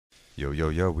Yo, yo,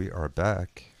 yo, we are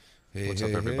back. Hey, What's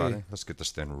hey, up, everybody? hey. Let's get this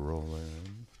thing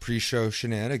rolling. Pre-show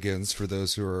shenanigans for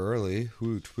those who are early.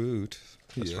 Woot, woot.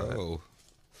 That's Yo. right.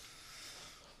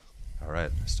 All right,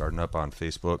 starting up on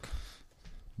Facebook.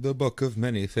 The Book of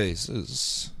Many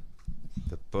Faces.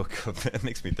 The book of... It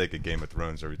makes me think of Game of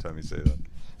Thrones every time you say that.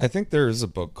 I think there is a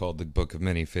book called The Book of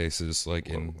Many Faces, like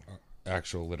in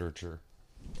actual literature.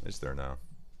 Is there now?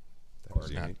 That Or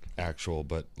is not unique. actual,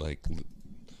 but like...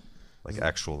 Like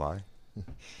actual lie?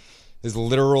 Is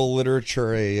literal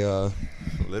literature a...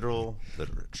 Literal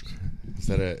literature. Is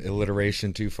that a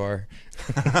alliteration too far?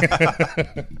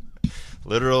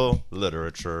 Literal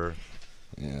literature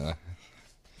Yeah.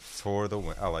 for the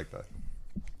win. I like that.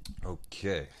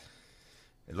 Okay.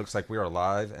 It looks like we are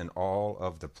live in all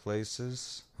of the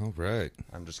places. All right.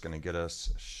 I'm just going to get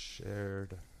us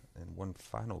shared in one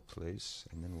final place,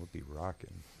 and then we'll be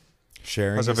rocking.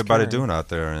 Sharing How's is everybody caring. doing out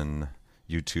there in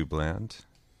YouTube land,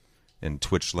 in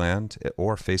Twitch land,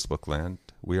 or Facebook land?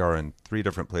 We are in 3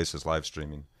 different places live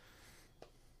streaming.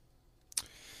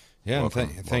 Yeah, Welcome,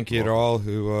 and thank you to welcome. all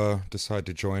who decide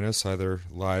to join us, either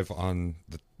live on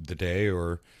the day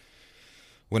or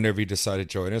whenever you decide to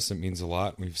join us. It means a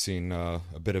lot. We've seen a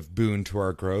bit of boon to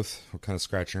our growth. We're kind of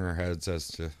scratching our heads as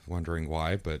to wondering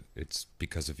why, but it's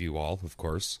because of you all, of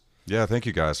course. Yeah, thank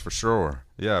you guys, for sure.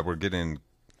 Yeah, we're getting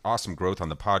awesome growth on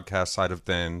the podcast side of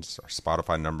things. Our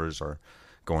Spotify numbers are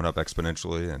going up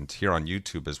exponentially, and here on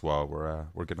YouTube as well,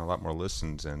 we're getting a lot more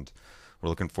listens, and we're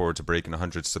looking forward to breaking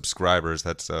 100 subscribers.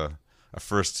 That's a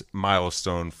first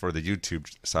milestone for the YouTube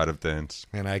side of things.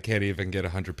 And I can't even get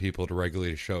 100 people to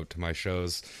regularly show up to my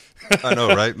shows. I know,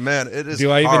 right? Man, it is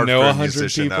Do I even hard know for a 100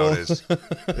 musician people? nowadays.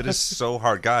 It is so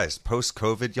hard. Guys,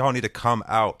 post-COVID, y'all need to come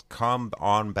out. Come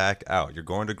on back out. You're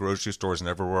going to grocery stores and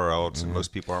everywhere else, and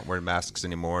most people aren't wearing masks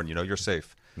anymore, and you know you're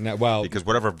safe. Now, well, Because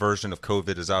whatever version of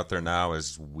COVID is out there now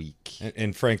is weak.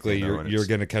 and frankly, You know, and you're it's-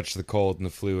 going to catch the cold and the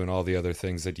flu and all the other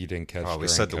things that you didn't catch. Oh, we during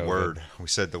said the COVID. word. We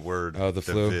said the word. Oh, the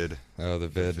flu. Vid. Oh, the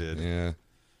vid. vid. Yeah.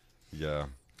 Yeah.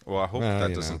 Well, I hope Well, that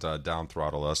you doesn't down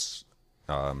throttle us,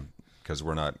 because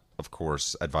we're not, of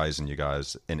course, advising you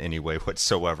guys in any way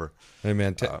whatsoever. Hey,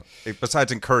 man,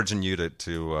 Besides encouraging you to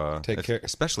Take care.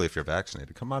 especially if you're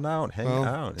vaccinated, come on out, hang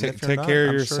out. And take if you're not, care of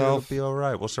I'm yourself. Sure it'll be all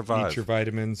right. We'll survive. eat your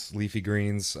vitamins, leafy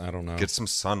greens. I don't know. Get some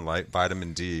sunlight,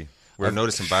 vitamin D. We're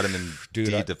noticing vitamin Dude,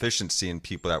 D I- deficiency in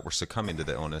people that were succumbing to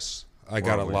the illness. I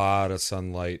got a Aren't we? lot of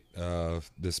sunlight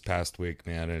this past week,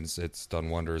 man, and it's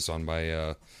done wonders on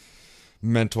my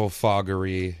mental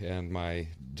foggery and my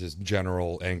just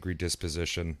general angry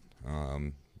disposition.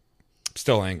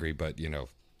 Still angry, but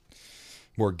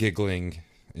more giggling,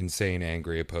 insane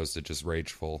angry opposed to just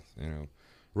rageful.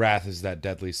 Wrath is that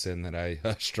deadly sin that I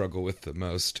struggle with the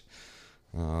most.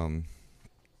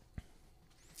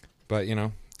 But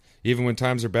even when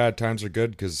times are bad, times are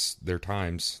good because they're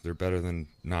times. They're better than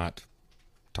not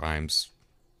times.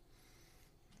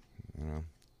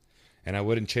 And I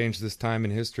wouldn't change this time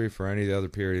in history for any other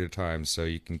period of time, so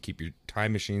you can keep your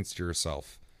time machines to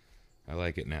yourself. I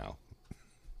like it now.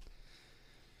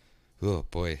 Oh,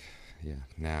 boy. Yeah,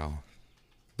 now.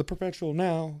 The perpetual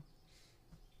now.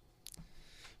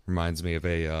 Reminds me of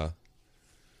a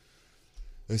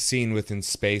scene within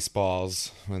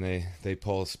Spaceballs when they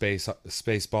pull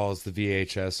Spaceballs, the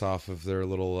VHS, off of their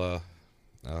little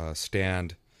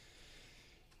stand.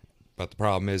 But the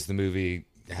problem is the movie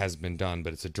has been done,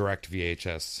 but it's a direct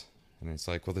VHS. And it's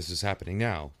like, well, this is happening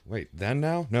now. Wait, then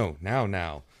now? No,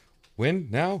 now. When?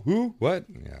 Now? Who? What?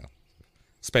 Yeah.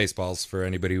 Spaceballs, for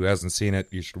anybody who hasn't seen it,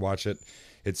 you should watch it.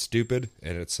 It's stupid,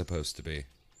 and it's supposed to be.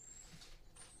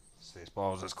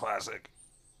 Spaceballs is classic.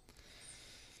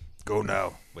 Go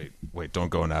now. Wait, don't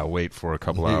go now. Wait for a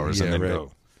couple hours and Yeah, then right.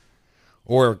 go.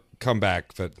 Or come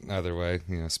back, but either way,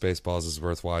 Spaceballs is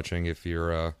worth watching if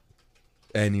you're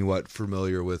anywhat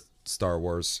familiar with Star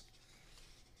Wars.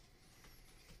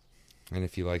 And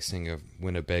if you like seeing a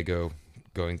Winnebago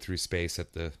going through space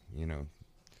at the,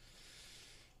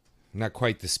 not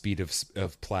quite the speed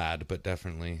of Plaid, but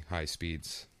definitely high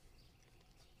speeds.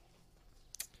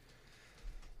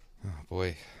 Oh,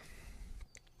 boy.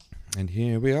 And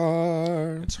here we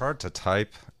are. It's hard to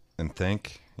type and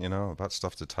think, about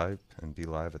stuff to type and be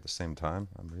live at the same time.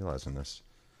 I'm realizing this.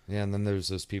 Yeah, and then there's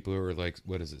those people who are like,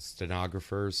 what is it,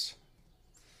 stenographers?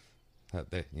 That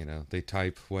they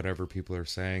type whatever people are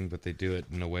saying, but they do it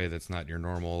in a way that's not your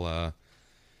normal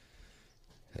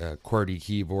QWERTY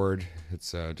keyboard.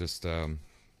 It's just frankly,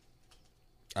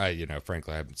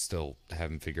 I still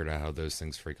haven't figured out how those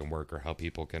things freaking work or how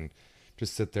people can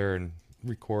just sit there and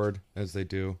record as they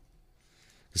do.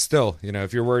 Still,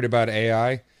 if you're worried about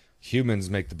AI, humans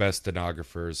make the best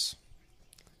stenographers.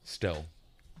 Still.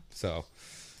 So,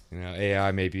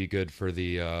 AI may be good for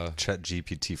the Chat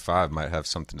GPT 5 might have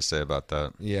something to say about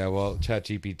that. yeah, well,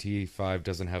 ChatGPT 5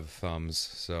 doesn't have thumbs,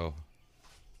 so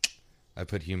I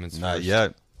put humans Not first.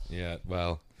 yet. Yeah,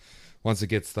 well, once it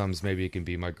gets thumbs, maybe it can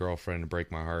be my girlfriend and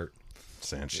break my heart.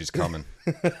 Saying she's coming.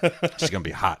 She's going to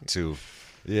be hot, too.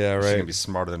 Yeah, She's right. going to be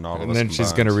smarter than all of And us then combined.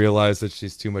 she's going to realize that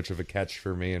she's too much of a catch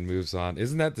for me and moves on.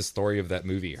 Isn't that the story of that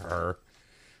movie, Her?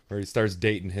 Where he starts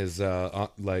dating his his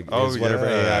whatever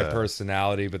AI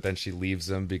personality, but then she leaves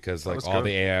him because like all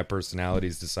the AI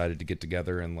personalities decided to get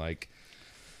together and like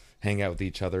hang out with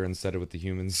each other instead of with the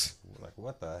humans. Like,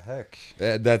 what the heck?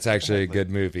 That's actually a good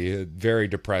movie. Very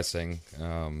depressing,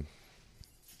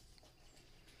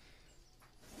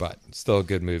 but still a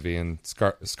good movie. And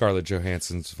Scarlett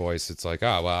Johansson's voice, it's like,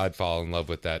 oh, well, I'd fall in love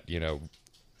with that,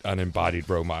 unembodied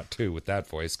robot too with that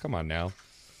voice. Come on now.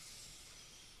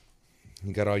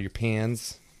 You got all your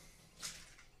pans?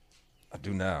 I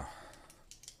do now.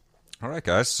 All right,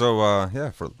 guys. So,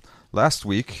 for last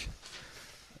week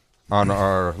on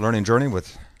our learning journey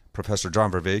with Professor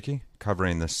John Vervaeke,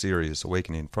 covering the series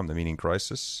Awakening from the Meaning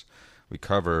Crisis, we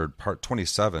covered part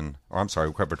 27.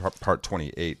 We covered part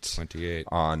 28. 28.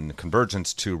 On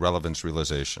convergence to relevance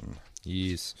realization.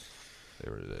 Yes.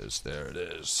 There it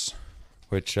is.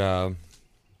 Which, so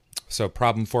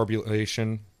problem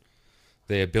formulation,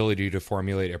 the ability to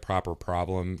formulate a proper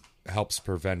problem helps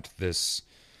prevent this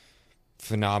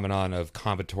phenomenon of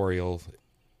combinatorial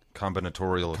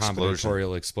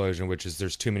explosion, which is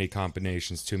there's too many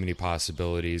combinations, too many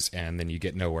possibilities, and then you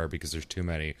get nowhere because there's too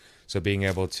many. So being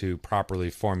able to properly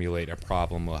formulate a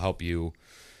problem will help you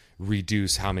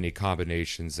reduce how many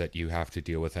combinations that you have to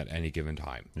deal with at any given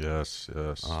time. Yes.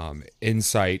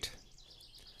 Insight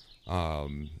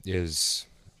is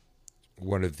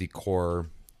one of the core,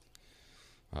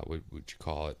 what would you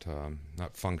call it?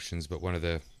 Not functions, but one of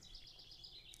the,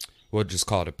 we'll just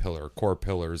call it a pillar, core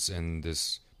pillars in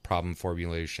this problem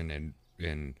formulation and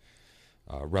in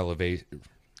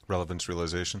relevance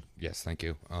realization. Yes, thank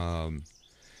you.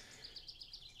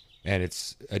 And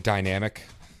it's a dynamic.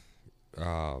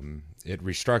 It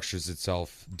restructures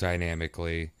itself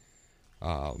dynamically.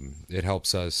 It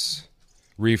helps us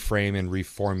reframe and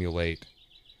reformulate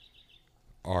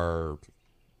our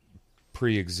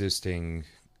pre-existing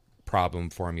problem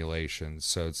formulations.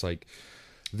 So it's like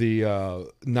the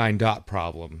 9 dot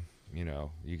problem.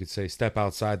 You could say step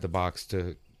outside the box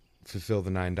to fulfill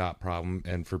the 9 dot problem.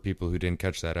 And for people who didn't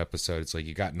catch that episode, it's like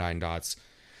you got 9 dots.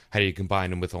 How do you combine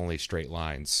them with only straight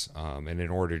lines? And in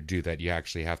order to do that, you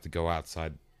actually have to go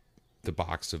outside the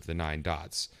box of the 9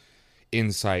 dots.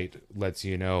 Insight lets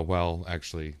you know, well,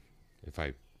 actually, if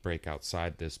I break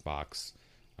outside this box,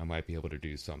 I might be able to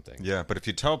do something. Yeah, but if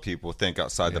you tell people think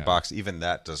outside the box, even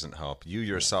that doesn't help. You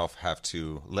yourself have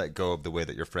to let go of the way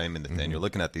that you're framing the thing. You're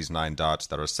looking at these 9 dots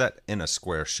that are set in a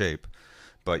square shape,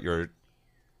 but you're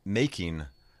making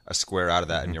a square out of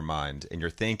that in your mind, and you're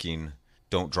thinking,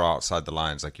 don't draw outside the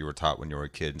lines like you were taught when you were a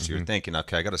kid. And so you're thinking,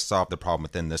 okay, I got to solve the problem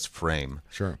within this frame.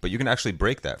 Sure. But you can actually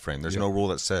break that frame. There's no rule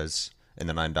that says in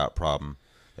the 9 dot problem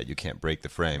that you can't break the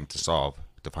frame to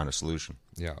find a solution.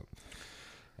 Yeah.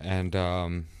 And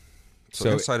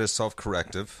so insight is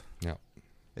self-corrective. Yeah.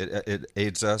 It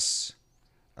aids us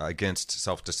against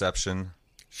self-deception.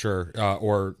 Sure.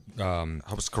 Or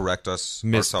helps correct us.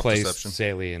 Misplaced self-deception.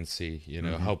 saliency,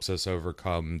 helps us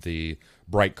overcome the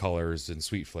bright colors and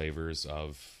sweet flavors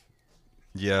of.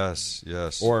 Yes.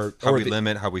 Or how we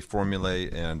limit, how we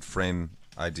formulate and frame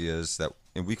ideas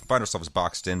and we find ourselves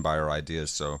boxed in by our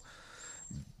ideas. So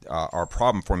our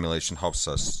problem formulation helps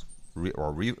us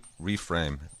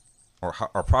reframe.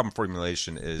 Our problem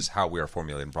formulation is how we are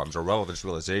formulating problems. Our relevance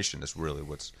realization is really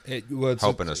what's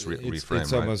helping us reframe.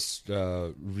 It's almost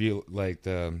real, like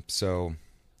the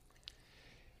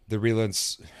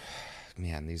relance.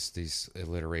 Man, these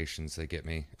alliterations, they get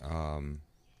me.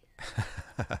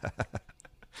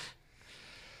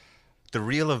 The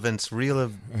relevance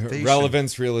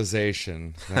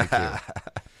realization. Thank you.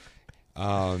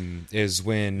 Is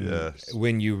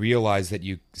when you realize that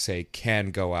you say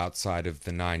can go outside of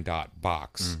the 9 dot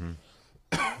box.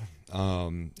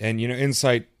 And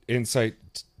insight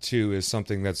too is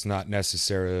something that's not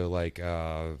necessarily like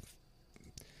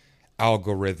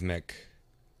algorithmic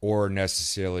or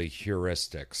necessarily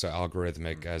heuristic. So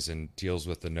algorithmic as in deals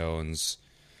with the knowns,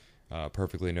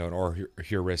 perfectly known, or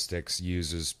heuristics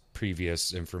uses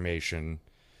previous information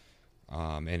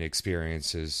and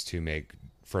experiences to make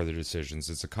further decisions.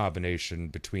 It's a combination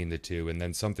between the two, and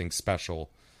then something special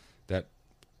that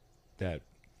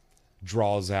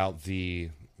draws out the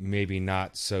maybe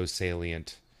not so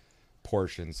salient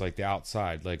portions, like the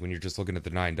outside. Like when you're just looking at the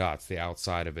 9 dots, the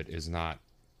outside of it is not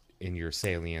in your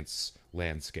salience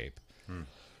landscape.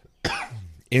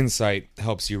 Insight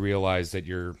helps you realize that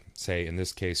your, say in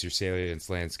this case, your salience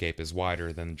landscape is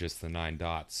wider than just the 9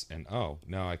 dots, and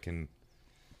now I can.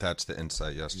 That's the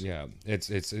insight. Yes. Yeah,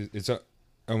 it's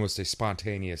almost a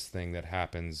spontaneous thing that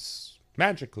happens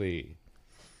magically.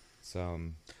 So.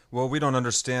 Well, we don't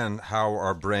understand how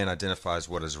our brain identifies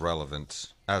what is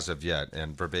relevant as of yet,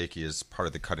 and Vervaeke is part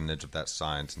of the cutting edge of that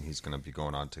science, and he's going to be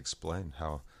going on to explain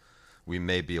how we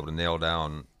may be able to nail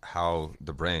down how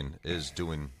the brain is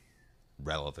doing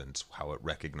relevance, how it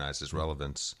recognizes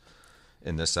relevance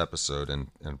in this episode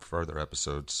and further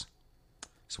episodes.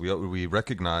 So we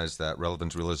recognize that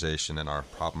relevance realization and our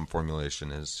problem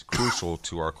formulation is crucial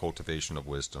to our cultivation of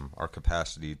wisdom, our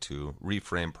capacity to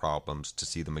reframe problems, to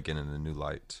see them again in a new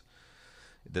light.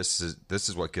 This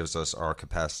is what gives us our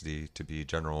capacity to be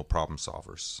general problem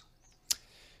solvers.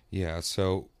 Yeah,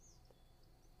 so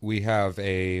we have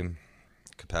a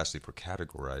capacity for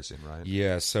categorizing, right?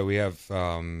 Yeah, so we have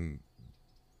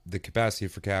the capacity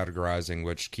for categorizing,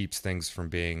 which keeps things from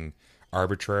being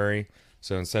arbitrary.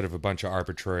 So instead of a bunch of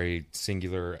arbitrary,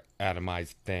 singular,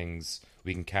 atomized things,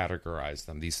 we can categorize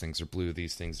them. These things are blue,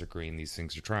 these things are green, these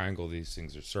things are triangle, these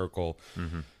things are circle.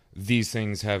 Mm-hmm. These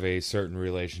things have a certain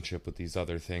relationship with these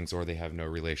other things, or they have no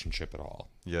relationship at all.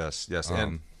 Yes.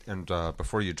 And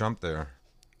before you jump there,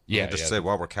 just say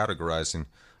while we're categorizing,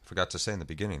 I forgot to say in the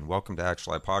beginning, welcome to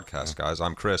Actually Podcast, guys.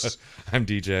 I'm Chris. I'm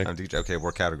DJ. Okay,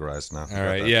 we're categorized now. All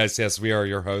right. Yes, we are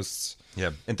your hosts.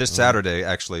 Yeah, and this Saturday,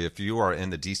 actually, if you are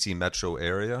in the D.C. metro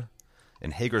area,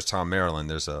 in Hagerstown, Maryland,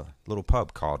 there's a little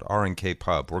pub called R&K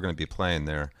Pub. We're going to be playing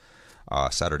there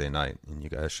Saturday night, and you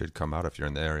guys should come out if you're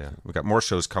in the area. We've got more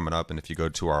shows coming up, and if you go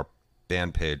to our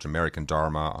band page, American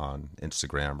Dharma, on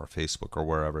Instagram or Facebook or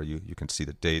wherever, you can see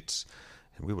the dates,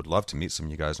 and we would love to meet some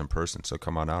of you guys in person, so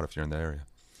come on out if you're in the area.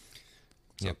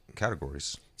 So, yep.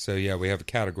 Categories. So, yeah, we have a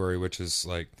category, which is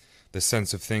like the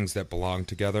sense of things that belong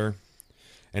together.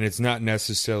 And it's not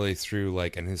necessarily through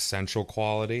like an essential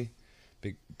quality,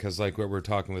 because like what we were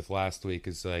talking with last week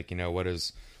is like, what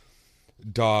is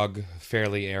dog,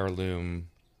 fairly heirloom,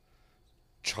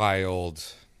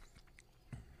 child,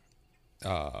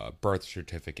 birth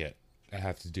certificate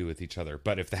have to do with each other.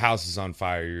 But if the house is on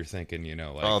fire, you're thinking,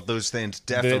 like those things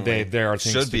definitely there are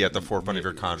things should be at the forefront of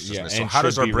your consciousness. Yeah, so how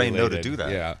does our brain know to do that?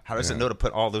 Yeah, how does it know to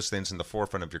put all those things in the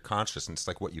forefront of your consciousness?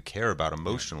 Like what you care about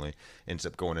emotionally ends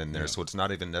up going in there. Yeah. So it's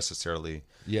not even necessarily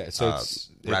it's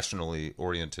rationally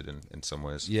oriented in some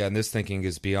ways. Yeah, and this thinking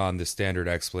is beyond the standard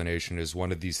explanation. Is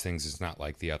one of these things is not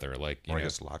like the other. Like I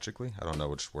guess logically, I don't know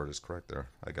which word is correct there.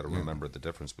 I got to remember the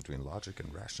difference between logic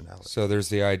and rationality. So there's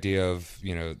the idea of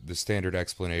the standard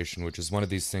explanation, which is one of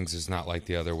these things is not like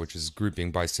the other, which is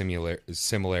grouping by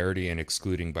similarity and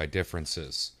excluding by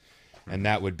differences. And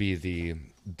that would be the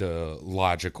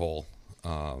logical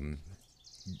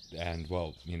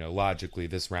logically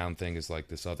this round thing is like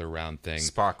this other round thing,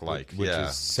 Spock-like, which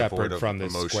is separate from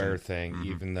this square thing,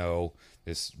 even though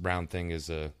this round thing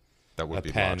is a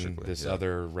pen, this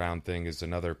other round thing is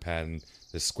another pen,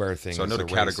 this square thing so is I know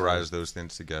to categorize those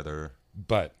things together.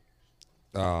 But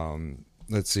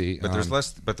let's see. But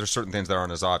there's certain things that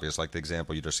aren't as obvious, like the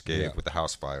example you just gave with the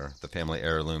house fire, the family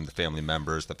heirloom, the family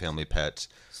members, the family pets.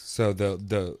 So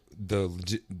the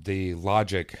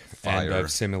logic end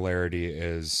of similarity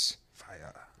is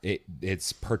fire.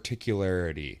 It's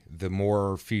particularity. The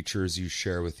more features you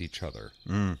share with each other.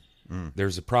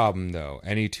 There's a problem though.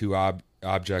 Any two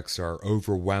objects are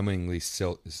overwhelmingly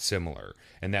similar,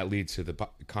 and that leads to the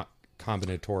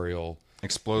combinatorial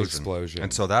explosion.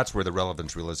 And so that's where the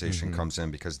relevance realization comes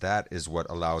in, because that is what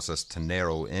allows us to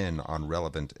narrow in on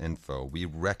relevant info. We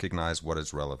recognize what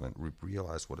is relevant. We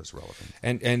realize what is relevant.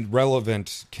 And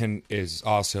relevant is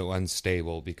also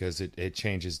unstable because it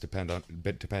changes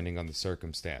depending on the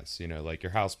circumstance. Like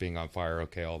your house being on fire,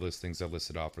 okay, all those things I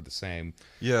listed off are the same.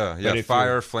 Yeah.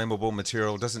 Fire, flammable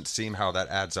material, doesn't seem how that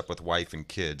adds up with wife and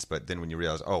kids, but then when you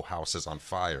realize, house is on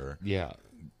fire. Yeah.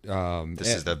 This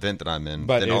is the event that I'm in.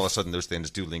 But then all of a sudden, those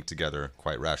things do link together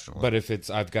quite rationally. But if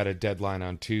I've got a deadline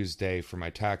on Tuesday for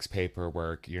my tax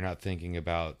paperwork, you're not thinking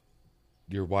about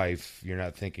your wife, you're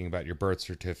not thinking about your birth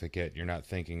certificate, you're not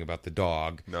thinking about the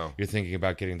dog. No, you're thinking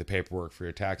about getting the paperwork for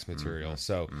your tax material.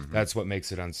 So that's what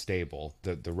makes it unstable.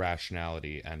 The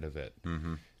rationality end of it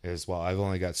is, well, I've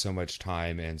only got so much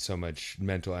time and so much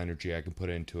mental energy I can put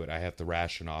into it. I have to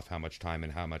ration off how much time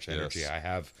and how much energy I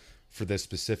have for this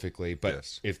specifically,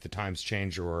 but if the times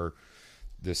change or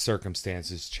the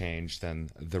circumstances change, then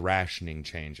the rationing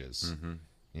changes.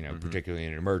 Particularly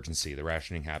in an emergency, the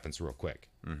rationing happens real quick.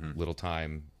 Little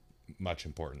time, much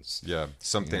importance. Yeah,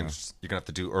 some things you're gonna have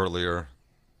to do earlier.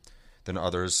 than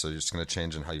others. So you're just going to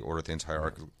change in how you order things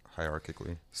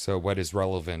hierarchically. So what is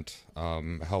relevant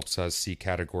helps us see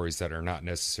categories that are not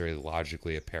necessarily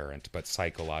logically apparent, but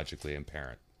psychologically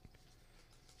apparent.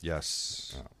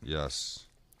 Yes. Yes.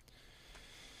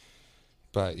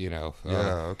 But,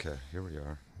 okay. Here we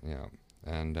are. Yeah.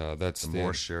 And that's the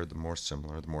more shared, the more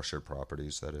similar, the more shared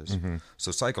properties, that is. Mm-hmm.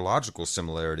 So psychological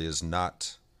similarity is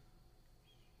not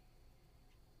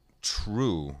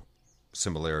true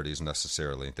similarities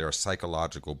necessarily. They are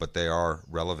psychological, but they are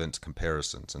relevant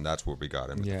comparisons, and that's where we got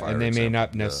into the fire and they may example.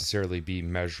 not necessarily be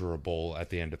measurable at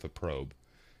the end of a probe.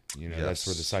 That's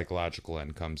where the psychological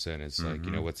end comes in. It's like,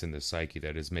 what's in the psyche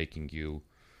that is making you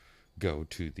go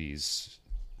to these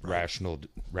rational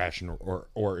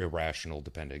or irrational,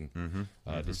 depending,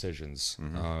 decisions,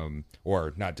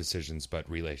 or not decisions, but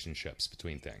relationships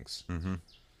between things.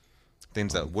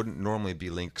 Things that wouldn't normally be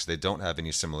linked because they don't have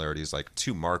any similarities, like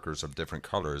two markers of different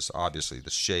colors. Obviously, the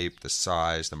shape, the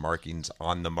size, the markings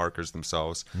on the markers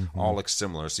themselves all look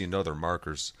similar, so they're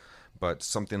markers. But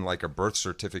something like a birth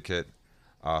certificate,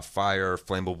 fire,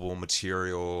 flammable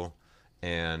material,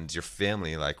 and your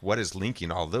family, like what is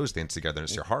linking all those things together?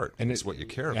 It's your heart, and it's what you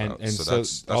care about. And so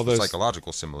that's all the those,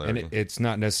 psychological similarity. And it's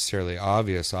not necessarily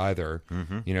obvious either.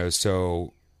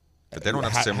 So. But they don't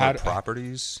have similar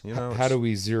properties, How do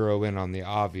we zero in on the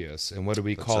obvious, and what do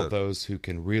we call those who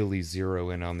can really zero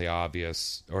in on the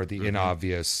obvious or the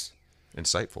inobvious?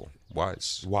 Insightful,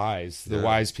 wise.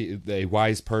 A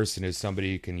wise person is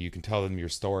somebody you can tell them your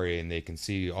story, and they can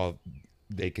see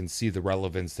the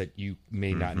relevance that you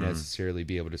may not necessarily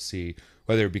be able to see,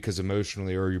 whether because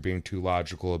emotionally or you're being too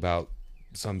logical about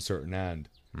some certain end.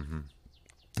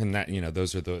 And that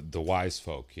those are the wise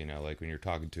folk. Like when you're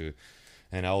talking to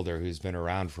an elder who's been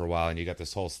around for a while, and you got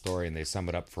this whole story, and they sum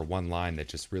it up for one line that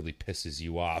just really pisses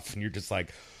you off, and you're just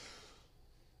like,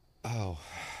 oh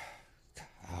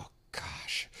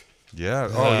gosh. Yeah.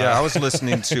 I was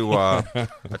listening to a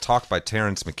talk by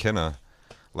Terrence McKenna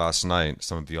last night.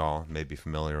 Some of y'all may be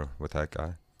familiar with that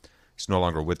guy. He's no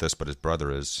longer with us, but his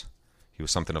brother is. He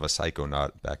was something of a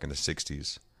psychonaut back in the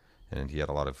 60s, and he had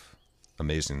a lot of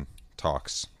amazing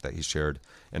talks that he shared.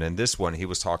 And in this one, he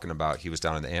was talking about, he was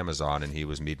down in the Amazon, and he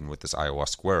was meeting with this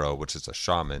ayahuasquero, which is a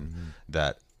shaman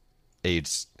that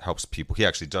helps people. He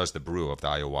actually does the brew of the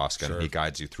ayahuasca, and he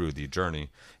guides you through the journey.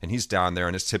 And he's down there,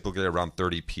 and it's typically around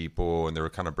 30 people, and they were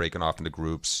kind of breaking off into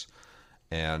groups.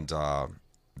 And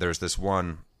there's this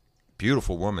one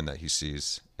beautiful woman that he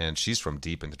sees, and she's from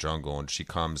deep in the jungle, and she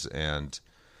comes and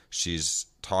she's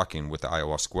talking with the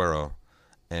ayahuasquero,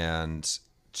 and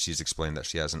she's explained that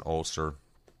she has an ulcer,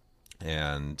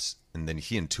 and then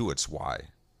he intuits why.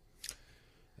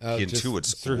 He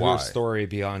intuits through why. her story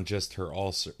beyond just her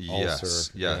ulcer. Yes.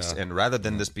 Yeah. And rather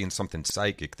than this being something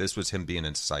psychic, this was him being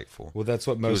insightful. Well, that's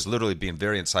what he was literally being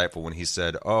very insightful when he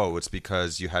said, "Oh, it's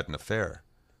because you had an affair."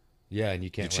 Yeah, and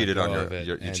you can't. You cheated on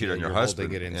your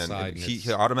husband, it inside, and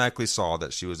he automatically saw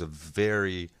that she was a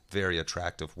very, very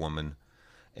attractive woman,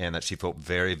 and that she felt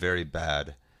very, very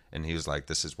bad. And he was like,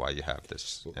 "This is why you have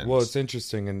this." And it's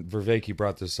interesting, and Vervaeke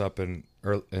brought this up in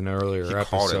an earlier episode. He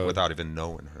called it without even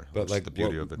knowing her. But like the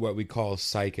beauty of it. What we call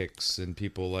psychics and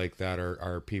people like that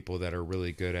are people that are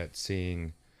really good at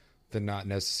seeing the not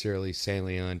necessarily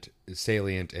salient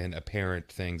and apparent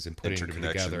things and putting them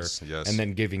together, and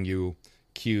then giving you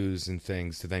cues and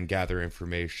things to then gather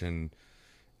information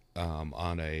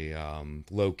on a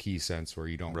low key sense where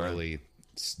you don't really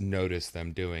notice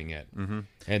them doing it.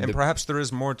 And perhaps there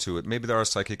is more to it. Maybe there are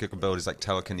psychic abilities like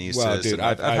telekinesis. Well, dude,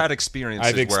 I've had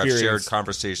experiences where I've shared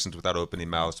conversations without opening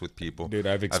mouths with people. Dude,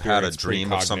 I've had a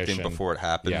dream of something before it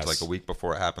happened, like a week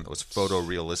before it happened, that was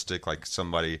photorealistic, like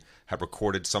somebody had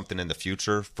recorded something in the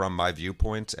future from my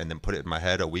viewpoint and then put it in my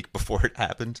head a week before it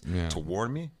happened to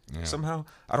warn me somehow.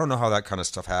 I don't know how that kind of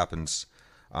stuff happens.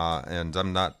 And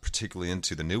I'm not particularly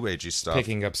into the new agey stuff.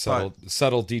 Picking up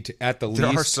subtle detail at the least.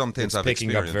 There are some things I've picking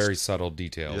experienced. Up very subtle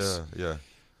details. Yeah.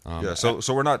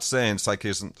 So we're not saying psychic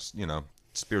isn't,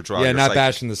 spirituality. Yeah, not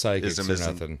bashing the psychics or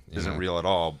nothing. Isn't real at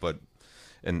all. But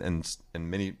in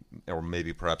many, or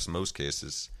maybe perhaps most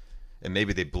cases, and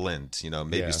maybe they blend.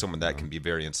 Maybe someone that can be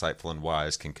very insightful and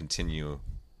wise can continue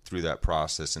through that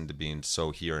process into being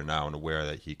so here and now and aware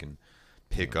that he can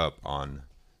pick up on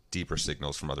deeper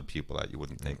signals from other people that you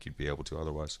wouldn't think you'd be able to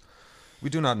otherwise. We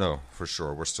do not know for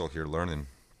sure. We're still here learning.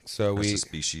 So as a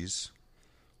species.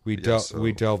 We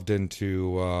delved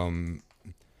into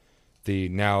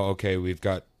we've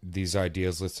got these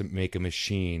ideas. Let's make a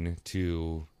machine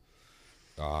to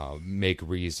make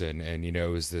reason, and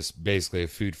is this basically a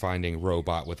food finding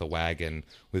robot with a wagon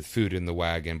with food in the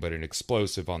wagon, but an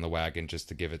explosive on the wagon just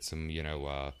to give it some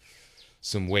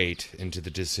some weight into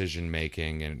the decision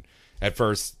making. And at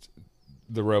first,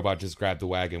 the robot just grabbed the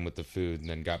wagon with the food and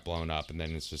then got blown up. And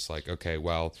then it's just like, okay,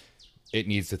 well, it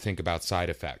needs to think about side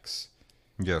effects.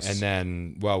 Yes. And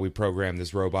then, well, we program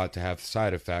this robot to have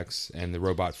side effects, and the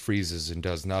robot freezes and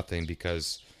does nothing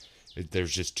because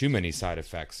there's just too many side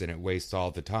effects and it wastes all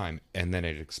the time, and then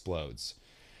it explodes.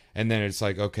 And then it's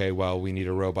like, okay, well, we need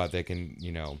a robot that can,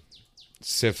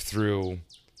 sift through,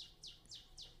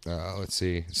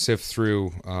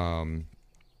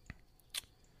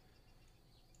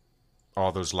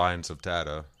 all those lines of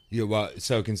data. Yeah, well,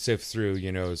 so it can sift through,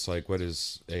 it's like, what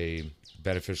is a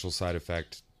beneficial side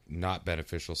effect, not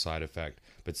beneficial side effect,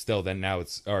 but still then now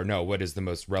what is the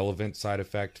most relevant side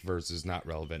effect versus not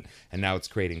relevant? And now it's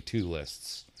creating two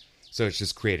lists. So it's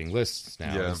just creating lists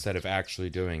now instead of actually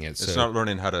doing it. It's not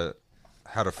learning how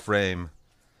to frame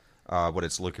what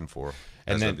it's looking for.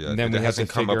 And then we have to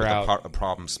figure out a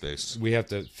problem space. We have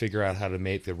to figure out how to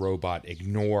make the robot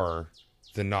ignore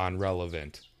the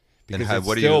non-relevant. Because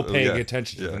it's still paying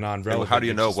attention to the non-relevant. And how do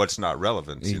you know what's not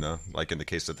relevant, like in the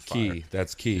case of the fire?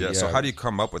 That's key. Yeah, so how do you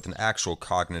come up with an actual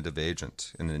cognitive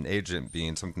agent? And an agent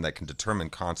being something that can determine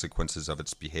consequences of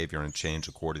its behavior and change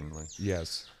accordingly.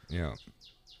 Yes, yeah.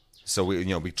 So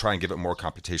we try and give it more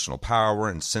computational power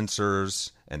and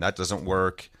sensors, and that doesn't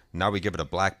work. Now we give it a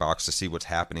black box to see what's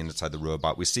happening inside the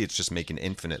robot. We see it's just making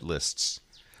infinite lists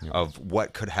of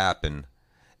what could happen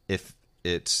if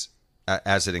it's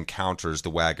as it encounters the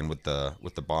wagon with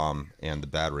the bomb and the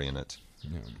battery in it.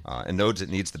 Yeah. It knows it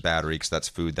needs the battery because that's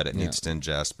food that it needs to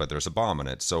ingest, but there's a bomb in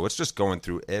it. So it's just going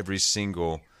through every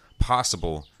single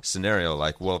possible scenario,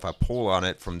 like, well, if I pull on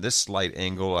it from this slight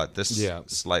angle at this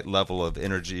slight level of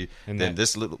energy, and then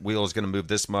this wheel is going to move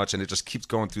this much, and it just keeps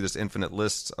going through this infinite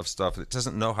list of stuff. It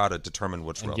doesn't know how to determine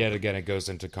what's relevant. Yet again, it goes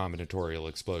into combinatorial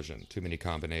explosion. Too many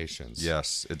combinations.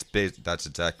 Yes, that's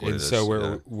exactly what it is.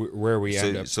 So where we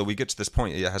end up. So we get to this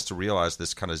point, it has to realize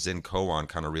this kind of Zen koan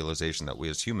kind of realization that we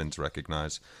as humans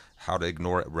recognize, how to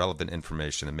ignore relevant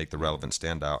information and make the relevant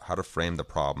stand out, how to frame the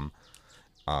problem.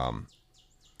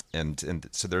 And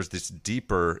so there's this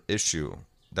deeper issue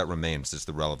that remains, is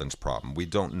the relevance problem. We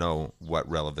don't know what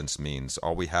relevance means.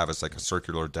 All we have is like a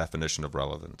circular definition of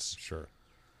relevance. Sure.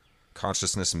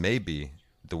 Consciousness may be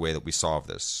the way that we solve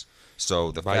this.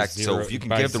 So if you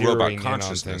can give the robot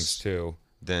consciousness too,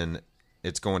 then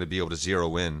it's going to be able to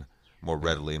zero in more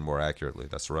readily and more accurately.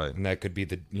 That's right. And that could be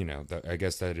I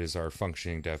guess that is our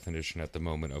functioning definition at the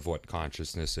moment of what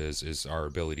consciousness is our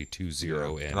ability to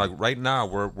zero in. And like right now,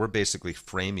 we're basically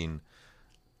framing,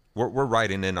 we're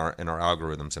writing in our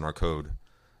algorithms, in our code,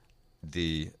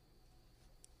 the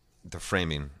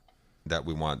framing that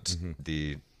we want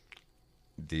the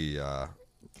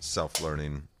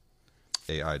self-learning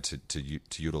AI to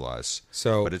utilize.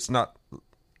 But it's not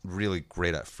really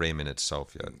great at framing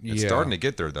itself yet. It's starting to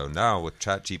get there though. Now with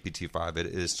ChatGPT-5, it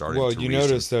is starting. Well, you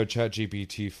notice though,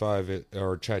 ChatGPT-5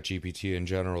 or ChatGPT in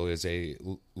general is a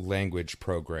language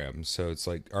program, so it's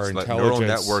like our it's intelligence like neural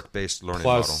network-based learning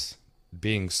plus model.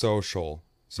 Being social.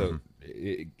 So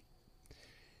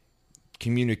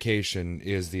communication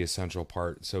is the essential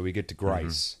part. So we get to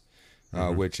Grice.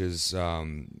 Which is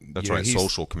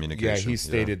social communication. Yeah, he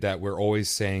stated that we're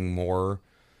always saying more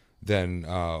than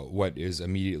what is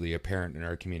immediately apparent in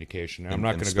our communication. And I'm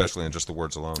not going to especially in just the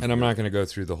words alone. And I'm not going to go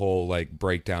through the whole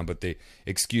breakdown, but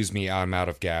excuse me, I'm out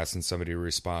of gas, and somebody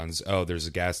responds, oh, there's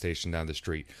a gas station down the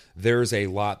street. There's a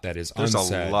lot that is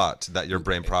unsaid. There's a lot that your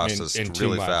brain processed and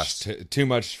really fast. Too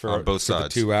much for both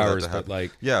sides. The 2 hours, but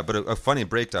but a funny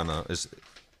breakdown is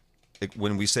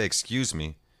when we say excuse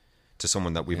me to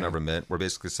someone that we've never met, we're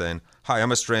basically saying, hi,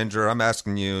 I'm a stranger. I'm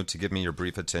asking you to give me your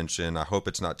brief attention. I hope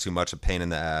it's not too much a pain in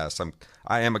the ass.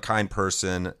 I am a kind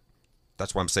person.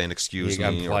 That's why I'm saying excuse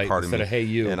me or pardon me. Hey,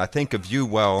 you. And I think of you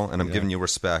well, and I'm giving you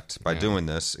respect by doing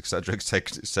this, et cetera, et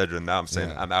cetera. And now I'm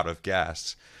saying I'm out of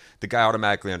gas. The guy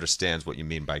automatically understands what you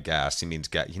mean by gas. He means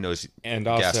gas. He knows and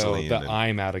also gasoline.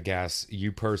 I'm out of gas.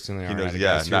 You personally are out of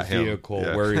gas. Your Not him. vehicle.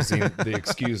 Whereas the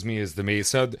excuse me is the me.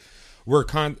 So we're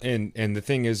and the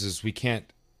thing is we can't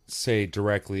say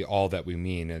directly all that we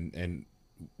mean, and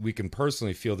we can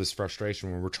personally feel this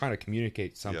frustration when we're trying to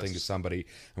communicate something to somebody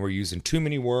and we're using too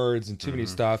many words and too many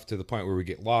stuff to the point where we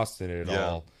get lost in it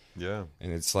all. Yeah.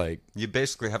 And it's like you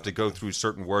basically have to go through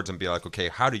certain words and be like, okay,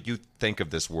 how do you think of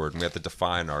this word? And we have to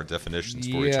define our definitions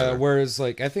for each other. Whereas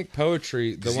I think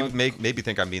poetry, maybe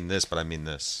think I mean this, but I mean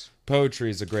this. Poetry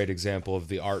is a great example of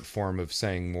the art form of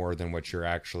saying more than what you're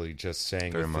actually just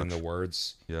saying within the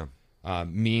words. Yeah.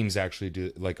 Memes actually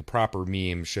do, a proper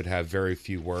meme should have very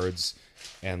few words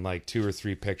and 2 or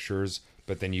 3 pictures,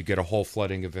 but then you get a whole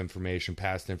flooding of information,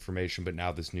 past information, but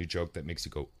now this new joke that makes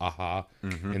you go, aha,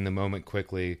 in the moment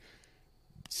quickly,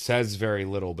 says very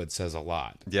little, but says a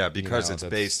lot. Yeah, because it's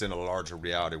based in a larger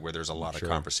reality where there's a lot of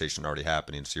conversation already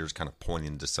happening, so you're just kind of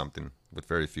pointing to something with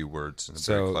very few words in a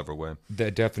very clever way. The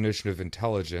definition of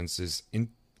intelligence is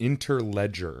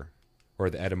interledger, or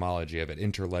the etymology of it,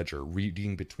 interledger,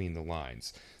 reading between the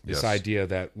lines. This idea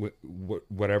that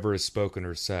whatever is spoken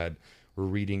or said, we're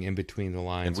reading in between the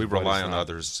lines. And we rely on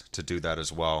others to do that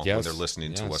as well when they're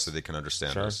listening to us so they can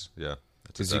understand us. Yeah,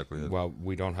 that's exactly it. Well,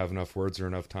 we don't have enough words or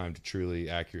enough time to truly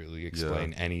accurately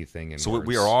explain anything in words. So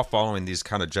we are all following these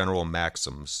kind of general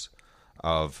maxims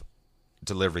of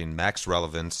delivering max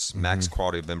relevance, max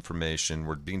quality of information.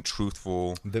 We're being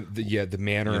truthful. The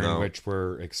manner in which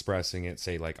we're expressing it,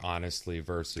 say like honestly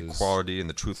versus the quality and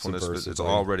the truthfulness. It's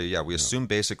already we assume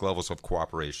basic levels of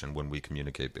cooperation when we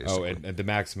communicate. Basically, and the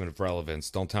maximum of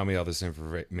relevance. Don't tell me all this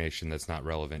information that's not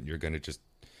relevant. You're going to just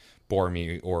bore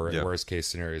me, or in worst case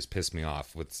scenarios, piss me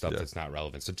off with stuff that's not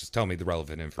relevant. So just tell me the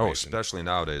relevant information. Especially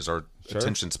nowadays, our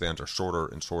attention spans are shorter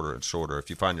and shorter and shorter.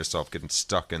 If you find yourself getting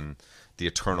stuck in the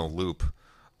eternal loop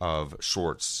of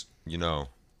shorts, you know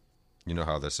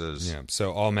how this is. Yeah.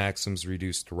 So all maxims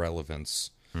reduce to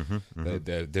relevance.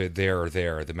 They're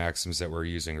there. The maxims that we're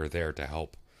using are there to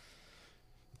help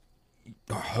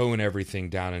hone everything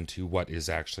down into what is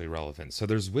actually relevant. So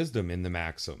there's wisdom in the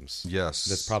maxims. Yes.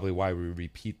 That's probably why we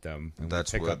repeat them.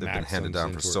 That's what they've been handed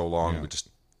down for so long. We just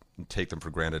take them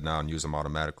for granted now and use them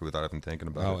automatically without even thinking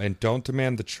about it. And don't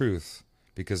demand the truth,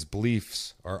 because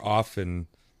beliefs are often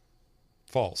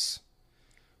false.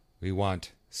 We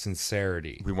want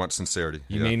sincerity.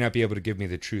 You may not be able to give me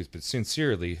the truth, but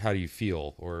sincerely, how do you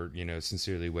feel? Or,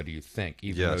 sincerely, what do you think?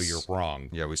 Even though you're wrong.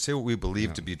 Yeah, we say what we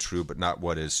believe to be true, but not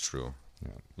what is true.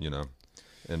 Yeah.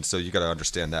 And so you got to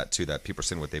understand that too, that people are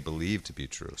saying what they believe to be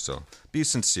true. So be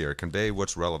sincere, convey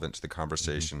what's relevant to the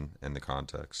conversation and the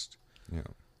context. Yeah.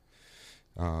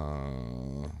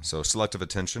 So selective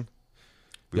attention.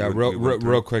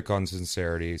 Real quick on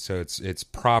sincerity. So it's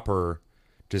proper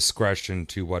discretion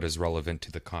to what is relevant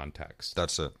to the context.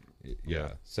 That's it.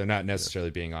 Yeah. So not necessarily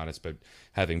being honest, but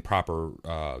having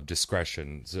proper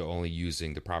discretion. So only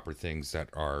using the proper things that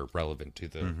are relevant to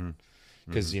the.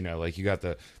 Because like you got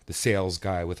the sales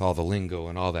guy with all the lingo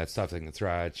and all that stuff they can throw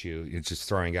at you. It's just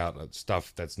throwing out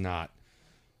stuff that's not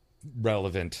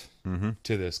relevant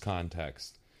to this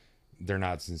context. They're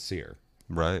not sincere.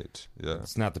 Right. Yeah.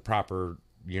 It's not the proper.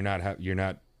 You're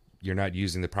not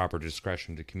using the proper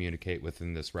discretion to communicate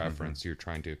within this reference. You're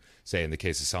trying to say, in the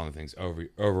case of selling things,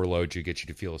 overload you, get you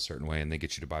to feel a certain way, and they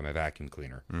get you to buy my vacuum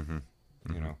cleaner.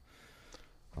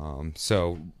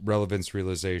 So relevance,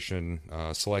 realization,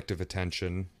 selective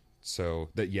attention. So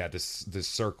that this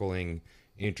circling,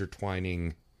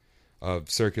 intertwining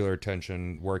of circular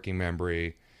attention, working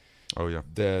memory. Oh yeah.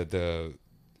 The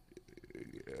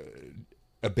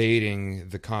abating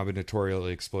the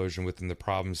combinatorial explosion within the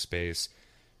problem space.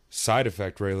 Side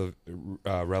effect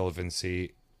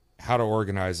relevancy, how to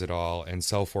organize it all, and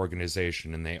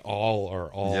self-organization, and they all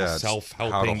are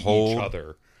self-helping each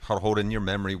other. How to hold in your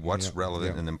memory what's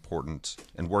relevant and important,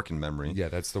 and working memory. Yeah,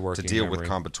 that's the working to deal memory. with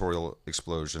combinatorial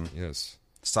explosion. Yes.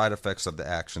 Side effects of the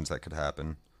actions that could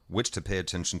happen, which to pay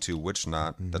attention to, which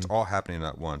not. That's all happening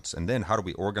at once. And then how do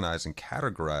we organize and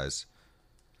categorize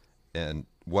and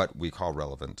what we call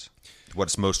relevant,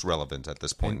 what's most relevant at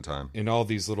this point in time. In all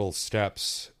these little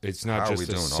steps, it's not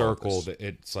just a circle.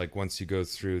 It's like once you go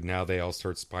through, now they all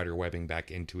start spider webbing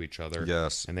back into each other.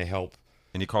 Yes. And they help.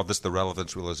 And he called this the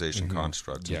relevance realization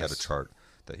construct. He had a chart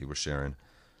that he was sharing.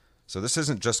 So this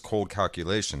isn't just cold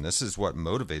calculation. This is what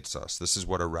motivates us. This is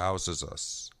what arouses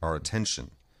us, our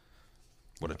attention,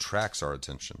 what attracts our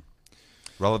attention.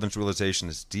 Relevance realization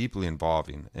is deeply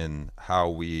involving in how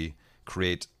we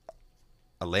create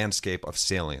a landscape of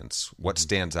salience, what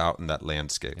stands out in that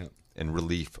landscape, in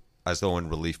relief, as though in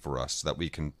relief for us, so that we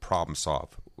can problem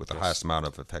solve with the highest amount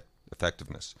of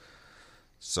effectiveness.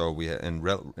 So in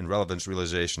relevance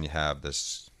realization, you have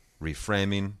this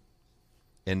reframing,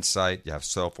 insight, you have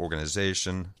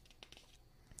self-organization.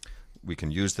 We can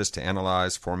use this to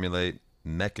analyze, formulate,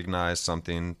 mechanize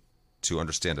something, to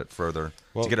understand it further,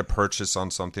 to get a purchase on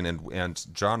something.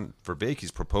 And John Vervaeke's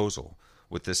proposal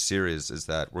with this series is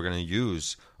that we're going to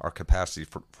use our capacity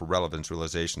for relevance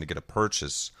realization to get a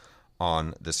purchase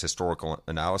on this historical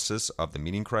analysis of the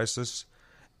meaning crisis,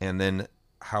 and then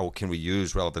how can we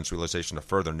use relevance realization to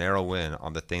further narrow in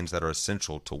on the things that are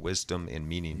essential to wisdom and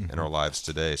meaning in our lives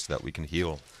today, so that we can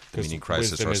heal the meaning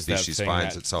crisis our species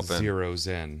finds itself in. Zeroes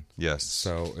in. Yes.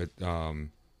 So it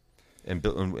and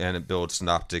it builds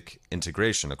synoptic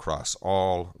integration across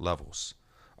all levels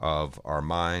of our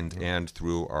mind and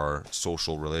through our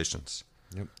social relations.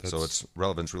 Yep, So it's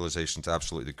relevance realization is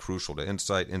absolutely crucial to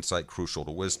insight crucial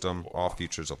to wisdom. All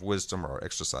features of wisdom are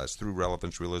exercised through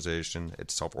relevance realization.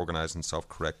 It's self-organizing,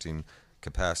 self-correcting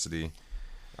capacity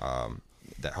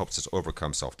that helps us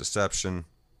overcome self-deception,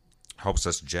 helps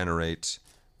us generate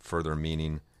further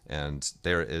meaning. And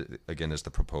there again is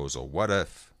the proposal. What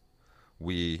if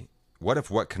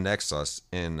what connects us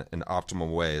in an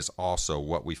optimal way is also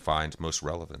what we find most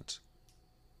relevant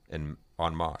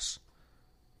on Moss?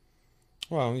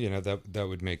 Well, that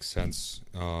would make sense.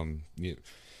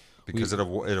 Because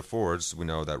it affords, we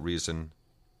know that reason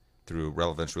through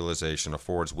relevance realization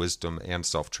affords wisdom and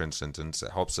self-transcendence.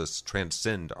 It helps us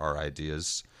transcend our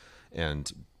ideas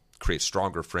and create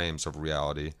stronger frames of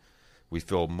reality. We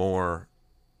feel more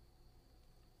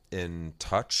in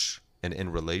touch and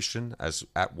in relation as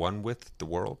at one with the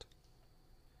world.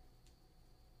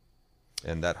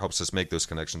 And that helps us make those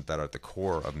connections that are at the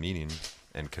core of meaning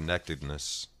and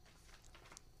connectedness.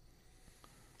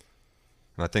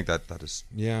 And I think that is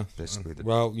basically the...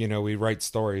 Well, we write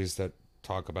stories that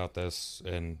talk about this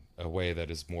in a way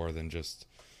that is more than just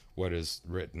what is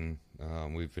written.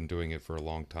 We've been doing it for a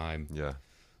long time. Yeah.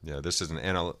 This is an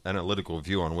analytical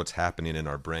view on what's happening in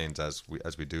our brains as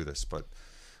we do this, but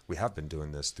we have been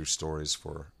doing this through stories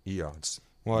for eons.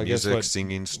 Well, I Music, guess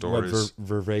singing, stories. What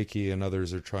Vervaeke and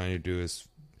others are trying to do is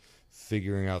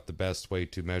figuring out the best way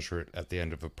to measure it at the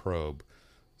end of a probe,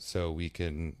 so we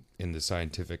can, in the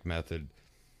scientific method.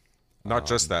 Not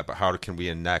just that, but how can we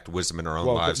enact wisdom in our own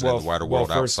lives and in the wider world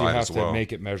first outside as well? you have to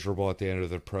make it measurable at the end of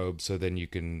the probe, so then you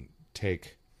can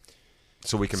take...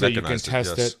 So we can recognize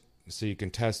it. So you can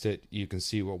test it, you can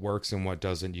see what works and what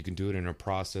doesn't. You can do it in a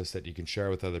process that you can share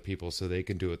with other people so they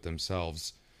can do it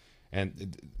themselves.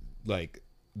 And,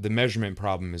 the measurement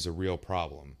problem is a real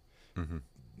problem. Mm-hmm.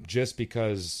 Just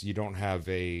because you don't have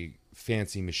a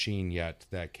fancy machine yet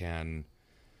that can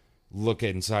look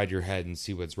inside your head and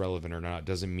see what's relevant or not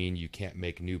doesn't mean you can't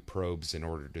make new probes in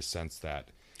order to sense that.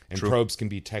 And True. Probes can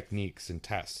be techniques and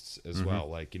tests as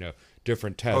well.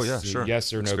 Different tests,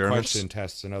 yes or no question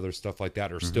tests and other stuff like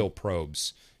that are still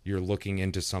probes. You're looking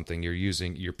into something,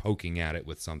 you're poking at it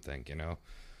with something,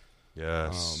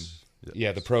 Yes.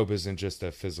 Yeah, the probe isn't just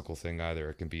a physical thing either.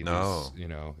 It can be these,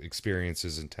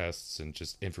 experiences and tests and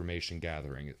just information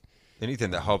gathering.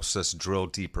 Anything that helps us drill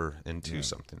deeper into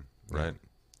something, right?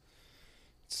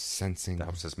 Sensing. That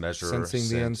helps us measure, sensing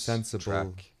the unsensible.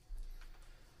 Track.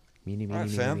 All right,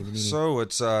 fam. So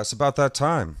it's about that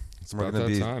time. We're going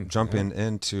to be jumping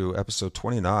into episode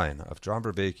 29 of John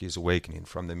Vervaeke's Awakening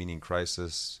from the Meaning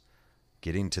Crisis,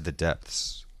 getting to the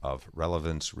depths of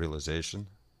relevance realization.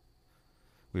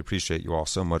 We appreciate you all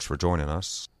so much for joining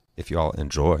us. If you all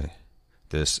enjoy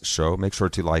this show, make sure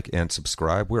to like and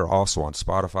subscribe. We're also on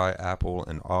Spotify, Apple,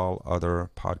 and all other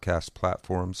podcast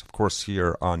platforms. Of course,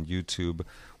 here on YouTube,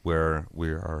 where we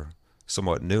are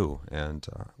somewhat new, and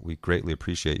we greatly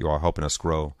appreciate you all helping us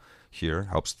grow here.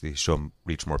 Helps the show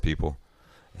reach more people.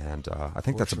 And I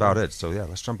think that's about it. So, yeah,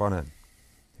 let's jump on in.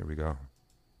 Here we go.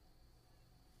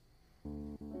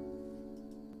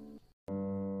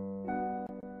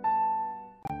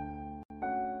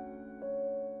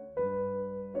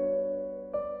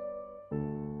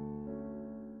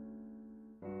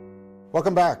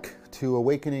 Welcome back to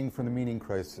Awakening from the Meaning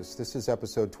Crisis. This is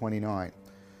episode 29.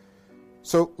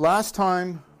 So last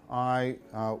time I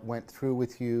went through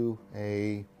with you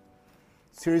a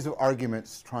series of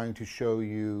arguments trying to show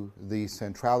you the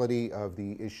centrality of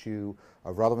the issue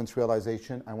of relevance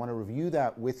realization. I want to review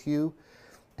that with you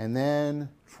and then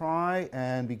try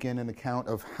and begin an account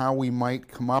of how we might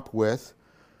come up with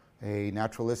a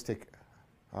naturalistic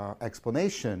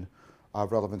explanation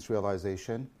of relevance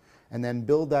realization, and then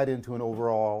build that into an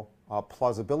overall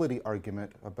plausibility argument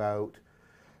about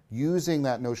using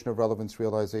that notion of relevance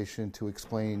realization to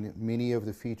explain many of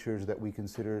the features that we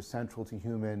consider central to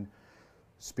human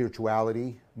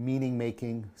spirituality,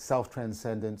 meaning-making,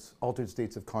 self-transcendence, altered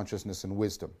states of consciousness, and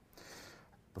wisdom.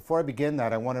 Before I begin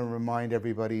that, I want to remind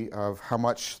everybody of how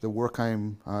much the work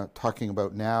I'm talking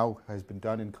about now has been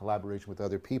done in collaboration with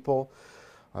other people,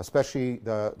 especially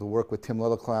the work with Tim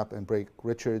Lilliclap and Blake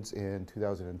Richards in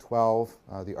 2012,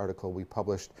 the article we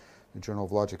published in the Journal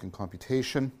of Logic and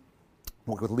Computation,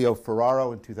 work with Leo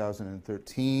Ferraro in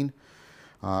 2013,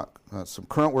 some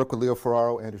current work with Leo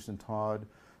Ferraro, Anderson Todd,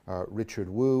 Richard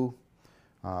Wu,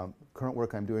 current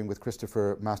work I'm doing with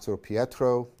Christopher Mastro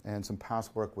Pietro, and some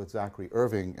past work with Zachary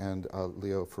Irving and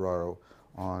Leo Ferraro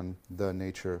on the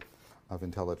nature of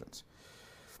intelligence.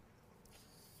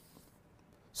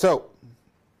 So,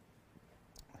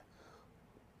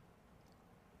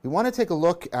 we want to take a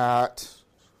look at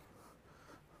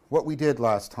what we did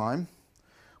last time.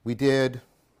 We did,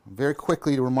 very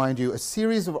quickly to remind you, a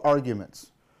series of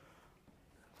arguments.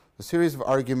 A series of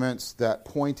arguments that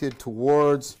pointed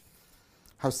towards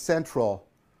how central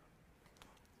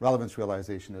relevance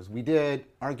realization is. We did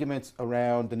arguments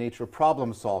around the nature of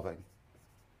problem solving.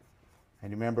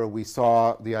 And remember, we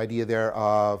saw the idea there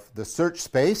of the search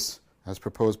space, as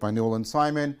proposed by Newell and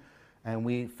Simon, and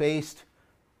we faced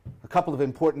a couple of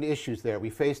important issues there. We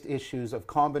faced issues of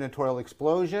combinatorial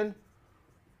explosion,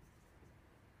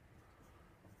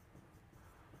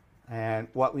 and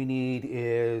what we need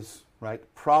is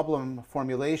problem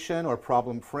formulation or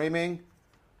problem framing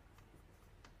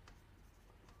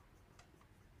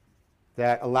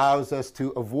that allows us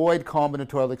to avoid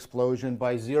combinatorial explosion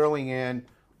by zeroing in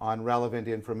on relevant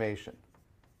information.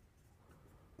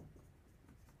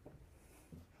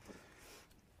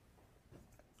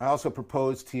 I also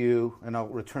proposed to you, and I'll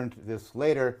return to this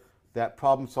later, that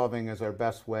problem solving is our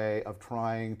best way of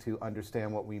trying to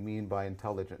understand what we mean by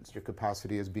intelligence, your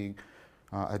capacity as being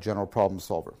a general problem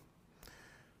solver.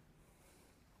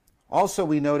 Also,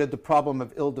 we noted the problem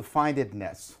of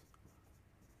ill-definedness.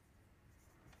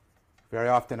 Very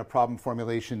often a problem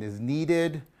formulation is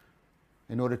needed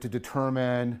in order to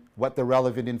determine what the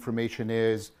relevant information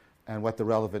is and what the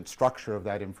relevant structure of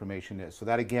that information is. So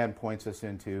that again points us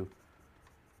into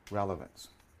relevance.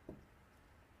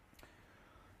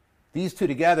 These two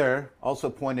together also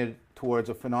pointed towards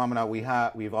a phenomena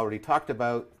we've already talked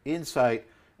about, insight,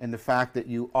 and the fact that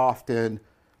you often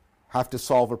have to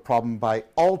solve a problem by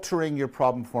altering your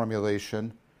problem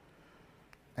formulation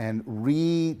and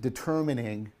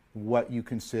redetermining what you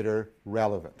consider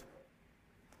relevant.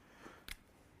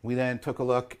 We then took a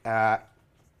look at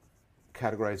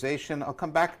categorization. I'll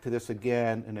come back to this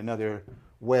again in another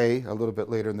way a little bit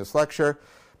later in this lecture,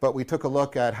 but we took a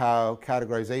look at how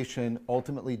categorization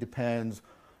ultimately depends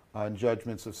on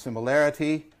judgments of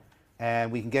similarity,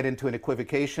 and we can get into an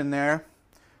equivocation there.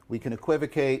 We can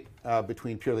equivocate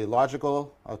between a purely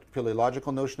logical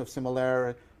notion of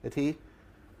similarity,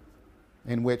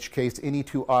 in which case any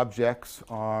two objects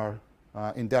are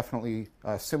indefinitely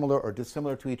similar or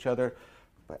dissimilar to each other.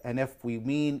 And if we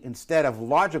mean instead of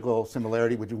logical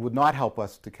similarity, which would not help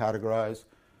us to categorize,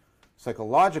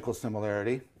 psychological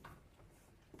similarity,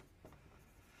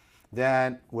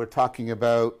 then we're talking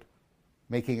about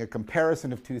making a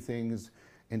comparison of two things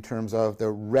in terms of the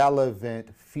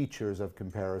relevant features of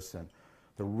comparison,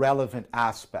 the relevant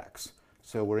aspects.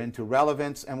 So we're into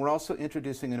relevance, and we're also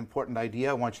introducing an important idea.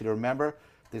 I want you to remember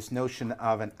this notion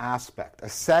of an aspect, a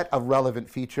set of relevant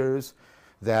features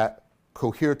that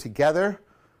cohere together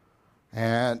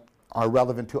and are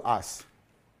relevant to us,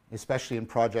 especially in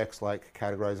projects like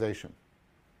categorization.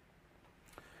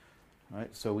 All right,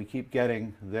 so we keep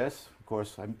getting this. Of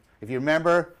course, if you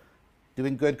remember,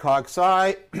 doing good cog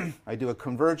sci, I do a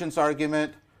convergence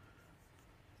argument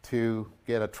to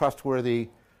get a trustworthy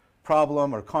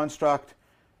problem or construct,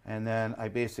 and then I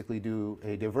basically do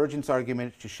a divergence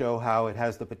argument to show how it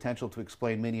has the potential to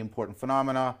explain many important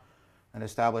phenomena and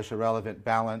establish a relevant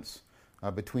balance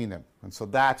between them. And so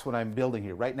that's what I'm building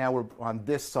here. Right now we're on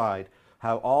this side,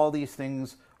 how all these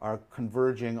things are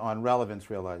converging on relevance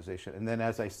realization. And then,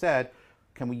 as I said,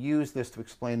 can we use this to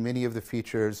explain many of the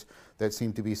features that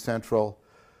seem to be central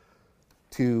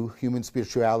to human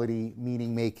spirituality,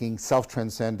 meaning-making,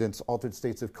 self-transcendence, altered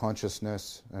states of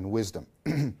consciousness, and wisdom.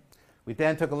 We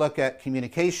then took a look at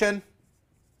communication.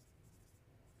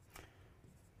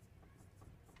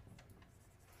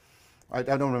 I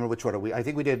don't remember which order. I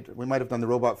think we might have done the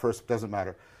robot first, doesn't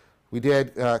matter. We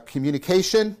did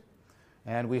communication,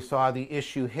 and we saw the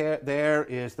issue there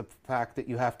is the fact that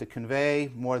you have to convey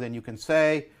more than you can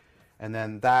say, and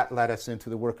then that led us into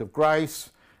the work of Grice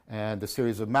and the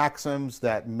series of maxims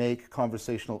that make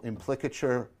conversational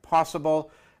implicature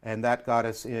possible, and that got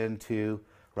us into,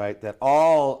 that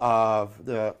all of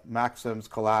the maxims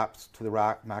collapse to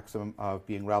the maximum of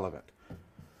being relevant.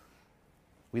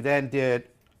 We then did,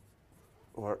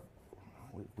 or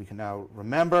we can now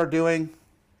remember doing,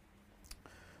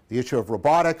 the issue of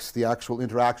robotics, the actual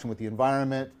interaction with the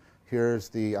environment. Here's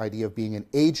the idea of being an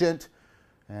agent,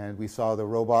 and we saw the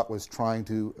robot was trying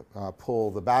to pull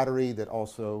the battery that's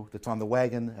on the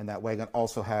wagon, and that wagon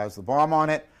also has the bomb on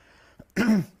it.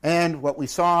 And what we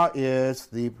saw is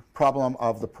the problem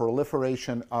of the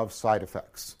proliferation of side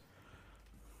effects.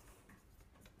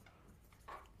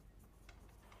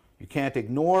 You can't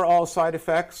ignore all side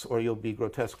effects or you'll be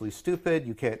grotesquely stupid.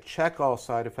 You can't check all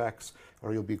side effects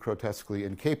or you'll be grotesquely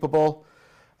incapable.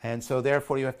 And so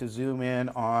therefore you have to zoom in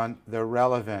on the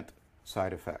relevant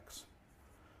side effects.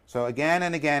 So again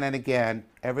and again and again,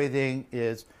 everything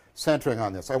is centering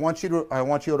on this. I want you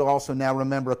to also now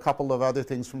remember a couple of other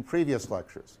things from previous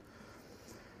lectures.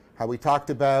 How we talked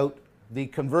about the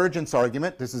convergence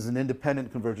argument. This is an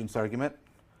independent convergence argument.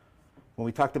 When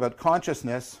we talked about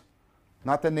consciousness,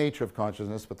 not the nature of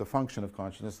consciousness, but the function of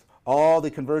consciousness, all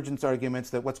the convergence arguments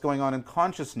that what's going on in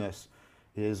consciousness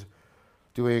is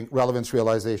doing relevance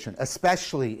realization,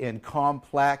 especially in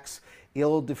complex,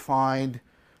 ill-defined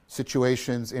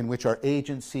situations in which our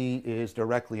agency is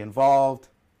directly involved,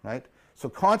 right? So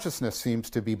consciousness seems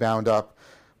to be bound up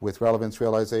with relevance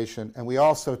realization. And we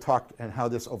also talked and how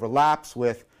this overlaps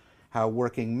with how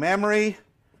working memory,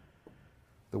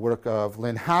 the work of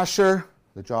Lynn Hasher,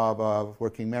 the job of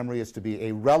working memory is to be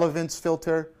a relevance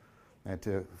filter and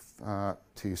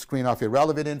to screen off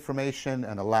irrelevant information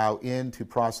and allow into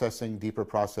processing, deeper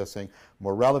processing,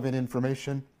 more relevant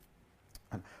information.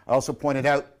 And I also pointed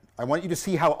out, I want you to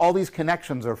see how all these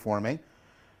connections are forming,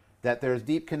 that there's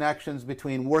deep connections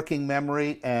between working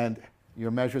memory and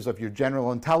your measures of your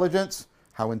general intelligence,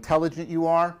 how intelligent you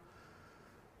are.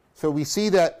 So we see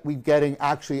that we're getting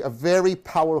actually a very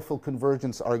powerful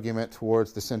convergence argument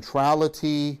towards the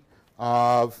centrality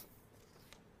of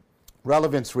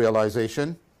relevance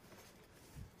realization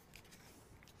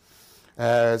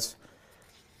as,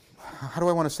 how do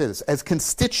I want to say this, as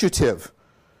constitutive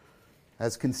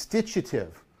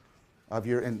of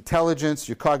your intelligence,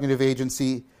 your cognitive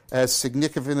agency, as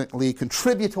significantly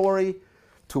contributory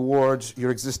towards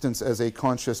your existence as a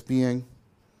conscious being.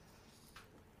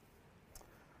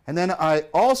 And then I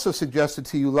also suggested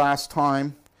to you last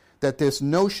time that this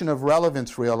notion of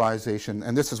relevance realization,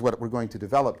 and this is what we're going to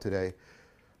develop today,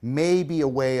 may be a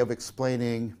way of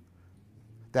explaining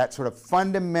that sort of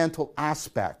fundamental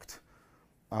aspect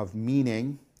of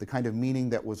meaning, the kind of meaning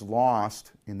that was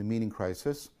lost in the meaning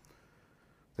crisis,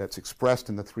 that's expressed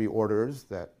in the three orders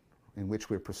in which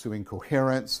we're pursuing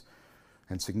coherence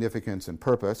and significance and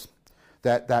purpose,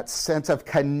 that sense of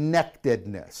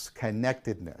connectedness.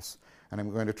 And I'm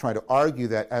going to try to argue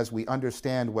that as we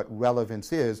understand what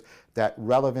relevance is, that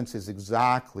relevance is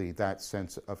exactly that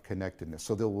sense of connectedness.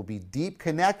 So there will be deep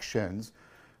connections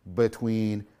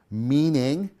between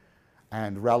meaning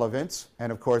and relevance.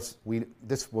 And of course,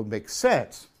 this will make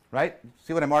sense, right?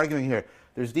 See what I'm arguing here?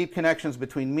 There's deep connections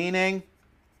between meaning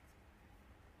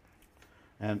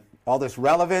and all this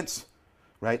relevance,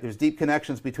 right? There's deep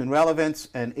connections between relevance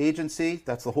and agency.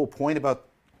 That's the whole point about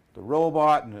the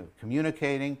robot and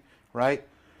communicating, right?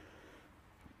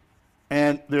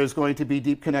 And there's going to be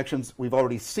deep connections we've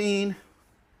already seen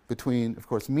between, of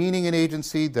course, meaning and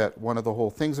agency. That one of the whole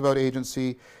things about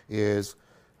agency is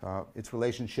its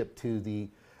relationship to the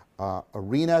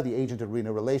arena, the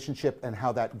agent-arena relationship, and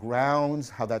how that grounds,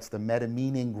 how that's the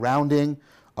meta-meaning grounding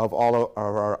of all of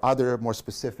our other more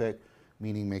specific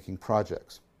meaning-making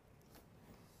projects.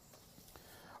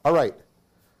 All right.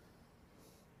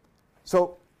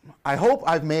 So I hope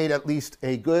I've made at least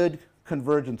a good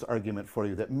convergence argument for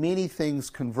you, that many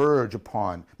things converge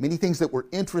upon, many things that we're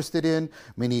interested in,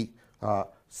 many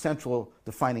central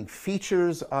defining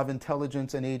features of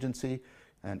intelligence and agency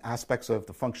and aspects of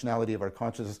the functionality of our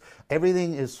consciousness.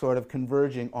 Everything is sort of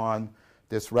converging on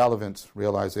this relevance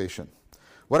realization.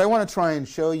 What I want to try and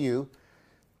show you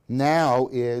now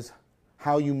is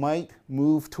how you might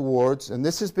move towards, and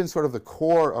this has been sort of the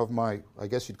core of my, I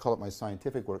guess you'd call it my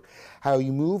scientific work, how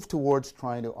you move towards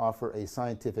trying to offer a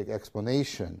scientific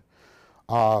explanation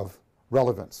of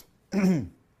relevance and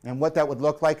what that would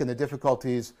look like and the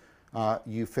difficulties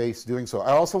you face doing so.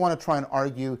 I also want to try and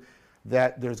argue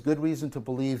that there's good reason to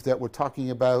believe that we're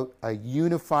talking about a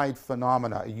unified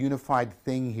phenomena, a unified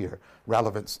thing here,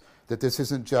 relevance, that this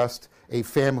isn't just a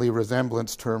family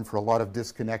resemblance term for a lot of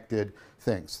disconnected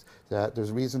things, that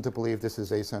there's reason to believe this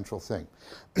is a central thing.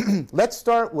 Let's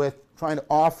start with trying to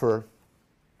offer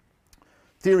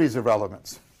theories of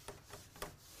relevance.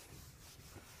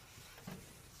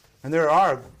 And there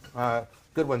are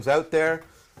good ones out there.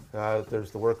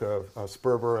 There's the work of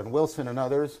Sperber and Wilson and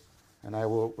others, and I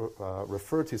will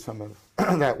refer to some of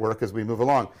that work as we move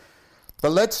along. But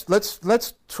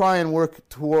let's try and work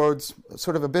towards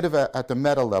sort of a bit of at the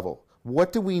meta level.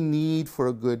 What do we need for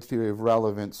a good theory of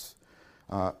relevance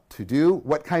to do?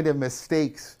 What kind of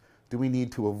mistakes do we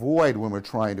need to avoid when we're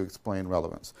trying to explain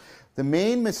relevance? The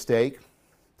main mistake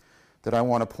that I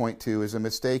want to point to is a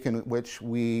mistake in which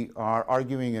we are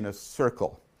arguing in a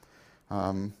circle.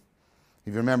 If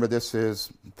you remember, this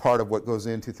is part of what goes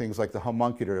into things like the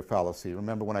homuncular fallacy.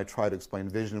 Remember when I tried to explain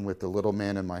vision with the little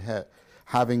man in my head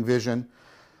having vision?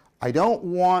 I don't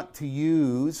want to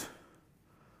use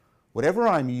whatever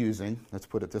I'm using, let's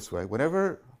put it this way,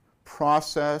 whatever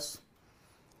process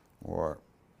or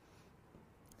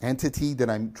entity that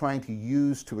I'm trying to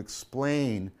use to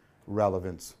explain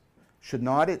relevance should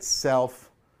not itself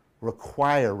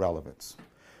require relevance,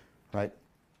 right?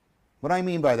 What do I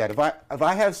mean by that? If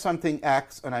I have something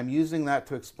X and I'm using that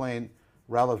to explain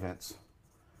relevance,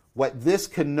 what this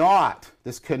cannot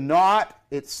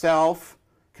itself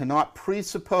cannot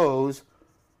presuppose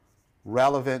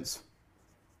relevance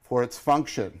for its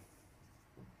function.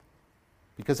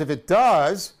 Because if it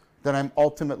does, then I'm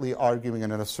ultimately arguing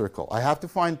in a circle. I have to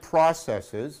find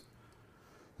processes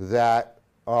that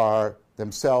are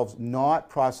themselves not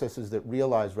processes that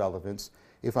realize relevance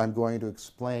if I'm going to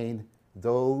explain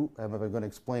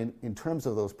in terms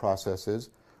of those processes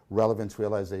relevance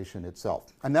realization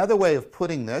itself. Another way of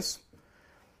putting this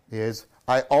is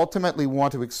I ultimately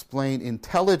want to explain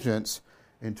intelligence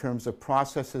in terms of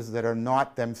processes that are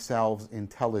not themselves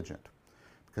intelligent.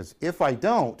 Because if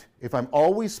I'm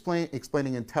always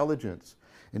explaining intelligence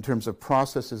in terms of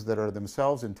processes that are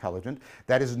themselves intelligent,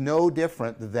 that is no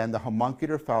different than the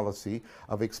homuncular fallacy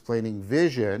of explaining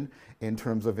vision in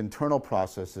terms of internal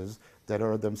processes that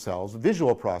are themselves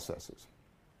visual processes.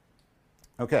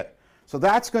 Okay, so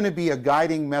that's going to be a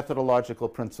guiding methodological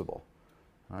principle,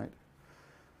 right?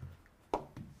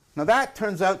 Now that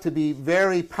turns out to be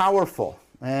very powerful,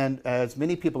 and as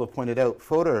many people have pointed out,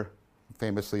 Fodor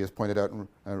famously has pointed out in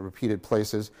repeated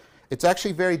places, it's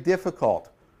actually very difficult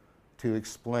to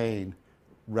explain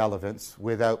relevance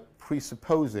without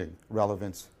presupposing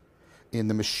relevance in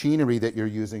the machinery that you're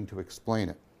using to explain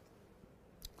it.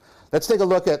 Let's take a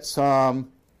look at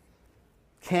some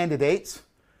candidates.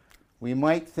 We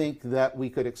might think that we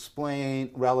could explain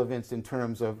relevance in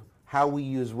terms of how we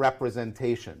use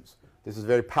representations. This is a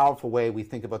very powerful way we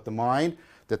think about the mind,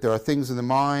 that there are things in the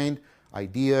mind,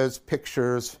 ideas,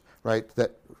 pictures, right,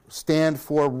 that stand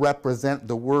for, represent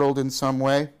the world in some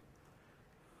way.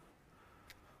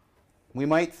 We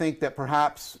might think that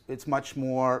perhaps it's much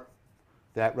more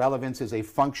that relevance is a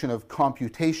function of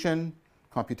computation,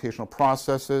 computational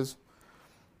processes.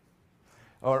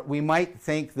 Or we might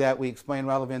think that we explain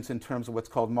relevance in terms of what's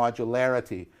called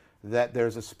modularity, that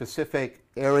there's a specific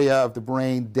area of the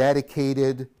brain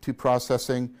dedicated to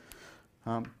processing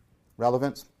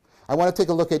relevance. I want to take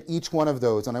a look at each one of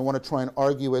those, and I want to try and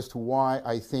argue as to why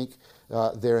I think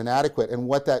they're inadequate and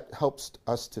what that helps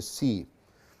us to see.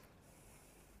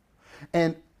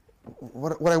 And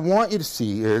what I want you to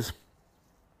see is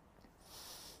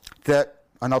that,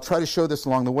 and I'll try to show this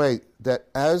along the way, that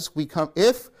as we come,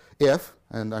 if,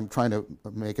 and I'm trying to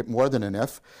make it more than an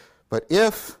if, but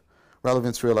if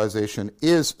relevance realization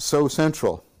is so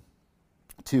central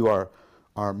to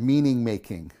our meaning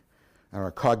making, and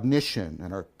our cognition,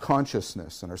 and our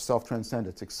consciousness, and our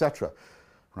self-transcendence, etc.,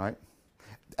 right?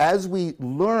 As we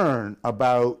learn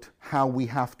about how we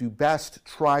have to best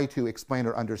try to explain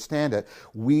or understand it,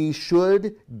 we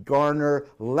should garner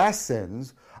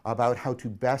lessons about how to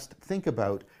best think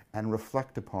about and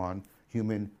reflect upon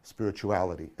human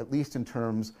spirituality, at least in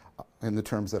the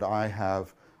terms that I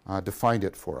have defined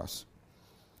it for us.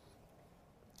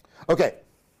 Okay,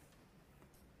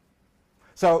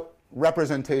 so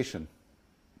representation.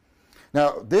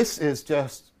 Now, this is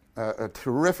just a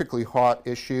terrifically hot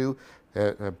issue,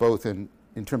 both in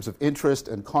terms of interest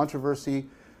and controversy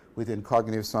within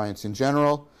cognitive science in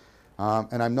general.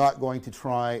 And I'm not going to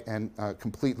try and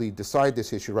completely decide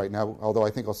this issue right now, although I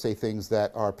think I'll say things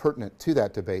that are pertinent to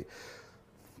that debate.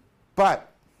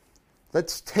 But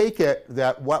let's take it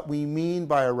that what we mean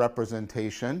by a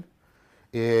representation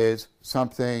is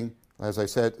something, as I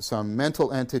said, some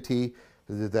mental entity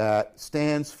that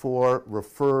stands for,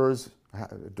 refers,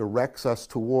 directs us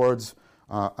towards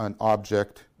an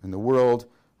object in the world.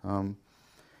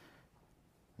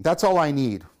 That's all I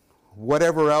need.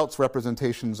 Whatever else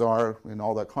representations are in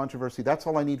all that controversy, that's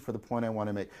all I need for the point I want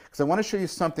to make. Because I want to show you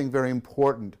something very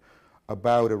important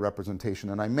about a representation.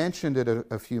 And I mentioned it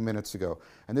a few minutes ago.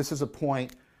 And this is a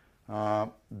point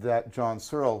that John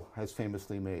Searle has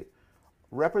famously made.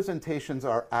 Representations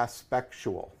are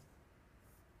aspectual.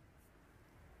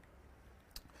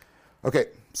 Okay,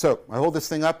 so I hold this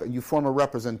thing up and you form a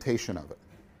representation of it.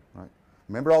 Right?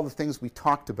 Remember all the things we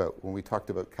talked about when we talked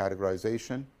about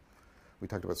categorization, we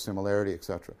talked about similarity,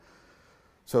 etc.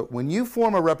 So when you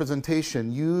form a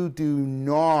representation, you do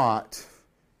not,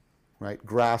 right,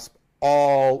 grasp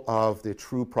all of the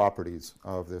true properties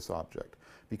of this object.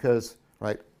 Because,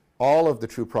 right, all of the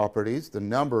true properties, the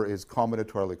number is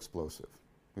combinatorially explosive.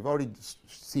 We've already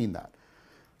seen that.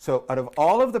 So out of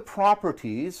all of the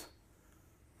properties,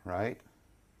 right,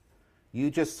 you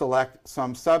just select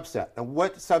some subset. And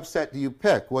what subset do you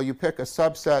pick? Well, you pick a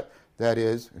subset that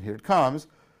is, and here it comes,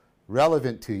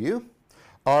 relevant to you.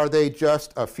 Are they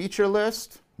just a feature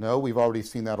list? No, we've already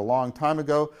seen that a long time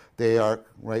ago. They are,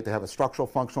 right, they have a structural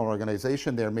functional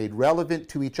organization. They're made relevant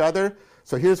to each other.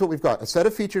 So here's what we've got. A set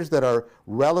of features that are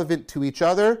relevant to each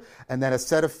other, and then a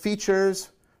set of features,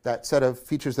 that set of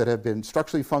features that have been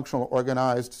structurally functional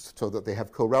organized so that they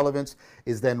have co-relevance,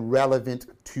 is then relevant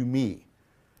to me.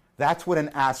 That's what an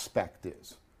aspect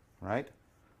is, right?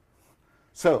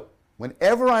 So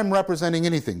whenever I'm representing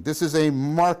anything, this is a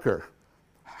marker.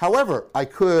 However, I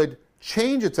could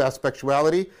change its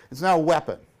aspectuality. It's now a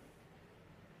weapon,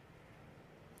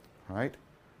 right?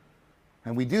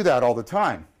 And we do that all the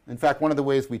time. In fact, one of the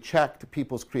ways we check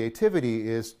people's creativity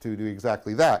is to do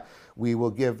exactly that. We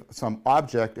will give some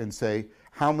object and say,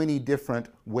 how many different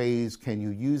ways can you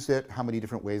use it? How many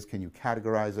different ways can you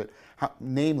categorize it?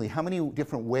 Namely, how many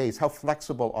different ways, how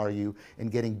flexible are you in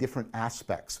getting different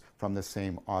aspects from the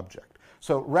same object?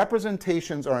 So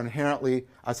representations are inherently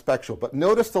aspectual. But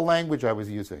notice the language I was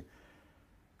using.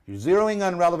 You're zeroing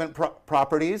on relevant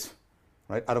properties,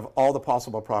 right, out of all the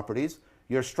possible properties.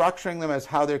 You're structuring them as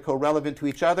how they're co-relevant to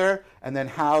each other, and then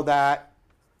how that,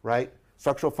 right,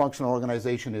 structural functional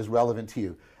organization is relevant to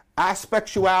you.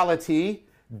 Aspectuality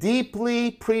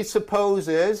deeply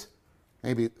presupposes,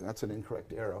 maybe that's an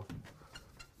incorrect arrow.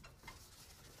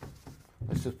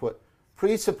 Let's just put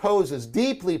presupposes,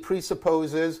 deeply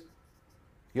presupposes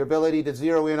your ability to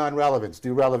zero in on relevance,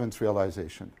 do relevance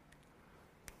realization.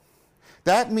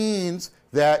 That means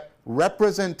that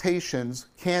representations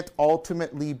can't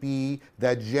ultimately be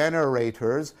the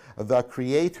generators, the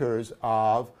creators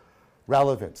of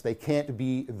relevance. They can't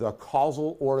be the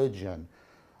causal origin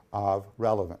of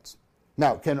relevance.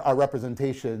 Now, can our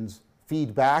representations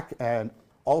feed back and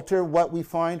alter what we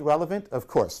find relevant? Of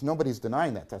course, nobody's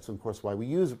denying that. That's, of course, why we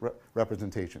use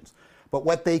representations. But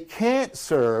what they can't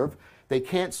serve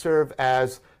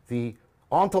as the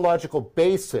ontological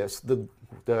basis, the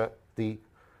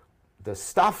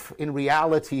stuff in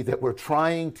reality that we're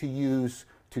trying to use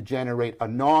to generate a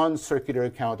non-circular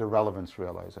account of relevance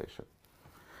realization.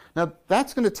 Now,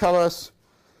 that's going to tell us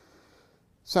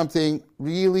something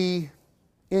really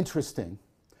interesting.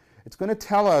 It's going to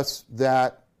tell us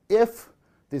that if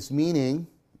this meaning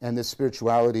and this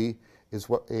spirituality is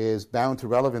what is bound to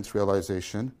relevance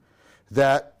realization,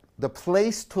 that the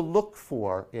place to look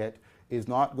for it is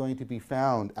not going to be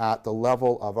found at the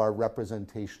level of our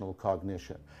representational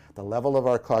cognition, the level of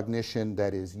our cognition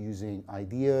that is using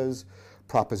ideas,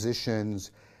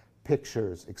 propositions,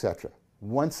 pictures, etc.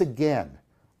 Once again,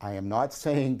 I am not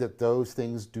saying that those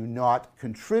things do not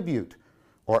contribute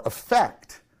or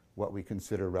affect what we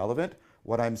consider relevant.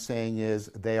 What I'm saying is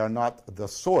they are not the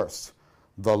source,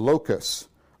 the locus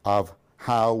of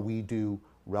how we do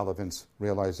relevance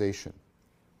realization.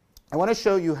 I want to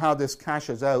show you how this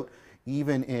cashes out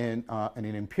even in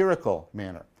an empirical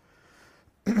manner.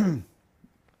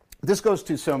 This goes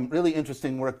to some really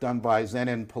interesting work done by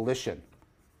Zenon Polishin,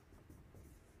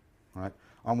 right,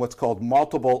 on what's called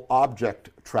multiple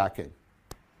object tracking.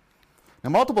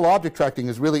 Now, multiple object tracking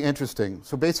is really interesting.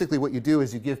 So basically what you do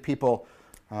is you give people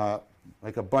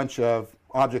like a bunch of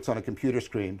objects on a computer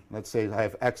screen. Let's say I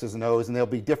have X's and O's, and they'll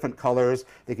be different colors.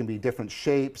 They can be different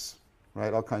shapes,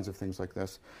 right, all kinds of things like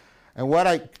this. And what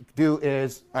I do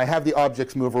is I have the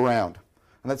objects move around.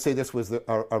 And let's say this was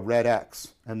a red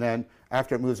X. And then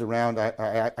after it moves around,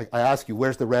 I ask you,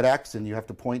 where's the red X? And you have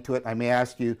to point to it. I may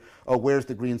ask you, oh, where's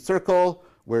the green circle?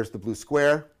 Where's the blue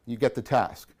square? You get the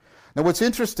task. Now, what's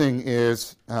interesting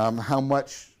is how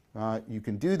much you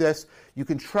can do this. You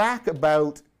can track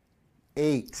about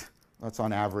 8, that's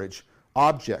on average,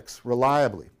 objects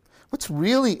reliably. What's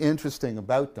really interesting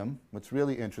about them,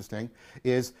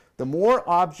 is the more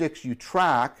objects you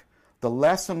track, the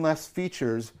less and less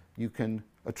features you can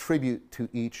attribute to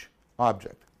each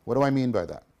object. What do I mean by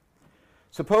that?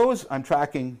 Suppose I'm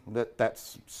tracking,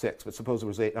 that's 6, but suppose it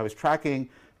was 8. I was tracking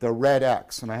the red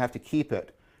X, and I have to keep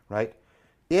it, right?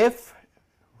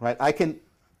 I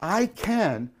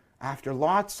can, after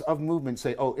lots of movement,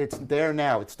 say, oh, it's there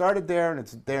now. It started there, and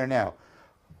it's there now.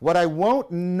 What I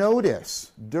won't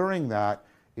notice during that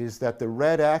is that the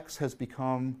red X has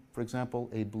become, for example,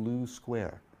 a blue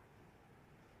square.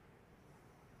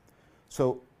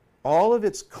 So all of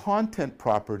its content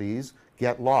properties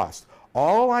get lost.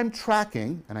 All I'm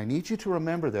tracking, and I need you to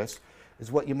remember this,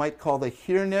 is what you might call the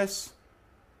here-ness,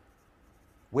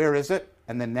 where is it,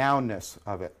 and the nounness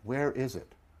of it. Where is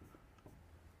it?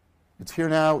 It's here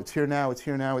now, it's here now, it's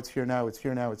here now, it's here now, it's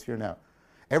here now, it's here now.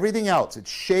 Everything else,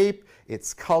 its shape,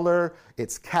 its color,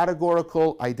 its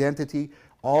categorical identity,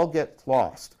 all get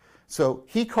lost. So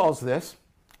he calls this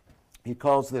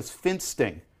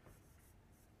finsting.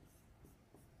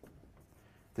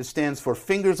 This stands for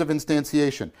fingers of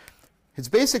instantiation. Its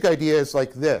basic idea is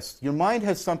like this. Your mind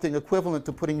has something equivalent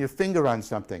to putting your finger on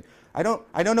something. I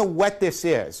don't know what this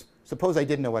is. Suppose I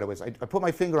didn't know what it was. I put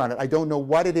my finger on it. I don't know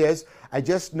what it is. I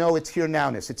just know it's here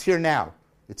nowness. It's here now.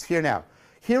 It's here now.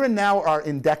 Here and now are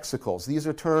indexicals. These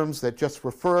are terms that just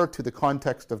refer to the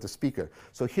context of the speaker.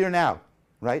 So here now,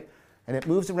 right? And it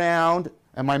moves around,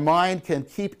 and my mind can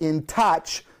keep in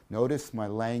touch. Notice my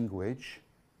language.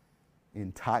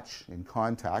 In touch, in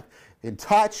contact. In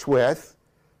touch with,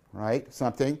 right,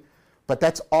 something. But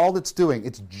that's all it's doing.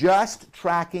 It's just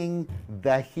tracking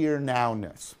the here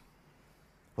nowness.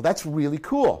 Well, that's really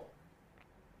cool.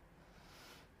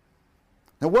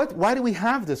 Now, why do we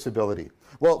have this ability?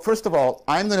 Well, first of all,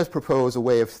 I'm going to propose a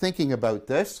way of thinking about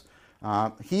this.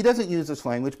 He doesn't use this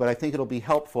language, but I think it'll be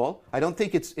helpful. I don't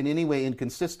think it's in any way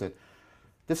inconsistent.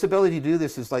 This ability to do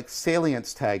this is like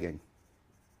salience tagging.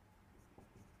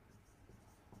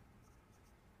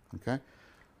 Okay?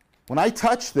 When I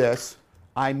touch this,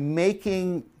 I'm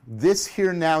making this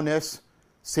here nowness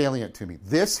salient to me.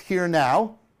 This here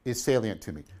now is salient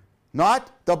to me.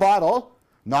 Not the bottle,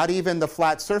 not even the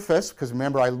flat surface, because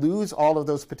remember, I lose all of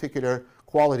those particular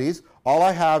qualities. All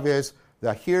I have is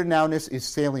the here nowness is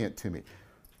salient to me.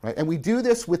 Right? And we do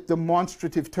this with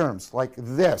demonstrative terms, like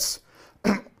this.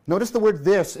 Notice the word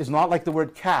this is not like the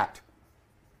word cat.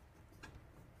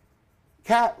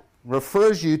 Cat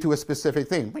refers you to a specific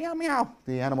thing. Meow, meow,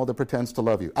 the animal that pretends to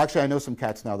love you. Actually, I know some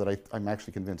cats now that I'm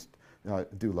actually convinced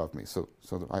do love me. So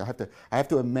I have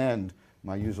to amend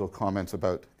my usual comments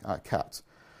about cats,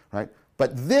 right?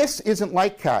 But this isn't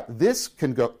like cat. This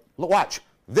can go, watch,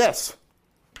 this,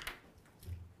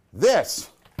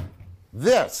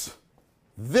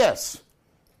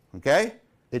 okay?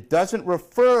 It doesn't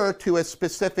refer to a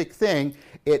specific thing.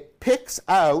 It picks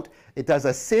out, it does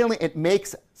a salient, it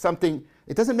makes something,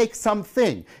 it doesn't make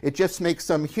something. It just makes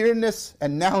some here-ness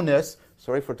and nowness,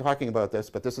 sorry for talking about this,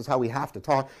 but this is how we have to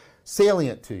talk,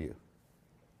 salient to you.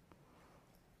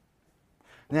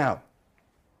 Now,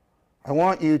 I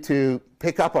want you to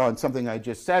pick up on something I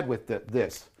just said with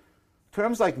this.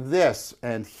 Terms like this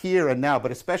and here and now,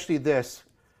 but especially this,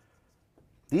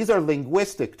 these are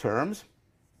linguistic terms,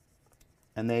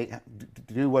 and they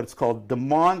do what's called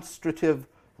demonstrative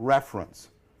reference.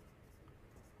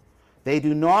 They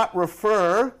do not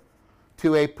refer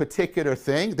to a particular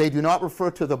thing. They do not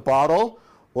refer to the bottle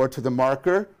or to the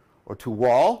marker or to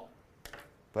wall,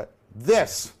 but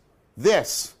this.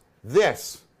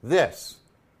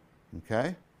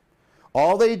 Okay?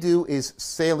 All they do is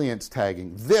salience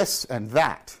tagging, this and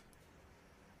that.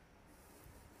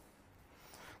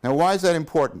 Now, why is that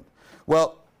important?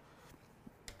 Well,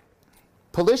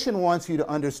 Polition wants you to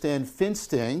understand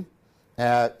finsting.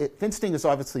 Finsting is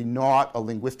obviously not a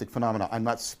linguistic phenomenon. I'm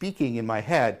not speaking in my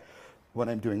head when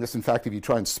I'm doing this. In fact, if you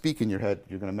try and speak in your head,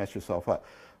 you're going to mess yourself up.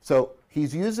 So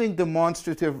he's using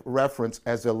demonstrative reference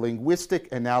as a linguistic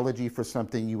analogy for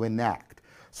something you enact.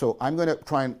 So I'm going to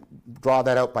try and draw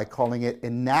that out by calling it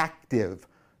enactive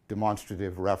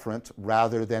demonstrative reference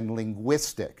rather than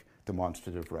linguistic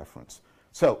demonstrative reference.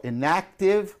 So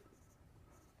inactive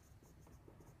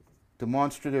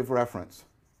demonstrative reference.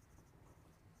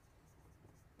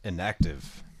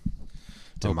 Inactive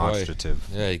demonstrative.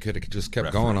 Oh, yeah, you could have just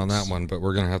kept going on that one, but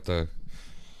we're going to have to...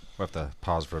 We'll have to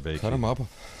pause for Vervaeke. Cut them up.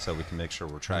 So we can make sure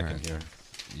we're tracking here.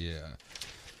 Yeah.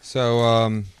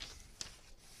 So,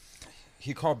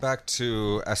 he called back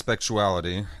to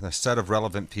aspectuality, the set of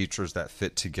relevant features that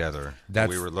fit together.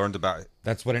 We were learned about.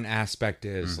 That's what an aspect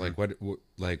is. Mm-hmm.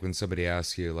 Like when somebody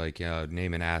asks you,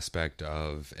 name an aspect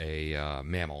of a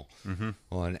mammal. Mm-hmm.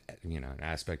 Well, an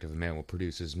aspect of a mammal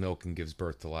produces milk and gives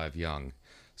birth to live young.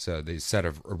 So the set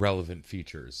of relevant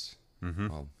features. Mm-hmm.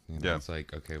 Well, it's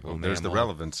like, okay, well, there's the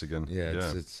relevance again.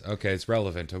 Yeah, it's okay. It's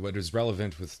relevant. What is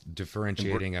relevant with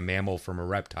differentiating a mammal from a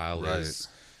reptile is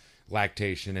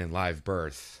lactation and live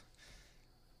birth.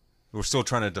 We're still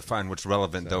trying to define what's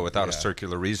relevant, though, without a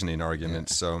circular reasoning argument.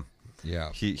 Yeah. So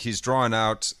he's drawing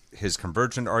out his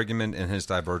convergent argument and his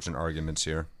divergent arguments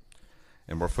here.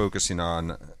 And we're focusing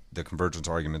on the convergence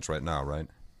arguments right now, right?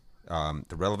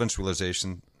 The relevance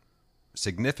realization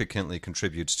significantly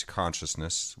contributes to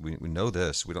consciousness. We know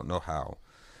this. We don't know how.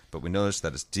 But we notice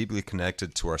that it's deeply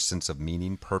connected to our sense of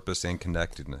meaning, purpose, and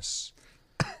connectedness.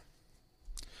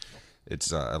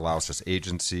 It allows us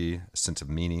agency, a sense of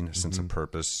meaning, a sense of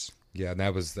purpose. Yeah, and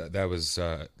that was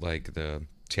like the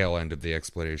tail end of the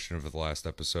explanation of the last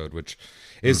episode, which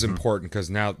is important because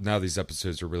now these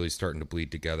episodes are really starting to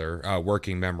bleed together.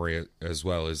 Working memory as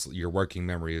well as your working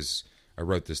memory is. I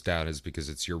wrote this down is because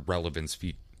it's your relevance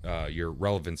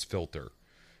filter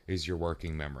is your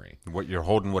working memory. What you're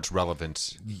holding, what's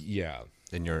relevant? Yeah,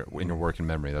 in your working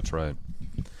memory. That's right.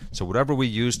 So whatever we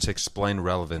use to explain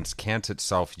relevance can't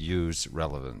itself use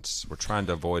relevance. We're trying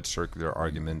to avoid circular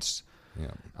arguments.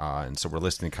 And so we're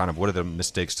listing kind of what are the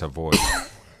mistakes to avoid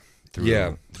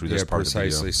through this part precisely.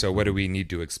 of the video. So what do we need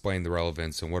to explain the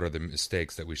relevance, and what are the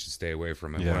mistakes that we should stay away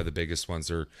from? And one of the biggest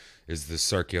ones is the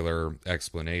circular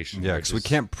explanation. Yeah, because we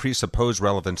can't presuppose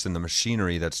relevance in the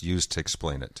machinery that's used to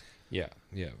explain it.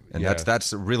 And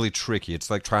that's really tricky. It's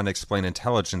like trying to explain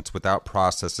intelligence without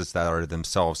processes that are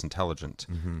themselves intelligent.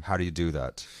 How do you do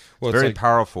that? Well, it's very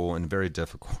powerful and very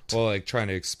difficult. Well, like trying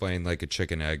to explain like a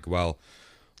chicken egg. Well,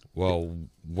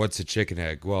 what's a chicken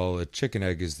egg? Well, a chicken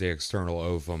egg is the external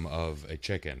ovum of a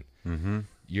chicken.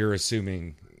 You're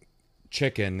assuming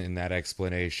chicken in that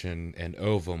explanation and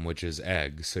ovum, which is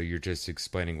egg. So you're just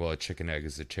explaining, well, a chicken egg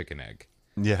is a chicken egg.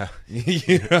 Yeah.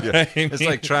 You know what I mean? It's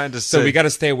like trying to say... So we got to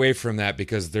stay away from that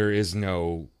because there is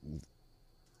no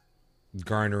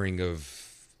garnering of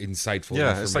insightful information.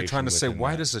 Yeah, it's like trying to say,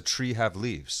 why that. does a tree have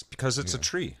leaves? Because it's a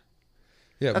tree.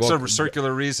 Yeah, That's a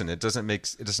circular reason. It doesn't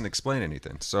explain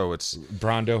anything. So it's...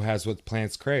 Brondo has what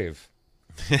plants crave.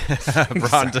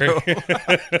 Brondo.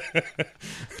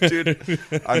 Dude,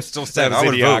 I'm still saying I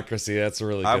would Idiocracy. That's a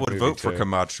really good I would vote too. for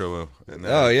Camacho.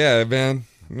 Oh, yeah, man.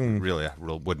 Really, I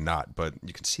would not, but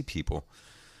you can see people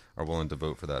are willing to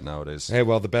vote for that nowadays. Hey,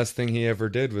 well, the best thing he ever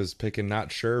did was picking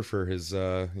Not Sure for his,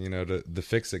 the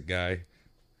fix-it guy.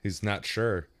 He's not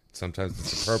sure. Sometimes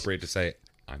it's appropriate to say,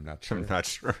 I'm not sure. I'm not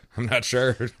sure. I'm not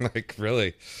sure. Like,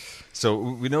 really. So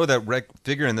we know that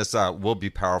figuring this out will be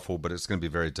powerful, but it's going to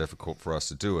be very difficult for us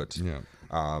to do it. Yeah.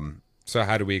 So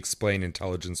how do we explain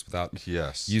intelligence without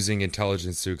using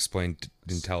intelligence to explain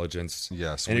intelligence?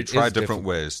 Yes, and we try different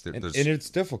ways. And it's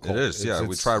difficult. It is,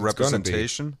 we try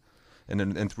representation,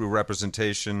 and through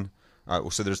representation,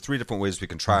 so there's three different ways we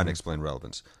can try and explain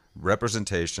relevance.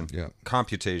 Representation,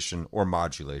 computation, or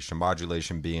modulation.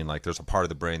 Modulation being like there's a part of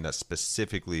the brain that's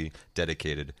specifically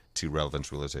dedicated to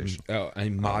relevance realization. Oh, a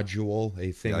module,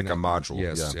 a thing. Like a module,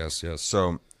 Yes.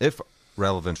 So if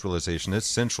relevance realization is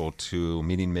central to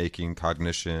meaning making,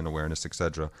 cognition, awareness,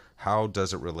 etc., how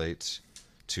does it relate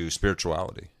to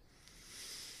spirituality,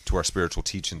 to our spiritual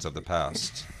teachings of the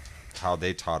past, how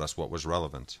they taught us what was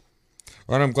relevant?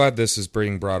 Well, and I'm glad this is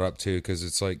being brought up too, because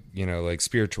it's like, like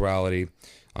spirituality,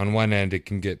 on one end it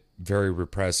can get very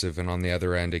repressive, and on the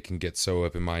other end it can get so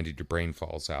open-minded your brain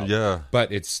falls out. Yeah.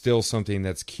 But it's still something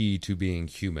that's key to being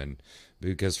human,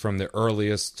 because from the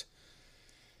earliest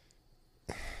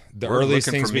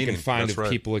things we can find of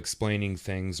people explaining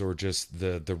things, or just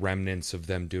the remnants of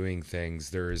them doing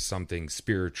things, there is something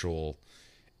spiritual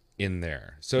in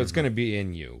there. So it's going to be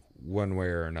in you one way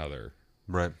or another.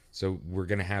 Right. So we're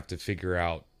going to have to figure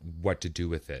out what to do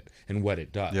with it and what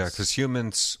it does. Yeah, because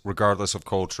humans, regardless of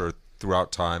culture,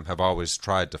 throughout time, have always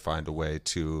tried to find a way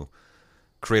to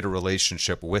create a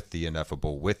relationship with the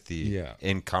ineffable, with the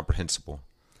incomprehensible.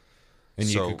 And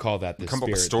so you could call that the come spirit,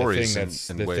 up with stories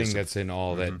the thing that's in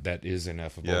all that is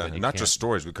ineffable. Yeah, and not just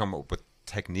stories. We come up with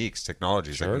techniques,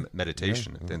 technologies, like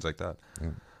meditation and things like that. Yeah.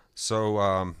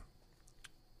 So,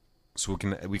 so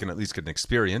we can at least get an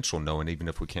experiential knowing, even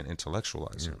if we can't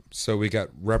intellectualize it. So we got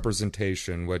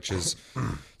representation, which is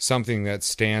something that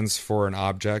stands for an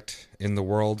object in the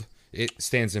world. It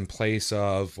stands in place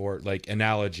of, or like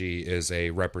analogy is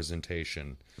a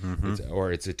representation,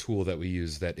 or it's a tool that we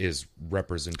use that is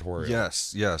representorial.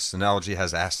 Yes. Analogy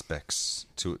has aspects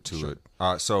to it.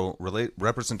 So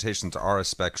representations are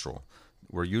aspectual.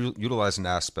 We're utilizing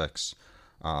aspects.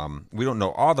 We don't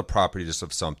know all the properties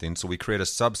of something, so we create a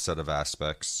subset of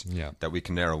aspects that we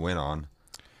can narrow in on.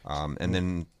 And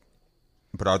then,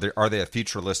 but are they a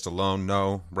feature list alone?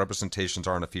 No, representations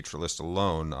aren't a feature list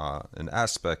alone. An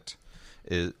aspect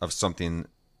of something,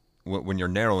 when you're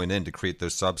narrowing in to create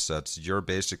those subsets, you're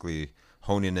basically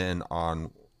honing in on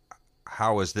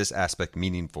how is this aspect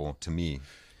meaningful to me.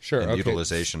 Sure. And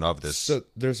utilization of this. So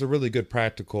there's a really good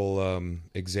practical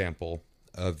example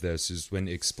of this is when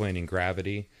explaining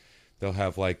gravity. They'll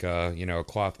have like a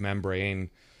cloth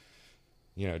membrane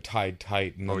tied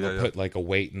tight, and then they'll put like a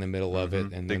weight in the middle of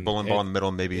it, and big bowling ball in the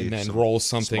middle, maybe, and then roll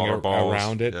something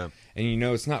around it. Yeah. And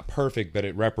it's not perfect, but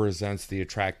it represents the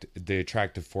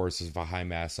attractive forces of a high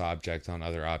mass object on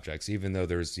other objects. Even though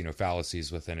there's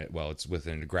fallacies within it, well, it's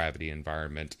within a gravity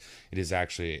environment. It is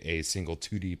actually a single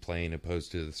 2D plane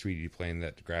opposed to the 3D plane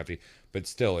that gravity. But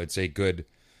still, it's a good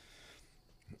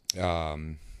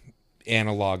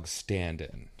analog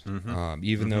stand-in.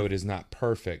 Even though it is not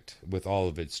perfect with all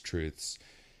of its truths,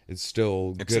 it's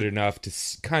still good enough to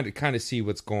kind of see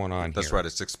what's going on That's here. right.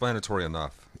 It's explanatory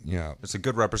enough. Yeah. It's a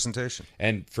good representation.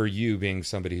 And for you being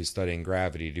somebody who's studying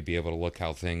gravity, to be able to look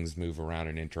how things move around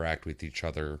and interact with each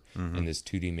other in this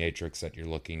 2D matrix that you're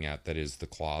looking at, that is the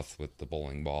cloth with the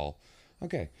bowling ball.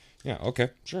 Okay. Yeah. Okay.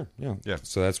 Sure. Yeah. Yeah.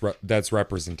 So that's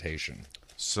representation.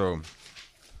 So,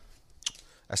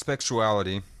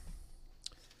 aspectuality,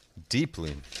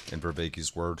 deeply, in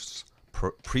Vervaeke's words,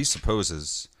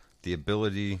 presupposes the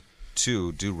ability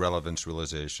to do relevance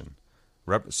realization.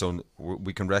 So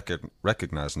we can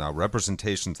recognize now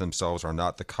representations themselves are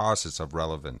not the causes of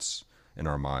relevance in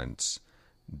our minds.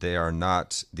 They are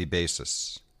not the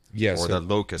basis or the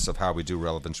locus of how we do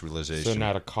relevance realization. So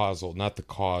not the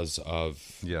cause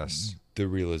of yes. the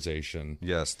realization.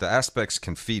 Yes, the aspects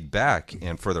can feed back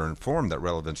and further inform that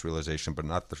relevance realization, but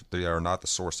they are not the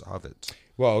source of it.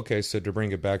 Well, okay, so to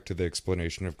bring it back to the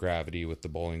explanation of gravity with the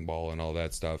bowling ball and all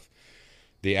that stuff,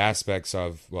 the aspects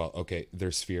of,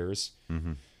 there's spheres.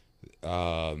 Mm-hmm.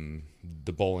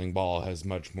 The bowling ball has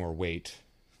much more weight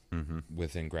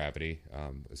within gravity,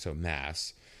 so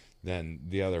mass, than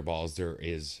the other balls. There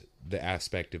is the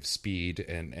aspect of speed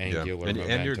and angular momentum.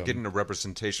 And you're getting a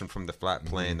representation from the flat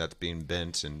plane that's being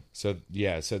bent and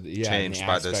changed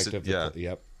by this.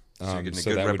 Yep. So you're getting a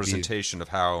good representation of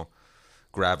how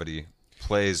gravity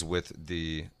plays with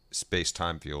the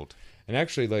space-time field. And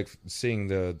actually, like, seeing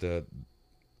the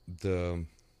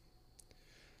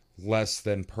less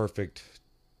than perfect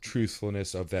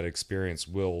truthfulness of that experience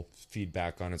will feed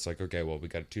back on. It's like, okay, well, we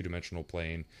got a two-dimensional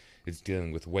plane. It's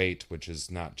dealing with weight, which is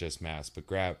not just mass, but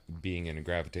being in a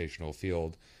gravitational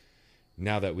field.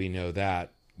 Now that we know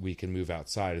that, we can move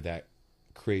outside of that,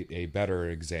 create a better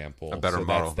example, a better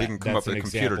model. We can come up with a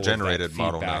computer-generated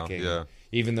model now. Yeah.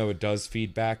 Even though it does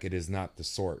feedback, it is not the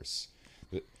source.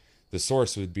 The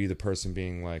source would be the person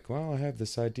being like, well, I have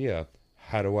this idea.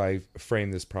 How do I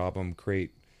frame this problem,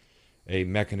 create a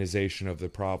mechanization of the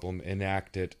problem,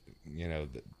 enact it?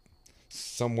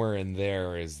 Somewhere in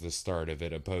there is the start of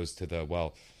it, opposed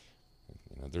to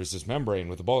there's this membrane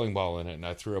with a bowling ball in it, and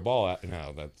I threw a ball at.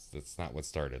 No, that's not what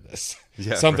started this.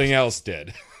 Yeah, something else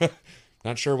did.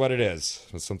 Not sure what it is,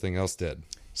 but something else did.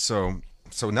 So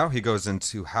now he goes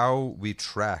into how we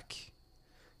track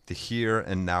the here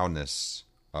and nowness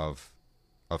of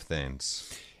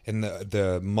things. And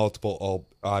the multiple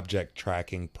object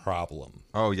tracking problem.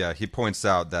 Oh, yeah. He points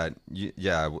out that,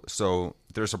 so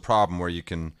there's a problem where you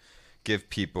can give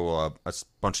people a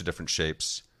bunch of different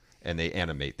shapes, and they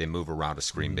animate. They move around a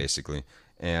screen, basically.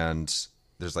 And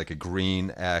there's like a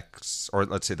green X, or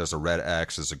let's say there's a red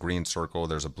X, there's a green circle,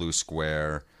 there's a blue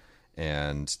square,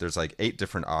 and there's like 8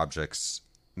 different objects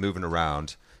moving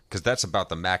around, because that's about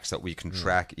the max that we can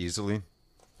track easily,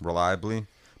 reliably.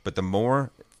 But the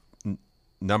more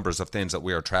numbers of things that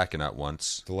we are tracking at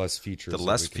once, the less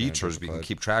features we can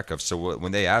keep track of. So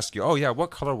when they ask you, oh yeah,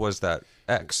 what color was that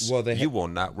X? Well, you will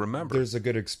not remember. There's a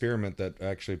good experiment that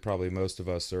actually probably most of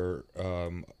us are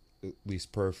at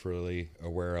least peripherally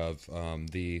aware of.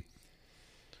 The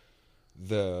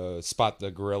spot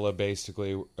the gorilla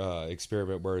basically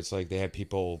experiment, where it's like they have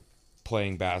people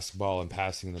playing basketball and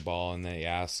passing the ball, and they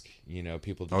ask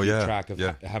people to keep track of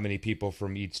how many people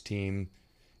from each team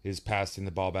is passing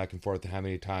the ball back and forth and how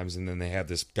many times, and then they have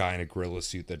this guy in a gorilla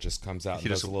suit that just comes out and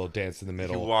does a little dance in the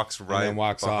middle. He walks behind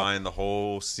off. The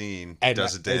whole scene, and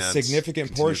does a dance. A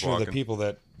significant portion of the people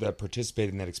that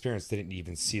participated in that experience didn't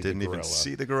even see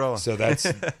the gorilla. So that's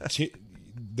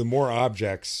the more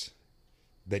objects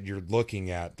that you're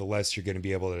looking at, the less you're going to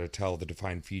be able to tell the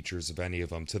defined features of any of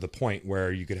them, to the point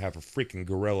where you could have a freaking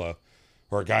gorilla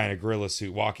or a guy in a gorilla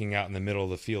suit walking out in the middle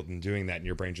of the field and doing that, and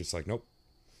your brain's just like, nope.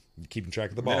 Keeping track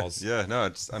of the balls.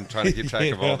 I'm trying to keep track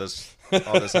of all this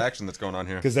action that's going on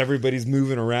here. Because everybody's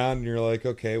moving around, and you're like,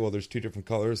 okay, well, there's 2 different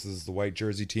colors. This is the white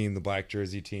jersey team, the black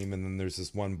jersey team, and then there's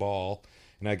this one ball,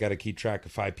 and I got to keep track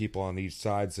of 5 people on each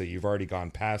side, so you've already gone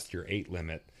past your 8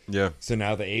 limit. Yeah. So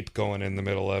now the 8 going in the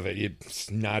middle of it, it's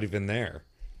not even there.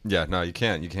 Yeah, no, you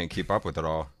can't. You can't keep up with it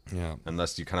all. Yeah.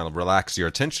 Unless you kind of relax your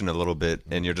attention a little bit,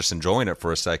 and you're just enjoying it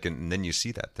for a second, and then you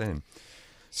see that thing.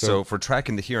 So for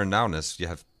tracking the here and nowness, you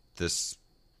have this,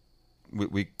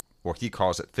 he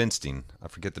calls it finsting. I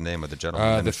forget the name of the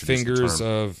gentleman. The fingers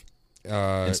of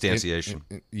instantiation.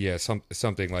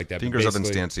 Something like that. Fingers of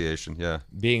instantiation. Yeah,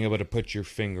 being able to put your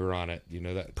finger on it.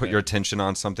 Put your attention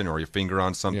on something or your finger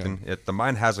on something. Yeah. The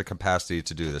mind has a capacity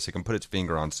to do this. It can put its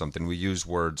finger on something. We use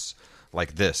words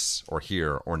like this or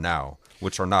here or now,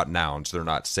 which are not nouns. They're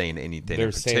not saying anything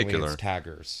in particular. They're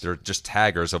taggers. They're just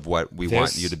taggers of what we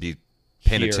want you to be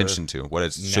paying attention to, what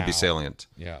it should be salient.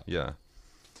 Yeah.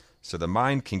 So the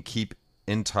mind can keep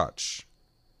in touch.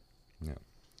 Yeah.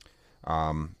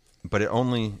 but it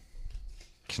only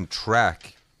can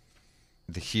track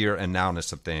the here and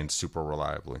nowness of things super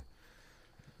reliably.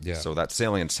 Yeah. So that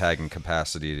salience tagging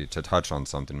capacity to touch on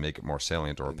something, make it more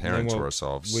salient or apparent to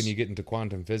ourselves. When you get into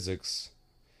quantum physics,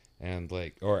 and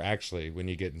or actually, when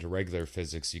you get into regular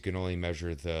physics, you can only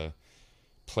measure the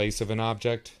place of an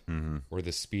object or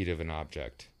the speed of an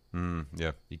object.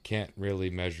 Yeah. You can't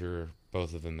really measure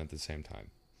both of them at the same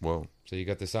time. Whoa. So you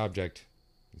got this object,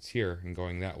 it's here and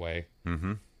going that way.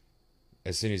 Mm-hmm.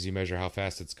 As soon as you measure how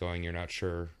fast it's going, you're not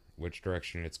sure which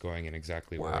direction it's going and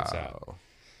exactly where it's at.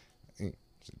 It's,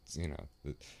 so you got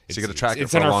to track it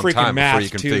for in a our long freaking time math before you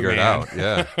can too, figure it man. out.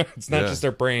 Yeah. It's not just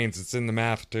our brains, it's in the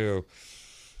math too.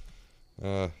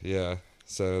 Yeah.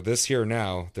 So this here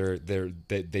now, they're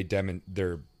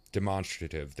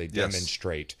demonstrative. They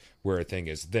demonstrate where a thing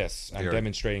is. I'm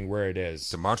demonstrating where it is.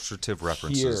 Demonstrative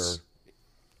references. Here.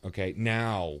 Okay,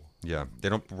 now. Yeah. They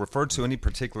don't refer to any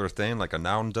particular thing like a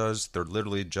noun does. They're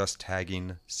literally just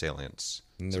tagging salience.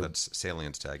 So that's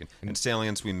salience tagging. And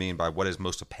salience we mean by what is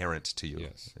most apparent to you.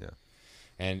 Yes. Yeah.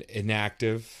 And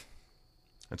inactive.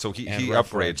 And so he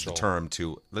upgrades the term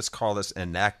to, let's call this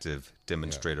inactive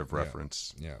demonstrative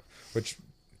reference. Yeah. Which,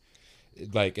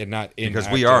 and not inactive. Because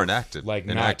we are inactive.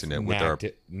 Enacting it with our...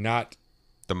 Not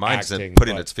the mind's acting,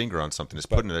 putting its finger on something. It's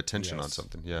putting attention on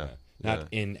something. Yeah. Not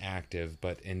inactive,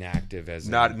 but inactive as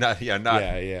not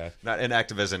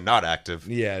inactive as in not active.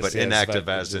 Yes, but inactive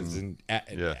as in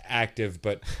active,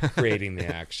 but creating the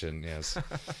action. Yes,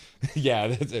 that's it. Yeah,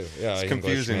 it's English,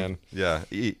 confusing. Man. Yeah,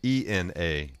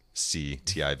 ENACTIVE.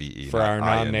 For our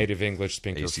non-native English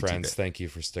speaker friends, thank you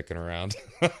for sticking around.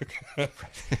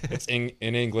 It's in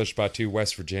English by two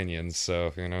West Virginians,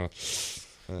 so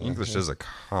English is a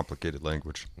complicated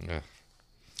language. Yeah.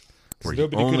 We're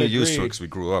only used to it because we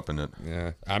grew up in it.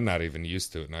 Yeah, I'm not even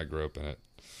used to it, and I grew up in it.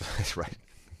 That's right.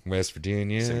 West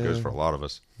Virginia. Same goes for a lot of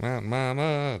us.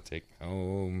 Mama, take me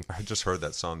home. I just heard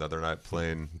that song the other night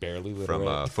playing Barely from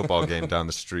a football game down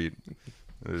the street.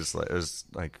 It was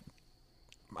like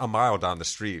a mile down the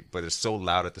street, but it's so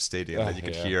loud at the stadium that you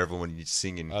could hear everyone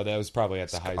singing. Oh, that was probably at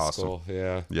the high school.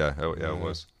 Yeah. Yeah, it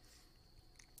was.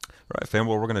 All right, fam.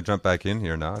 Well, we're going to jump back in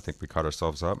here now. I think we caught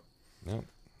ourselves up. Yep.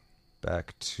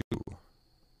 Back to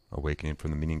Awakening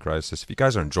from the Meaning Crisis. If you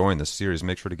guys are enjoying this series,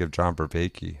 make sure to give John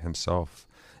Vervaeke himself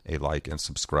a like and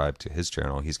subscribe to his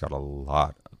channel. He's got a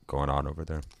lot going on over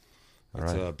there.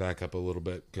 Let's back up a little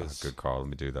bit. Good call. Let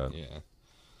me do that. Yeah.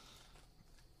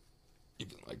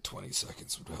 Even like 20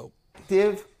 seconds would help.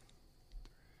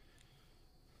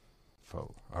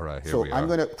 All right, here so we are. I'm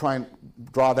going to try and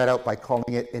draw that out by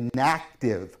calling it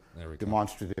inactive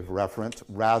demonstrative reference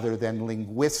rather than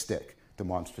linguistic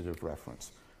demonstrative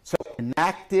reference. So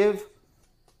inactive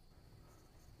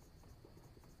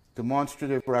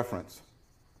demonstrative reference,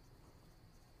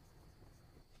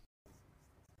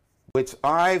 which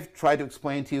I've tried to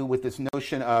explain to you with this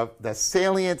notion of the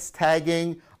salience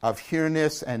tagging of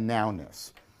here-ness and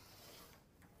now-ness.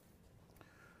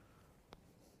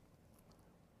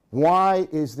 Why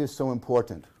is this so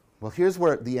important? Well, here's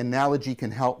where the analogy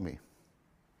can help me.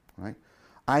 Right?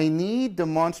 I need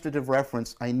demonstrative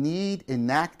reference. I need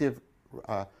inactive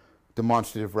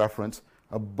demonstrative reference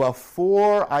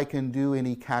before I can do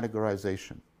any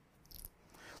categorization.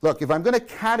 Look, if I'm going to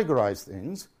categorize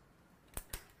things,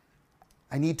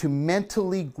 I need to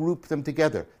mentally group them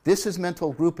together. This is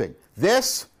mental grouping.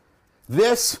 This.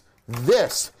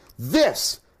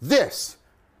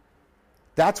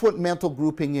 That's what mental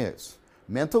grouping is.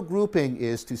 Mental grouping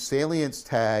is to salience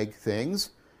tag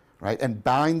things, right, and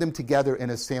bind them together in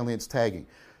a salience tagging.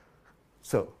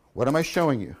 So, what am I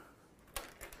showing you?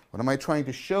 What am I trying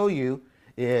to show you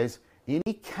is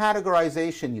any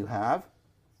categorization you have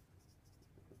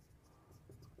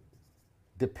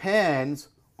depends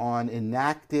on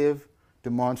inactive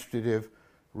demonstrative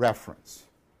reference.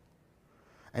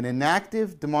 An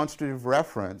inactive demonstrative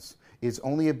reference is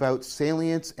only about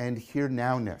salience and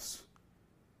here-nowness.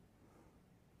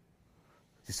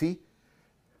 You see?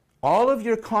 All of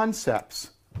your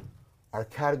concepts are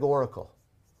categorical.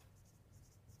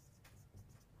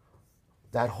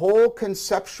 That whole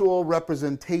conceptual,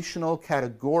 representational,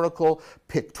 categorical,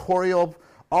 pictorial,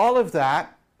 all of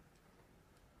that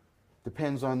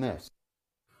depends on this.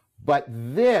 But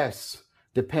this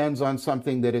depends on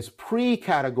something that is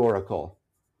pre-categorical,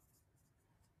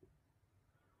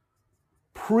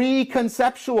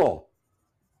 pre-conceptual.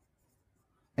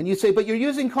 And you say, but you're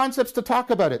using concepts to talk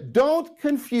about it. Don't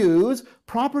confuse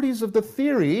properties of the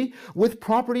theory with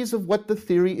properties of what the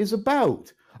theory is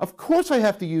about. Of course I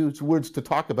have to use words to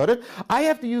talk about it. I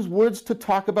have to use words to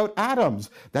talk about atoms.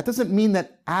 That doesn't mean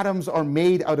that atoms are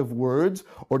made out of words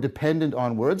or dependent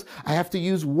on words. I have to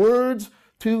use words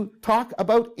to talk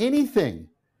about anything.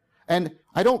 And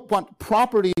I don't want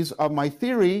properties of my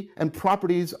theory and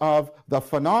properties of the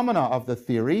phenomena of the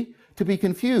theory to be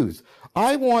confused.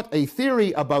 I want a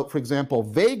theory about, for example,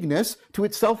 vagueness to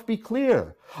itself be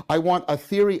clear. I want a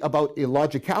theory about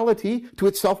illogicality to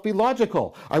itself be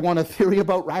logical. I want a theory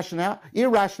about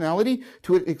irrationality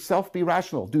to itself be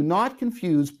rational. Do not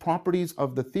confuse properties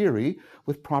of the theory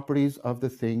with properties of the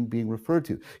thing being referred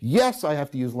to. Yes, I have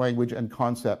to use language and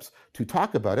concepts to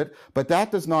talk about it, but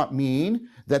that does not mean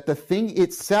that the thing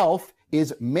itself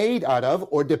is made out of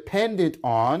or dependent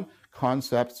on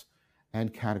concepts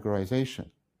and categorization.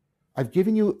 I've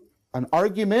given you an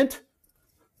argument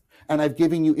and I've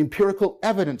given you empirical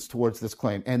evidence towards this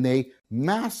claim, and they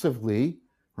massively,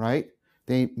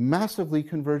 they massively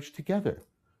converge together.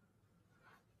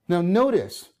 Now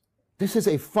notice, this is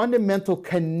a fundamental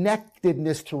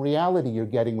connectedness to reality you're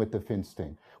getting with the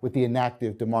Finsting, with the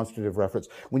enactive demonstrative reference,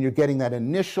 when you're getting that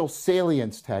initial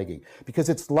salience tagging, because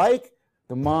it's like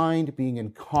the mind being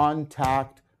in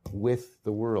contact with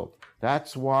the world.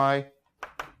 That's why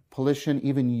Polition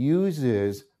even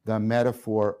uses the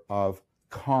metaphor of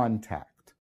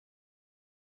contact.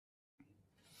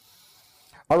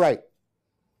 All right,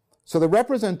 so the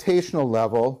representational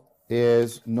level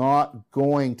is not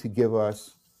going to give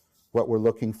us what we're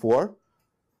looking for.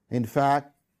 In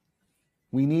fact,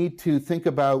 we need to think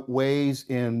about ways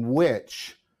in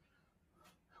which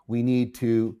we need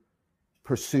to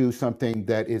pursue something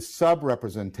that is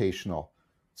sub-representational.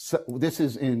 So this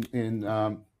is in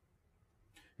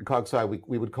Cog Sci,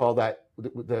 we would call that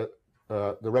the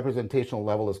representational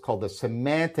level is called the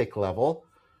semantic level,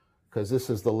 because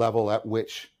this is the level at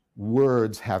which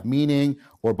words have meaning,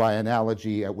 or by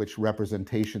analogy, at which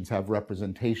representations have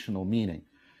representational meaning.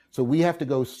 So we have to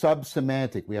go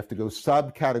sub-semantic, we have to go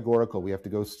sub-categorical, we have to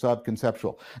go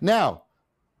sub-conceptual. Now,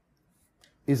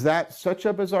 is that such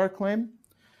a bizarre claim?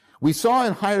 We saw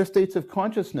in higher states of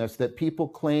consciousness that people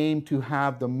claim to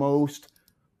have the most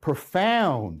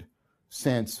profound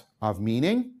sense of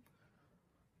meaning,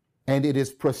 and it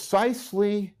is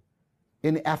precisely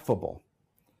ineffable.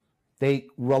 They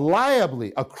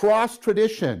reliably, across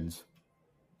traditions,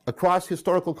 across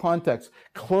historical contexts,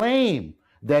 claim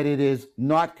that it is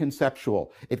not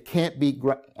conceptual. It can't be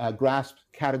grasped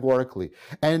categorically.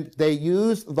 And they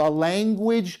use the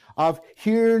language of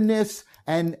here-ness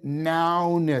and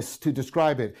now-ness to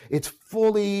describe it. It's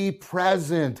fully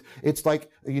present. It's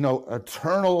like,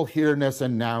 eternal here-ness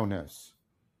and now-ness.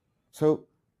 So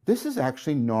this is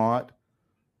actually not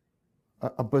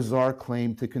a bizarre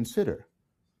claim to consider.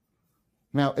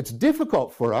 Now, it's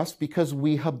difficult for us because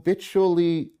we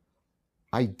habitually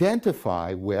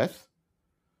identify with,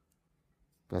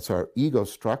 that's our ego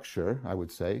structure, I would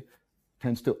say,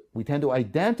 we tend to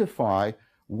identify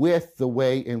with the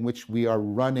way in which we are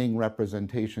running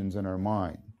representations in our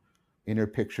mind, inner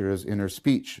pictures, inner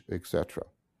speech, etc.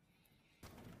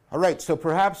 All right, so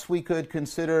perhaps we could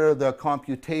consider the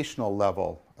computational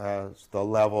level as the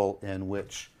level in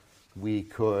which we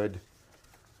could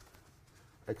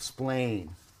explain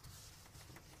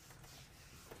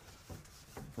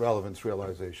relevance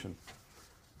realization,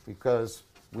 because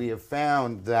we have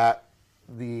found that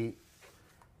the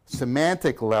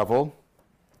semantic level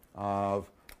of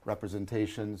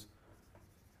representations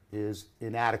is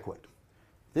inadequate.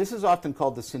 This is often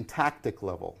called the syntactic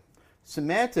level.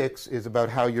 Semantics is about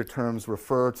how your terms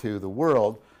refer to the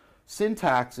world.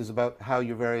 Syntax is about how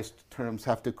your various terms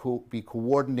have to be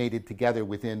coordinated together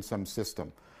within some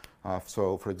system.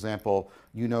 So, for example,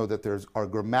 you know that there are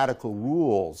grammatical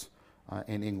rules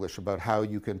in English about how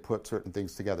you can put certain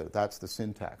things together. That's the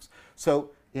syntax.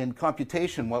 So in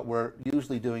computation, what we're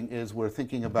usually doing is we're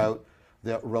thinking about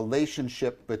the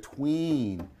relationship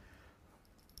between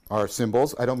our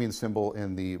symbols. I don't mean symbol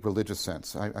in the religious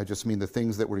sense. I just mean the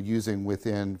things that we're using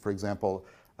within, for example,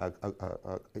 a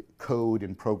code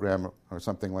and program or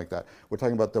something like that. We're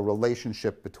talking about the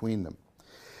relationship between them.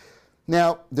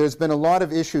 Now, there's been a lot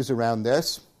of issues around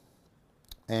this,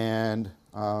 and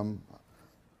I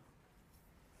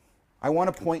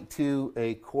want to point to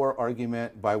a core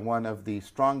argument by one of the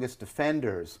strongest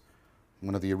defenders,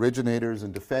 one of the originators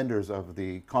and defenders of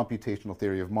the computational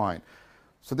theory of mind.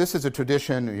 So this is a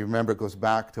tradition, you remember, it goes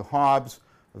back to Hobbes,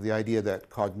 of the idea that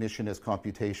cognition is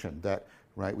computation. That,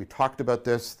 right, we talked about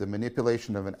this, the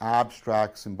manipulation of an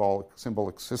abstract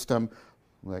symbolic system,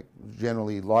 like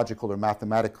generally logical or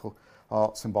mathematical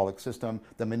symbolic system.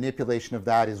 The manipulation of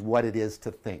that is what it is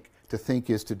to think. To think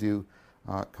is to do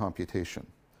computation.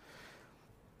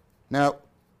 Now,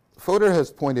 Fodor has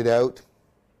pointed out,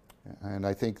 and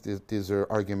I think these are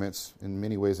arguments in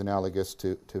many ways analogous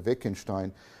to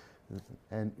Wittgenstein,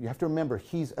 and you have to remember,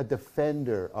 he's a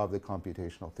defender of the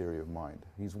computational theory of mind.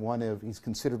 He's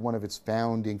considered one of its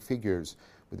founding figures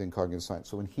within cognitive science.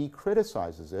 So when he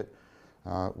criticizes it,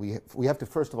 we have to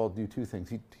first of all do two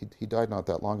things. He died not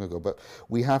that long ago, but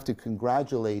we have to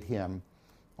congratulate him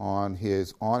on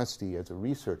his honesty as a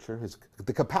researcher.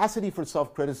 The capacity for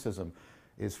self-criticism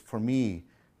is, for me,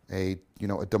 a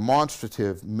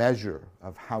demonstrative measure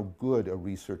of how good a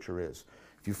researcher is.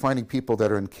 If you're finding people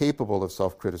that are incapable of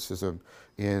self-criticism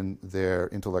in their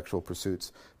intellectual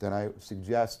pursuits, then I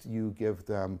suggest you give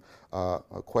them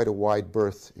quite a wide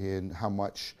berth in how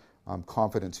much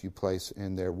confidence you place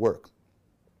in their work.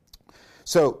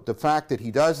 So the fact that he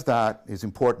does that is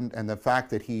important, and the fact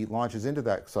that he launches into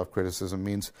that self-criticism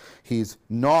means he's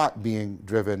not being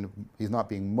driven, he's not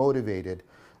being motivated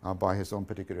by his own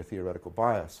particular theoretical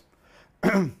bias.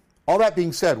 All that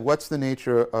being said, what's the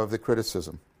nature of the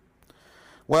criticism?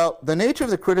 Well, the nature of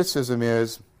the criticism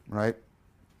is, right,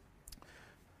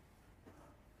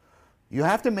 you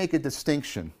have to make a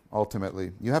distinction,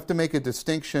 ultimately. You have to make a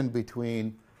distinction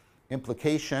between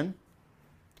implication,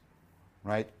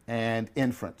 right, and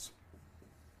inference.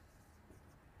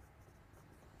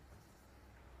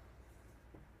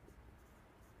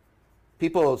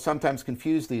 People sometimes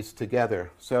confuse these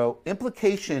together. So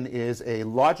implication is a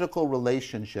logical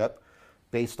relationship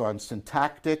based on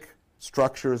syntactic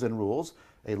structures and rules,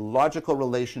 a logical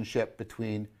relationship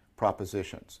between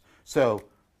propositions. So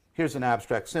here's an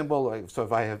abstract symbol. So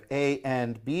if I have A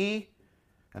and B,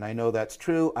 and I know that's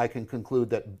true, I can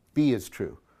conclude that B is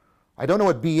true. I don't know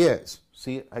what B is.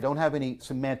 See, I don't have any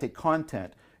semantic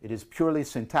content. It is purely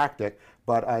syntactic,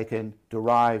 but I can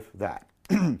derive that.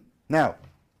 Now,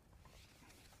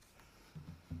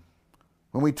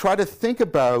 when we try to think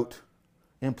about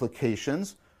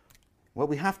implications, what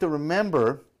we have to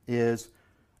remember is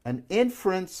an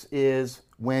inference is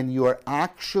when you're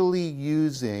actually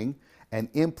using an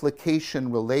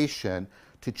implication relation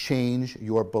to change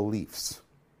your beliefs.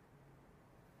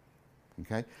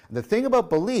 Okay? And the thing about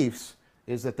beliefs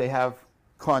is that they have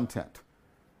content,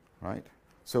 right?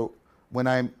 So when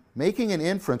I'm making an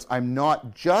inference, I'm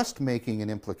not just making an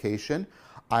implication,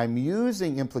 I'm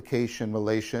using implication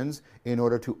relations in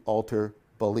order to alter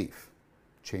belief,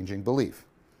 changing belief.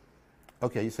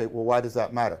 Okay, you say, well, why does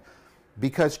that matter?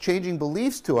 Because changing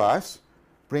beliefs to us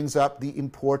brings up the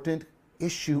important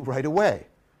issue right away,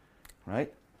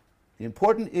 right? The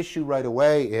important issue right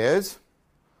away is,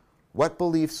 what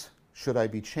beliefs should I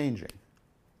be changing?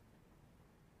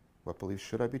 What beliefs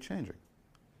should I be changing?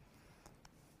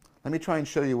 Let me try and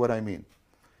show you what I mean.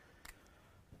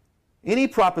 Any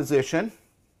proposition,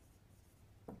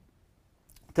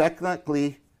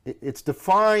 technically, it's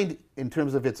defined in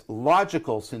terms of its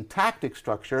logical syntactic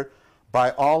structure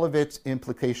by all of its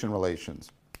implication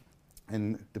relations.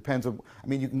 And it depends on, I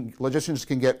mean, logicians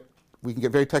we can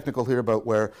get very technical here about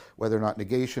whether or not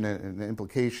negation and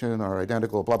implication are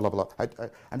identical, blah, blah, blah.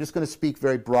 I'm just going to speak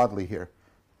very broadly here,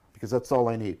 because that's all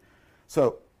I need.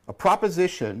 So a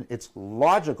proposition, its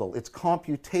logical, its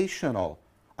computational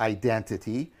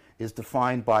identity is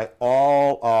defined by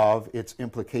all of its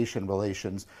implication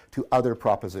relations to other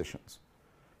propositions.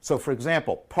 So for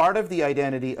example, part of the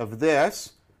identity of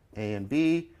this, A and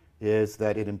B, is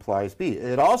that it implies B.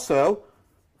 It also,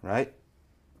 right,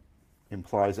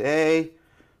 implies A,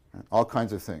 and all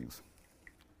kinds of things.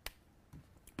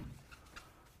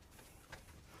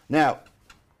 Now,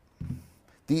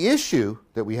 the issue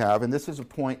that we have, and this is a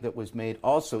point that was made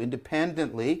also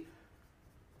independently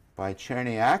by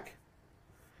Cherniak,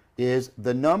 is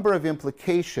the number of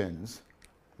implications,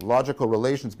 logical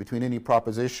relations between any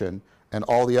proposition and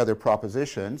all the other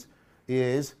propositions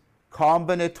is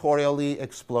combinatorially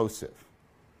explosive.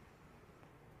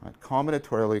 Right?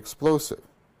 Combinatorially explosive.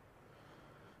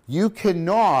 You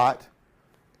cannot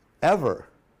ever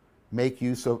make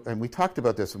use of, and we talked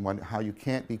about this in one, how you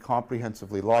can't be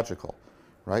comprehensively logical,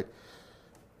 right?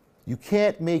 You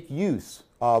can't make use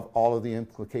of all of the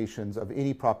implications of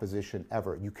any proposition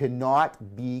ever. You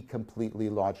cannot be completely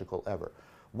logical ever.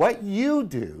 What you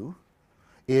do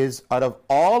is, out of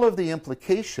all of the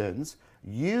implications,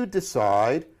 you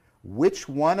decide which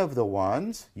one of the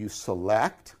ones you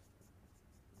select,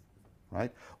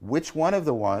 right? Which one of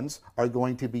the ones are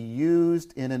going to be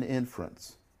used in an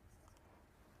inference,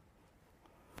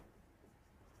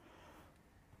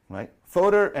 right?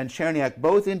 Fodor and Cherniak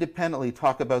both independently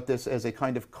talk about this as a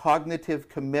kind of cognitive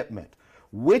commitment.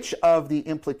 Which of the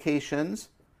implications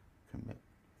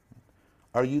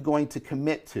are you going to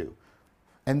commit to?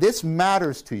 And this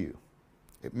matters to you.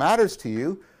 It matters to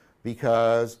you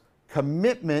because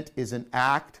commitment is an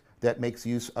act that makes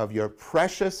use of your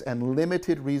precious and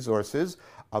limited resources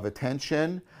of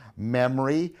attention,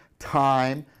 memory,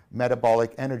 time,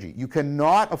 metabolic energy. You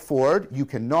cannot afford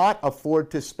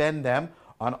to spend them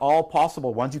on all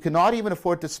possible ones. You cannot even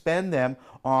afford to spend them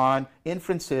on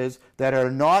inferences that are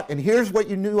not, and here's what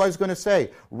you knew I was going to say,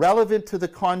 relevant to the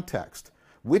context.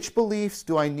 Which beliefs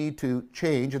do I need to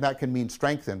change? And that can mean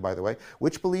strengthen, by the way.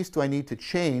 Which beliefs do I need to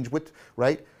change,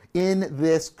 right, in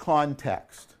this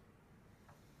context?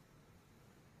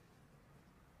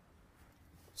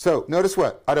 So notice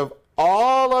what? Out of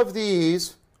all of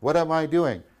these, what am I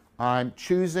doing? I'm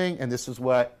choosing, and this is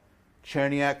what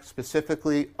Cherniak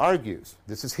specifically argues.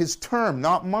 This is his term,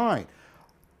 not mine.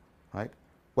 Right?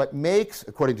 What makes,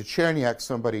 according to Cherniak,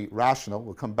 somebody rational,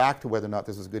 we'll come back to whether or not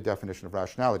this is a good definition of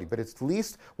rationality, but it's at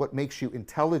least what makes you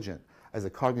intelligent as a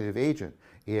cognitive agent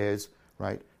is,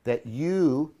 right, that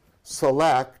you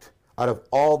select out of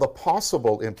all the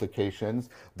possible implications,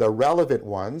 the relevant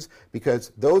ones,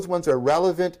 because those ones are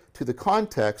relevant to the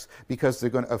context because they're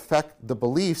going to affect the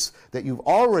beliefs that you've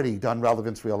already done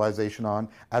relevance realization on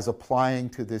as applying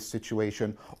to this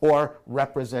situation or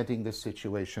representing this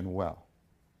situation well.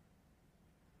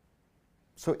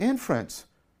 So inference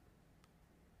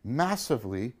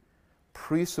massively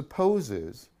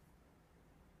presupposes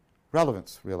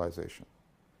relevance realization.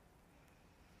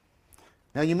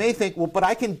 Now you may think, well, but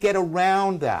I can get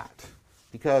around that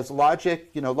because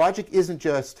logic isn't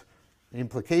just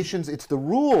implications, it's the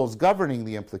rules governing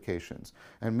the implications.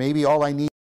 And maybe all I need...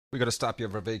 We got to stop you,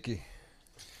 Vervaeke,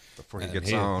 before he gets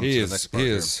he, on he to is, the next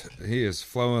part. he is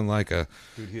flowing like a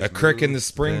Dude, crick in the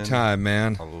springtime,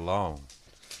 man. Alone.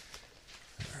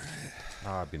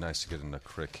 It'd be nice to get in the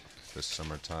crick this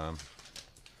summertime.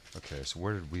 Okay, so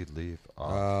where did we leave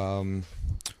off?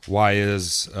 Why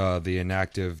is the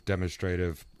inactive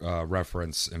demonstrative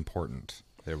reference important?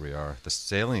 There we are. The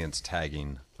salience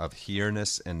tagging of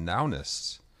here-ness and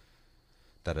now-ness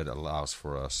that it allows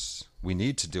for us. We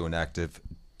need to do an active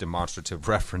demonstrative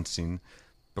referencing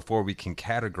before we can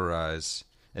categorize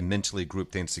and mentally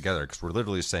group things together, because we're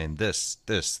literally saying this,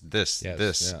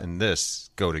 and this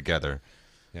go together.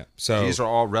 Yeah. So these are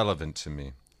all relevant to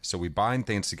me. So we bind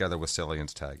things together with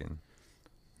salience tagging.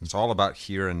 It's all about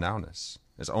here and nowness.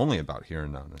 It's only about here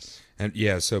and nowness. And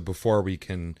yeah, so before we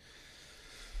can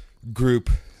group,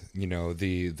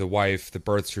 the wife, the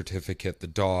birth certificate, the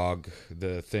dog,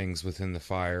 the things within the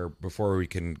fire, before we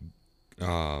can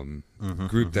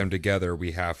group them together,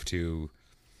 we have to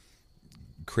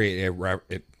create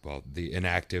the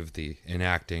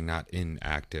enacting, not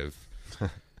inactive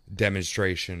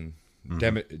demonstration.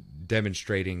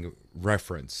 Demonstrating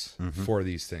reference for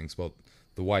these things. Well,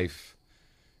 the wife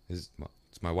is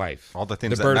it's my wife. All the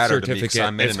things the that birth matter certificate, to me, 'cause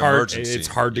I'm in it's an hard. emergency. It's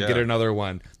hard to get another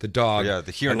one. The dog. Yeah,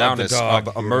 the here I and love the nowness dog,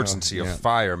 of emergency of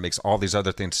fire makes all these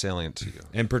other things salient to you.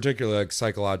 In particular, like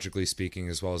psychologically speaking,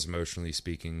 as well as emotionally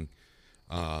speaking,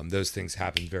 those things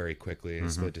happen very quickly in a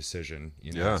split decision.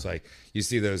 It's like you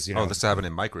see those. This happened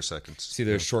in microseconds. See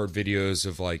those short videos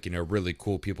of really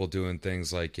cool people doing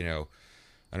things like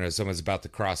I don't know, someone's about to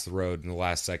cross the road, and the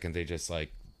last second they just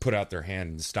put out their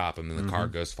hand and stop him, and the car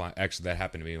goes flying. Actually, that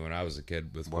happened to me when I was a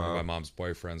kid with one of my mom's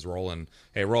boyfriends, Roland.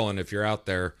 Hey, Roland, if you're out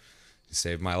there, you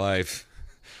saved my life.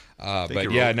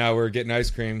 But yeah, now we're getting ice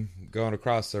cream going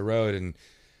across the road, and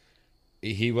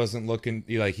he wasn't looking.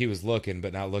 He was looking,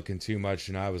 but not looking too much,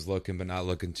 and I was looking, but not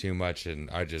looking too much, and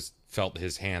I just felt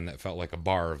his hand that felt like a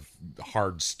bar of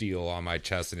hard steel on my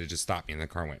chest, and it just stopped me, and the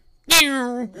car went.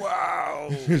 Wow!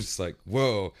 It's like,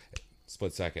 whoa,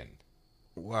 split second.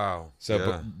 Wow.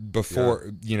 So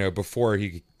before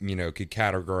he could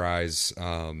categorize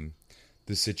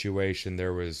the situation,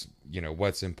 there was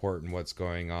what's important, what's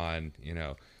going on.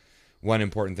 One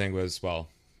important thing was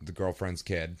the girlfriend's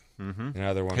kid. Mm-hmm.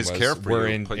 Another one his was care for we're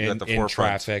you, in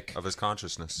traffic of his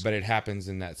consciousness. But it happens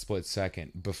in that split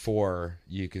second before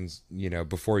you can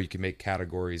make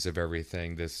categories of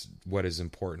everything. What is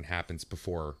important happens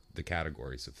before the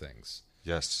categories of things.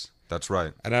 Yes, that's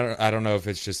right. And I don't know if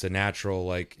it's just a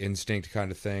natural instinct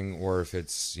kind of thing, or if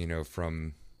it's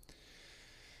from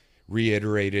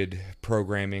reiterated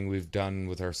programming we've done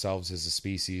with ourselves as a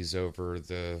species over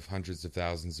the hundreds of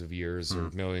thousands of years or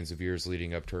millions of years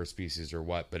leading up to our species, or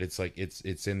what. But it's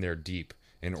it's in there deep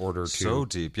in order to so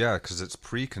deep, because it's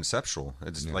pre-conceptual.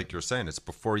 It's like you're saying, it's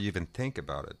before you even think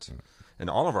about it. Yeah. And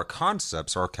all of our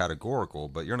concepts are categorical,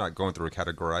 but you're not going through a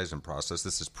categorizing process.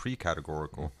 This is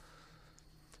pre-categorical.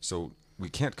 So we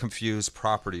can't confuse the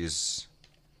properties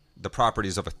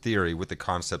of a theory with the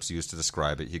concepts used to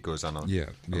describe it. He goes on a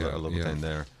little thing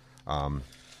there.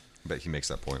 But he makes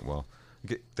that point well.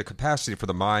 The capacity for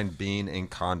the mind being in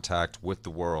contact with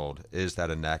the world is that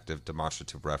enactive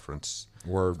demonstrative reference.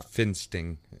 Or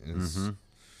finsting is...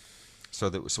 So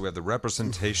we have the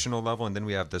representational level, and then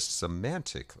we have the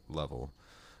semantic level.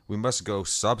 We must go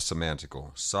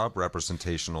sub-semantical,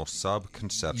 sub-representational,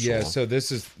 sub-conceptual. Yeah, so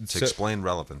this is... to explain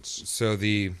relevance. So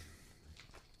this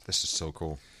is so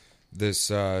cool. This,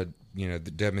 the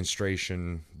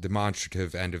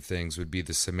demonstrative end of things would be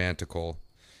the semantical.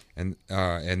 And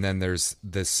then there's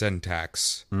the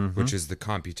syntax, which is the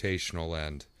computational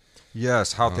end.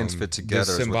 Yes, how things fit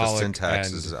together is what the syntax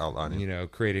end, is outlining.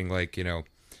 Creating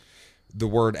the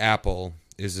word apple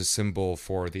is a symbol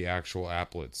for the actual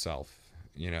apple itself.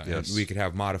 Yes. And we could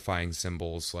have modifying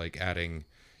symbols like adding,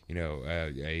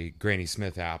 a Granny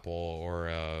Smith apple or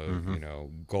a,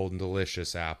 Golden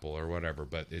Delicious apple or whatever,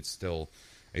 but it's still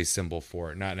a symbol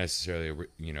for it. Not necessarily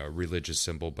a religious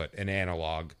symbol, but an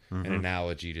analog, an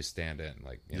analogy to stand in.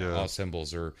 All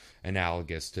symbols are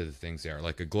analogous to the things they are.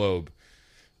 Like a globe,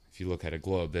 if you look at a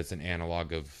globe, that's an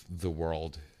analog of the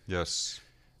world. Yes.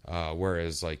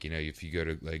 Whereas, if you go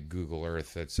to Google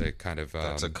Earth, that's a kind of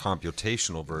that's a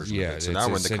computational version of it. So now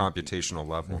we're in the computational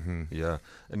level. Yeah,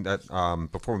 and that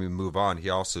before we move on, he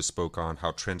also spoke on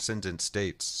how transcendent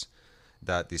states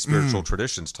that the spiritual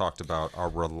traditions talked about are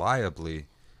reliably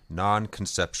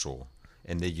non-conceptual,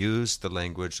 and they use the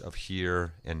language of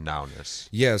here and nowness.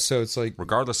 Yeah, so it's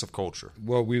regardless of culture.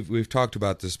 Well, we've talked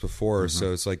about this before.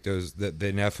 So it's like those the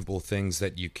ineffable things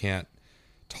that you can't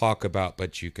talk about,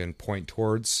 but you can point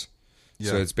towards.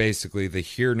 So it's basically the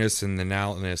here-ness and the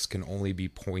now-ness can only be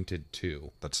pointed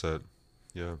to. That's it.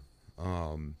 Yeah.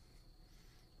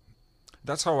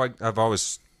 That's how I've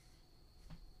always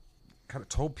kind of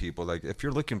told people, if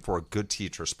you're looking for a good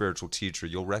teacher, a spiritual teacher,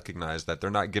 you'll recognize that they're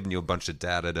not giving you a bunch of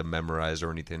data to memorize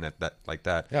or anything like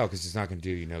that. Yeah, because it's not going to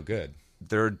do you no good.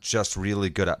 They're just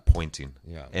really good at pointing.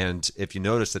 Yeah. And if you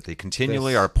notice that they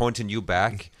continually are pointing you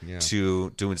back to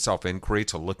doing self-inquiry,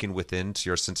 to looking within to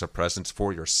your sense of presence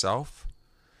for yourself,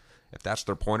 if that's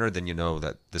their pointer, then you know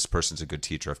that this person's a good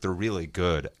teacher. If they're really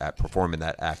good at performing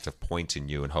that act of pointing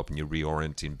you and helping you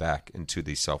reorienting back into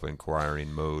the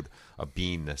self-inquiring mode of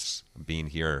beingness, being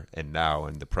here and now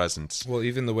in the presence, well,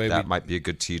 even the way that might be a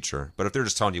good teacher. But if they're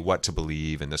just telling you what to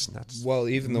believe and this and that, well,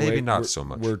 even the maybe way not so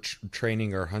much. We're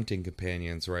training our hunting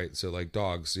companions, right? So like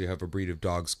dogs, you have a breed of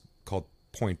dogs called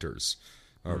pointers,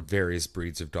 or various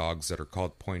breeds of dogs that are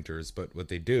called pointers. But what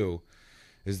they do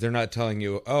is they're not telling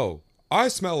you, oh, I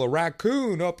smell a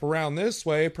raccoon up around this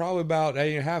way, probably about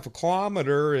half a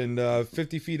kilometer and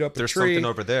 50 feet up a tree. There's something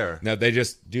over there. No, they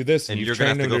just do this, and you're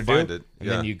going to have to go find it. And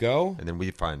then you go. And then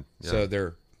we find. Yeah. So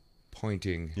they're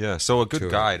pointing. Yeah, so a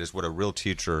good guide is what a real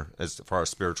teacher, as far as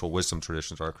spiritual wisdom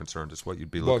traditions are concerned, is what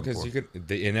you'd be looking for. Well, because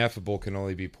the ineffable can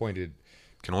only be pointed.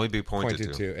 Can only be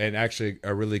pointed to. And actually,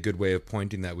 a really good way of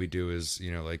pointing that we do is,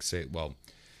 you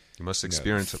must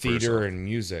experience it for yourself. Theater and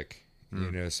music.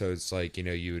 So it's like,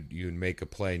 you would make a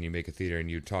play and you make a theater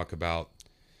and you talk about,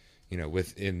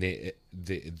 within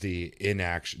the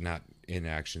inaction, not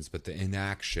inactions, but the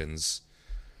inactions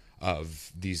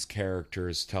of these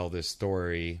characters tell this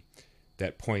story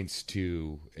that points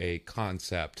to a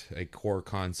concept, a core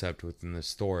concept within the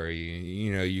story.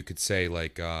 You could say oh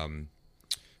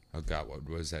God, what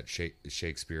was that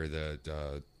Shakespeare,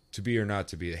 the To Be or Not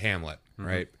to Be, Hamlet,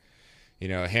 right?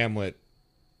 Hamlet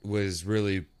was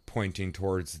really pointing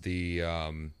towards the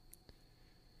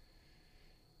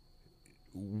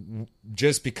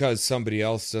just because somebody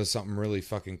else does something really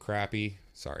fucking crappy,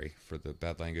 sorry for the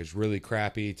bad language, really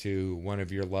crappy to one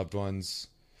of your loved ones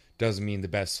doesn't mean the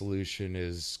best solution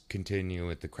is continue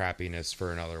with the crappiness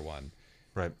for another one.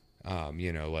 Right.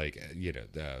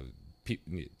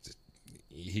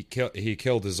 He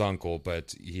killed his uncle,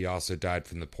 but he also died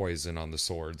from the poison on the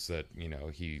swords that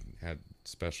he had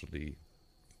specialty.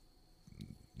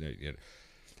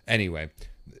 Anyway,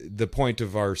 the point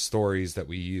of our stories that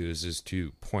we use is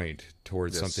to point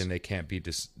towards something that can't be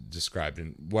described.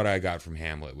 And what I got from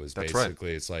Hamlet was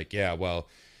basically, it's like,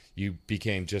 you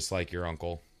became just like your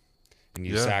uncle, and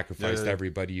you sacrificed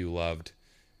everybody you loved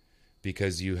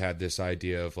because you had this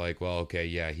idea of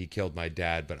he killed my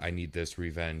dad, but I need this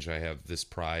revenge. I have this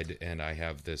pride and I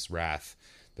have this wrath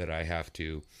that I have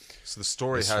to. So the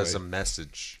story has a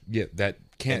message. Yeah, that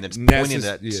can't. And it's pointing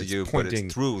that to you, but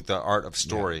it's through the art of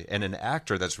story. Yeah. And an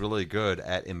actor that's really good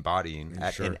at embodying,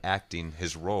 enacting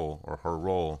his role or her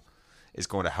role, is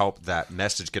going to help that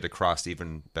message get across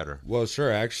even better. Well,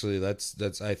 sure. Actually,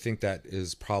 that's. I think that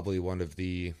is probably one of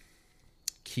the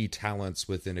key talents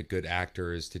within a good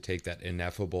actor, is to take that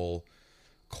ineffable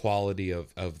quality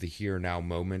of the here now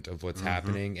moment of what's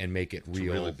happening and make it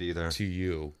real really be there. To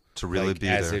you. To really like, be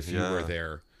as there. if you were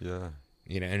there. Yeah.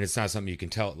 And it's not something you can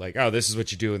tell, like, oh, this is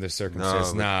what you do in this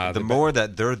circumstance. No, the more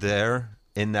that they're there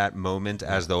in that moment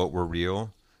as though it were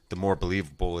real, the more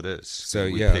believable it is. So,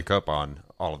 we pick up on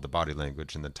all of the body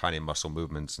language and the tiny muscle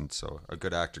movements, and so a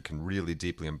good actor can really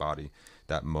deeply embody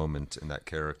that moment and that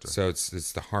character. So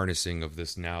it's the harnessing of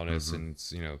this nowness, and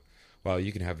it's, well,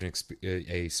 you can have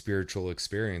a spiritual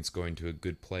experience going to a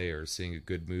good play or seeing a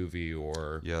good movie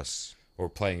or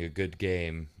playing a good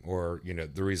game, or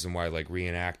the reason why like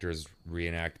reenactors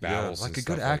reenact battles. Like a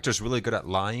good actor's really good at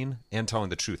lying and telling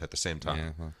the truth at the same time.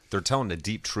 Yeah, well. They're telling a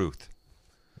deep truth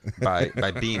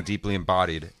by being deeply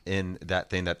embodied in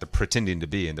that thing that they're pretending to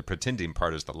be, and the pretending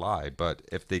part is the lie. But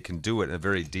if they can do it in a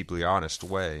very deeply honest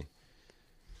way,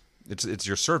 it's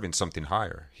you're serving something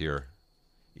higher here,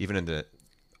 even in the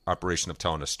operation of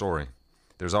telling a story.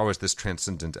 There's always this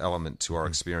transcendent element to our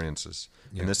experiences,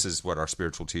 and this is what our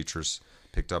spiritual teachers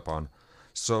picked up on.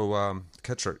 So,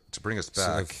 Ketcher, to bring us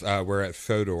back, so we're at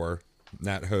Fodor,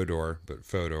 not Hodor, but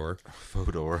Fodor.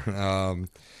 Fodor.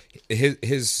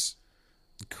 His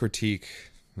critique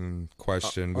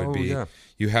question would be: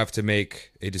 you have to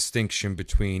make a distinction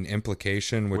between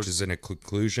implication, which is in a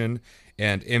conclusion,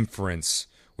 and inference,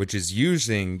 which is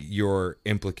using your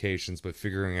implications but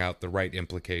figuring out the right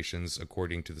implications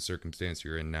according to the circumstance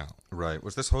you're in now. Right.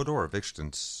 Was this Hodor or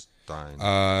Wittgenstein?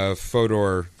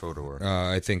 Fodor. Fodor.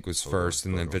 I think was first,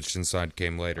 and then Wittgenstein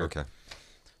came later. Okay.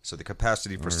 So the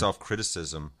capacity for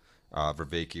self-criticism,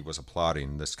 Vervaeke was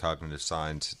applauding this cognitive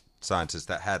scientist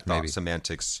that had thought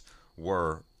semantics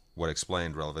were what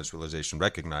explained relevance realization,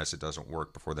 recognized it doesn't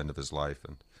work before the end of his life,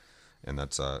 and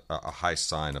that's a high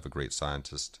sign of a great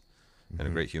scientist and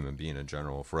a great human being in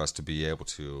general, for us to be able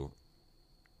to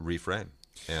reframe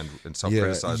and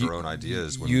self-criticize our own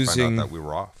ideas when we find out that we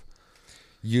were off.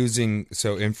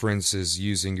 Inference is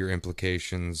using your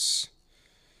implications,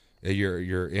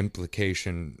 your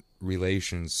implication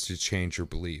relations to change your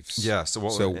beliefs. Yeah. So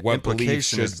what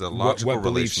implication is the logical what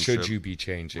beliefs relationship, should you be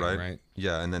changing? Right.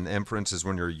 Yeah, and then inference is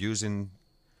when you're using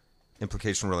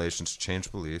implication relations to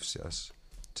change beliefs. Yes,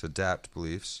 to adapt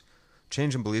beliefs.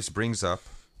 Changing beliefs brings up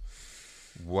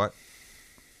what.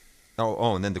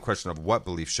 And then the question of what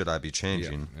belief should I be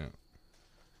changing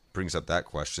brings up that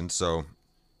question. So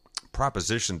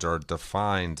propositions are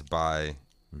defined by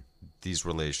these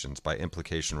relations, by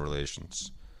implication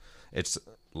relations. It's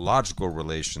logical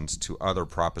relations to other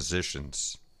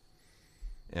propositions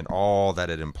and all that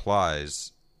it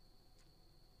implies.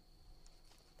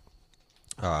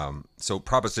 So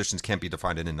propositions can't be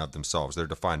defined in and of themselves. They're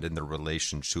defined in their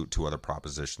relation to other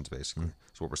propositions, basically.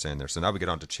 That's what we're saying there. So now we get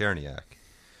on to Cherniak.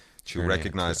 To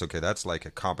recognize, that's like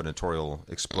a combinatorial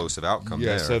explosive outcome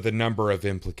there. So the number of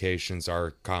implications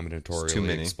are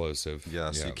combinatorially explosive.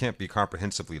 Yeah, so you can't be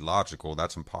comprehensively logical.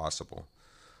 That's impossible.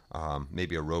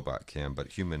 Maybe a robot can,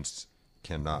 but humans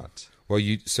cannot. Well,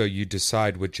 you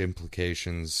decide which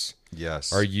implications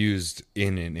are used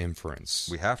in an inference.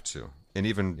 We have to. And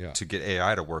even to get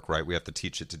AI to work right, we have to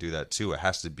teach it to do that too. It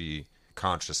has to be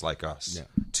conscious like us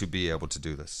to be able to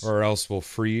do this. Or else we'll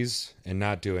freeze and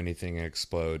not do anything and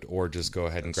explode, or just go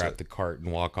ahead and grab the cart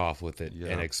and walk off with it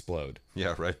and explode.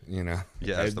 Yeah, right.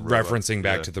 Referencing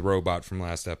back to the robot from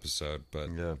last episode. But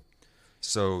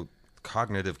so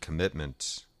cognitive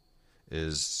commitment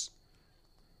is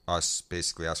us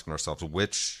basically asking ourselves,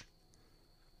 which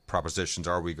propositions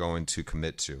are we going to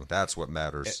commit to? That's what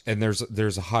matters. And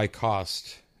there's a high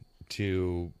cost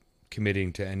to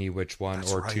committing to any which one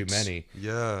or too many.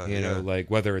 Like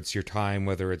whether it's your time,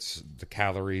 whether it's the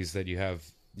calories that you have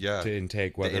to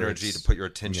intake, whether the energy to put your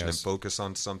attention and focus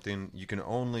on something. You can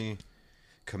only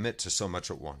commit to so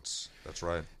much at once. That's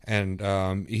right. And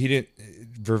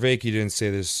Vervaeke didn't say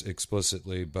this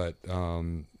explicitly, but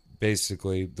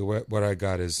basically what I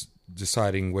got is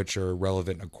deciding which are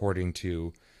relevant according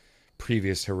to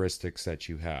previous heuristics that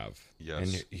you have.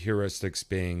 And heuristics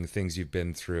being things you've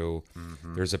been through.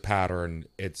 There's a pattern.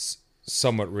 It's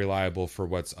somewhat reliable for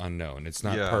what's unknown. It's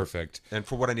not perfect. And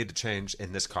for what I need to change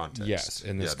in this context. Yes,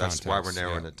 in this context. That's why we're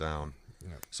narrowing it down.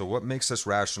 So what makes us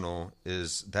rational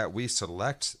is that we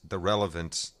select the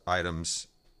relevant items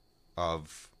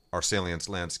of our salience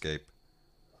landscape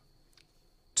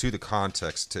to the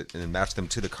context and match them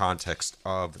to the context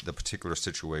of the particular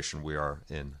situation we are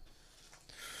in.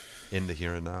 In the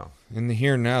here and now. In the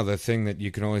here and now, the thing that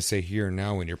you can only say here and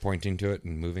now when you're pointing to it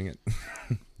and moving it.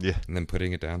 And then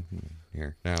putting it down.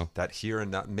 Here, now. That here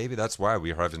and now. Maybe that's why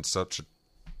we are having such a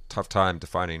tough time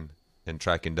defining and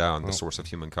tracking down the source of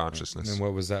human consciousness. And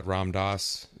what was that, Ram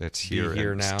Dass? It's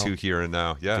here now. It's to here and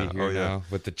now. Yeah. Be here now.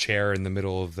 With the chair in the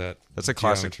middle of that. That's a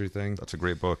classic thing. That's a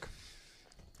great book.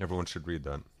 Everyone should read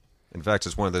that. In fact,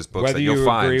 it's one of those books Whether that you'll you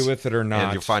find, agree with it or not,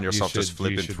 and you'll find yourself you just should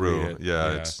flipping through. read it.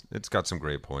 Yeah, it's got some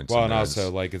great points. Well, in and there.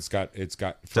 also like it's got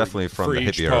definitely from for the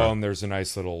each hippie era. poem. There's a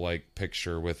nice little like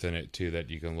picture within it too that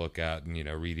you can look at and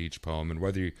read each poem, and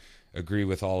whether you agree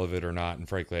with all of it or not. And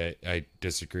frankly, I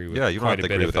disagree with you don't have quite to a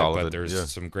bit agree of with it, all of but it. there's Yeah.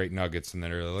 some great nuggets in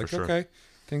there. Like, sure. okay,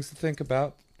 things to think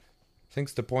about,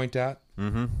 things to point at.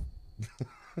 Mm-hmm.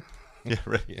 Yeah,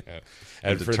 right.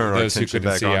 And to for turn our those who attention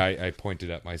couldn't back see, on. I pointed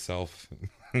at myself.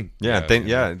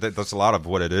 That's a lot of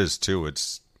what it is too.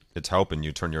 It's helping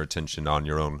you turn your attention on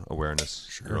your own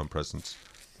awareness, your own presence.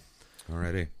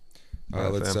 Alrighty, All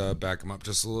right, let's fam. back them up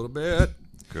just a little bit.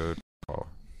 Good. Oh.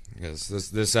 Yes,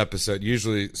 this episode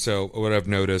usually. So what I've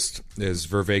noticed is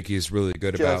Vervaeke is really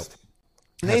good Just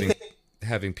about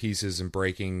having pieces and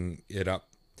breaking it up.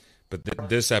 But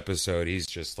this episode, he's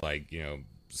just like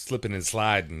slipping and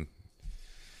sliding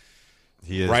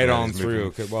He is right man. on He's through.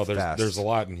 moving Well, fast. there's a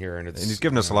lot in here, and And he's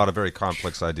given us a lot of very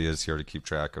complex ideas here to keep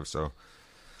track of. So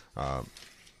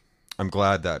I'm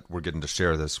glad that we're getting to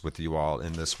share this with you all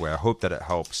in this way. I hope that it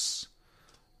helps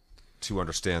to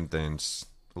understand things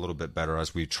a little bit better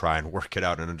as we try and work it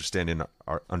out and understand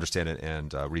it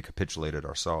and recapitulate it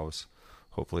ourselves.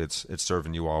 Hopefully, it's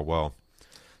serving you all well.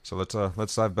 So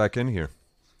let's dive back in here.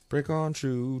 break on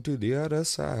through to the other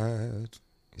side.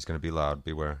 He's going to be loud.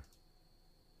 Beware.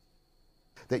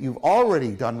 that you've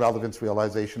already done relevance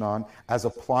realization on as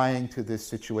applying to this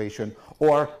situation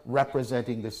or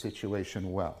representing this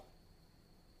situation well.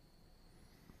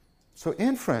 So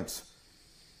inference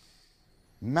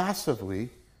massively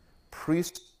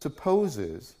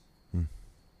presupposes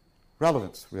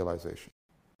relevance realization.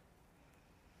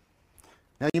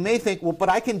 Now you may think, well, but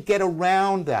I can get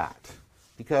around that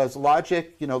because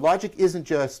logic isn't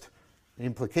just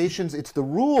implications, it's the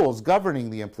rules governing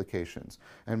the implications.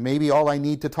 And maybe all I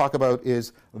need to talk about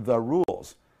is the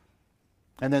rules.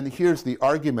 And then here's the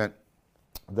argument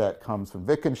that comes from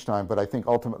Wittgenstein, but I think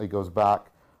ultimately goes back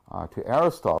to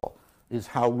Aristotle, is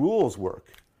how rules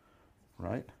work,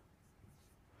 right?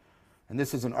 And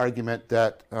this is an argument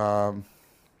that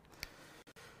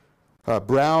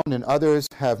Brown and others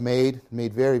have made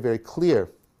very, very clear.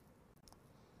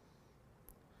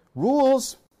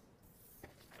 Rules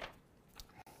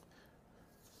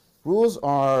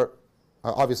are,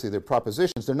 obviously they're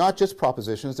propositions. They're not just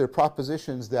propositions, they're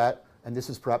propositions that, and this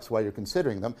is perhaps why you're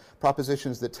considering them,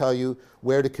 propositions that tell you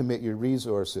where to commit your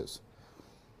resources.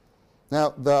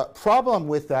 Now, the problem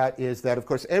with that is that, of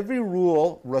course, every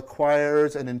rule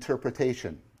requires an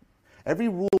interpretation. Every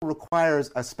rule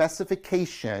requires a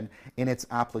specification in its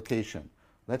application.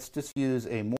 Let's just use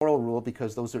a moral rule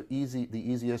because those are the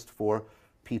easiest for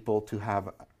people to have,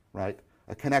 right,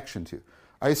 a connection to.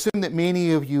 I assume that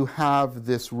many of you have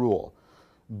this rule,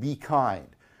 be kind,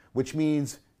 which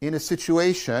means in a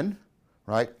situation,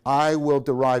 right, I will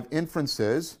derive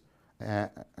inferences, I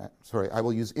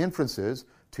will use inferences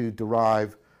to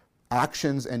derive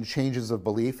actions and changes of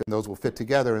belief, and those will fit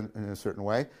together in a certain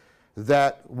way,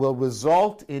 that will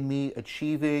result in me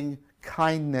achieving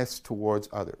kindness towards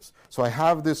others. So I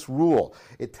have this rule.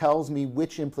 It tells me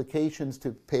which implications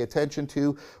to pay attention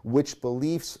to, which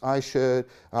beliefs I should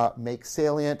make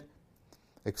salient,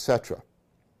 etc.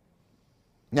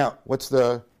 Now, what's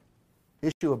the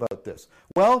issue about this?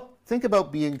 Well, think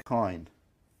about being kind.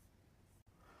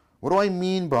 What do I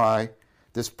mean by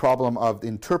this problem of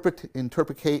interpretation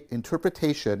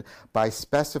by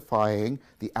specifying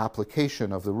the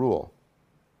application of the rule?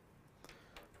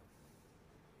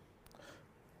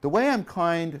 The way I'm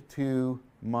kind to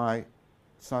my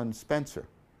son Spencer,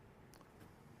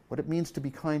 what it means to be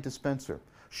kind to Spencer,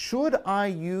 should I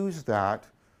use that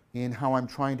in how I'm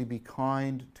trying to be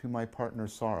kind to my partner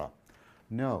Sarah?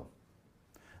 No.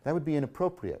 That would be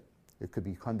inappropriate. It could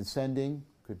be condescending,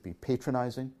 could be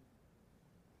patronizing.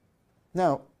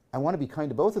 Now, I want to be kind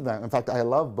to both of them. In fact, I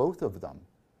love both of them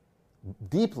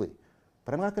deeply,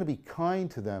 but I'm not going to be kind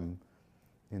to them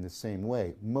in the same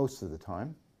way most of the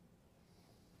time.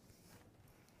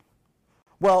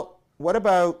 Well, what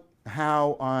about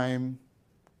how I'm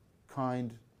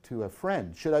kind to a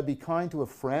friend? Should I be kind to a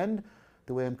friend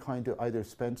the way I'm kind to either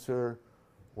Spencer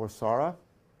or Sarah?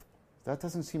 That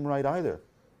doesn't seem right either.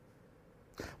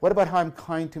 What about how I'm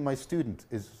kind to my student?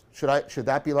 Should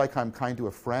that be like how I'm kind to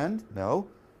a friend? No.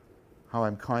 How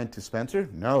I'm kind to Spencer?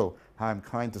 No. How I'm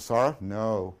kind to Sarah?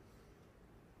 No.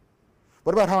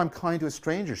 What about how I'm kind to a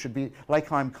stranger? Should it be like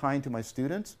how I'm kind to my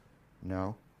students?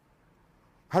 No.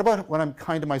 How about when I'm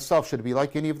kind to myself? Should it be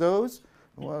like any of those?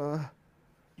 Well,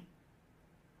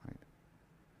 right.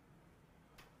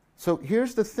 So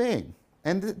here's the thing,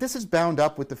 and this is bound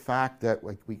up with the fact that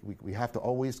we have to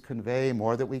always convey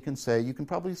more that we can say. You can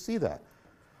probably see that.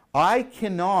 I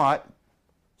cannot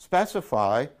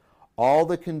specify all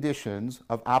the conditions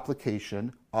of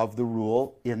application of the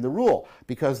rule in the rule,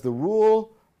 because the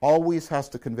rule always has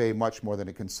to convey much more than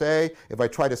it can say. If I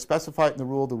try to specify it in the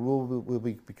rule will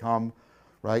become,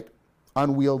 right,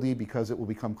 unwieldy, because it will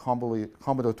become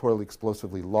combinatorially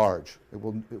explosively large. It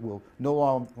will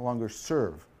no longer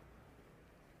serve.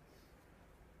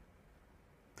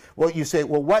 Well, you say,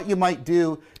 well, what you might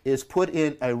do is put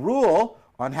in a rule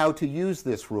on how to use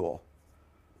this rule,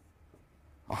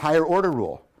 a higher order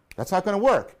rule. That's not going to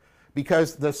work,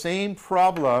 because the same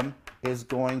problem is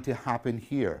going to happen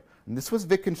here. And this was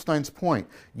Wittgenstein's point.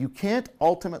 You can't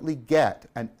ultimately get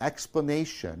an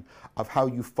explanation of how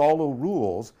you follow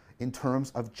rules in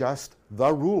terms of just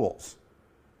the rules.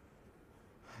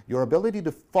 Your ability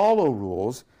to follow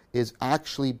rules is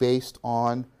actually based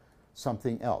on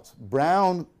something else.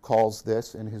 Brown calls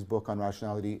this, in his book on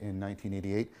rationality in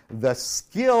 1988, the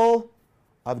skill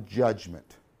of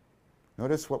judgment.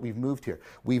 Notice what we've moved here.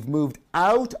 We've moved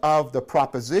out of the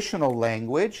propositional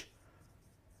language,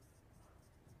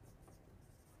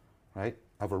 right,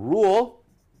 of a rule,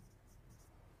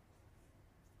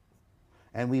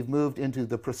 and we've moved into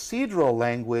the procedural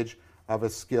language of a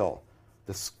skill.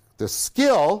 The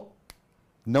skill,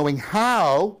 knowing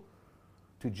how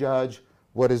to judge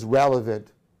what is relevant,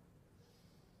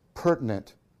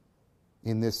 pertinent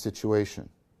in this situation.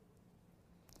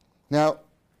 Now,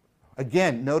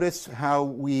 again, notice how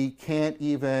we can't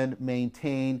even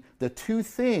maintain the two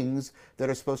things that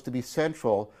are supposed to be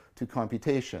central to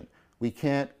computation. We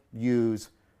can't use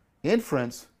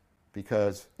inference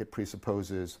because it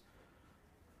presupposes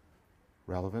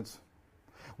relevance.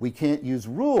 We can't use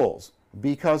rules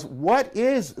because what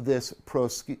is this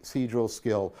procedural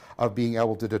skill of being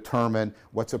able to determine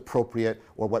what's appropriate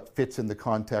or what fits in the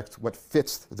context, what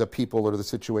fits the people or the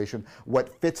situation, what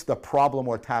fits the problem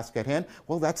or task at hand?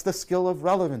 Well, that's the skill of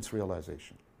relevance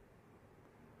realization.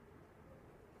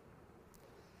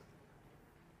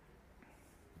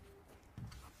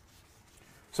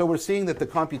 So we're seeing that the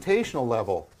computational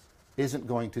level isn't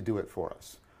going to do it for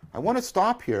us. I want to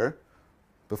stop here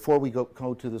before we go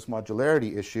to this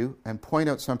modularity issue and point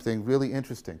out something really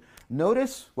interesting.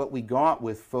 Notice what we got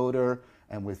with Fodor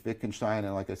and with Wittgenstein,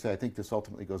 and like I said, I think this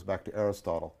ultimately goes back to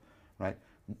Aristotle, right?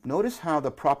 Notice how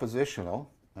the propositional,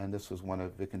 and this was one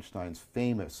of Wittgenstein's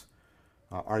famous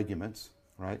arguments,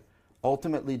 right,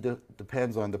 ultimately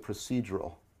depends on the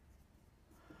procedural.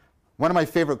 One of my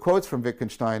favorite quotes from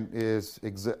Wittgenstein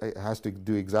has to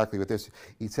do exactly with this.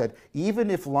 He said,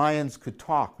 even if lions could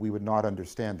talk, we would not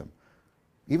understand them.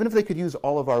 Even if they could use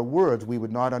all of our words, we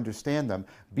would not understand them,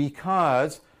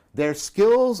 because their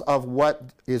skills of what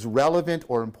is relevant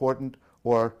or important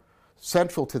or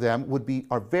central to them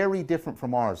are very different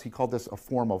from ours. He called this a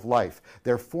form of life.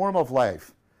 Their form of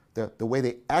life, the way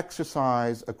they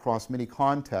exercise across many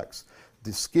contexts,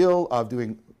 the skill of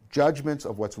doing judgments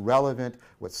of what's relevant,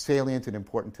 what's salient and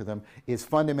important to them, is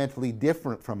fundamentally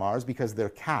different from ours, because they're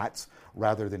cats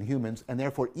rather than humans, and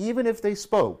therefore even if they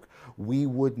spoke, we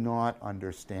would not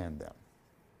understand them.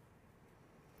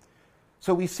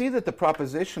 So we see that the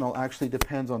propositional actually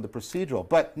depends on the procedural.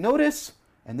 But notice,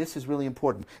 and this is really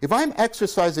important, if I'm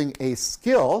exercising a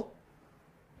skill,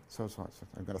 so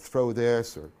I'm going to throw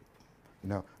this, or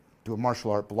do a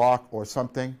martial art block or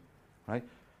something, right?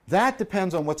 That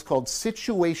depends on what's called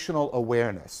situational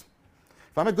awareness.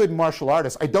 If I'm a good martial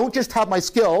artist, I don't just have my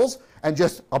skills and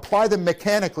just apply them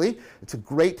mechanically. It's a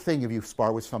great thing if you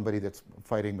spar with somebody that's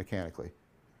fighting mechanically,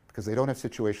 because they don't have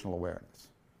situational awareness.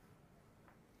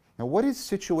 Now, what is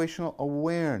situational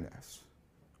awareness?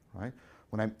 Right?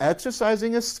 When I'm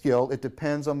exercising a skill, it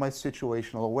depends on my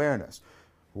situational awareness.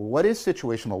 Well, what is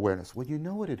situational awareness? Well, you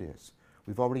know what it is.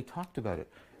 We've already talked about it.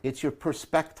 It's your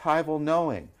perspectival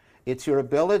knowing. It's your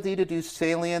ability to do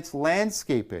salience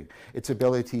landscaping. It's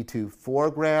ability to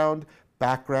foreground,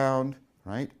 background,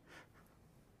 right?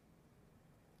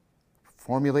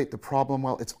 Formulate the problem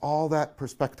well. It's all that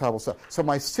perspectival stuff. So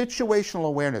my situational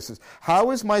awareness is, how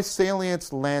is my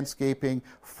salience landscaping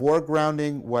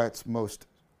foregrounding what's most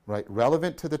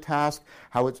relevant to the task?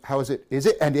 How is it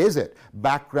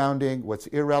backgrounding what's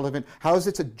irrelevant? How is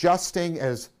it adjusting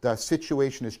as the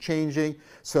situation is changing,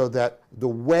 so that the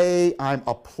way I'm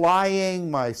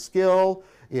applying my skill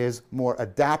is more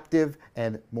adaptive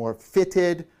and more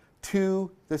fitted to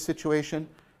the situation?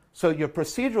 So your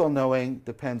procedural knowing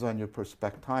depends on your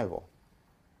perspectival.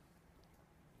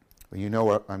 Well, you know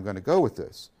where I'm going to go with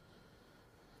this,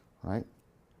 right?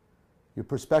 Your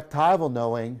perspectival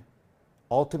knowing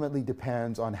ultimately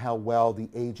depends on how well the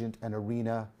agent and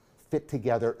arena fit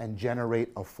together and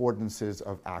generate affordances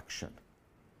of action.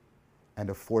 and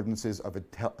affordances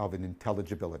of an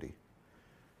intelligibility.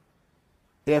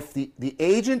 If the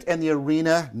agent and the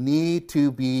arena need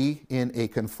to be in a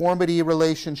conformity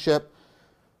relationship,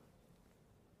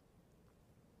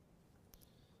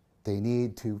 they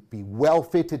need to be well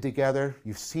fitted together.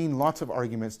 You've seen lots of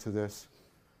arguments to this.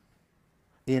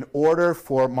 In order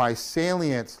for my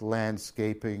salient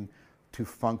landscaping to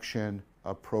function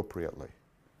appropriately.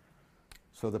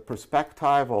 So the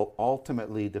perspectival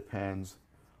ultimately depends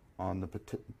on the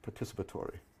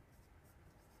participatory.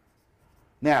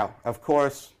 Now, of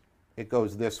course, it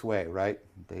goes this way, right?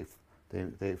 They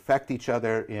affect each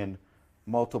other in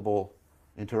multiple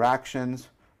interactions.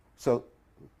 So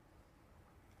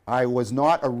I was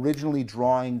not originally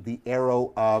drawing the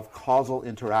arrow of causal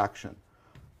interaction.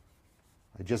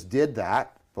 I just did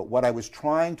that, but what I was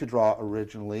trying to draw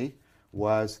originally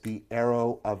was the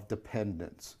arrow of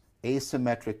dependence,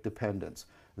 asymmetric dependence.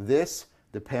 This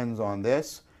depends on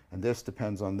this, and this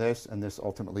depends on this, and this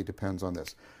ultimately depends on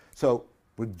this. So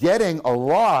we're getting a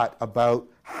lot about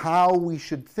how we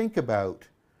should think about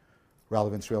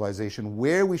relevance realization,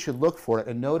 where we should look for it,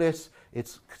 and notice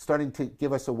it's starting to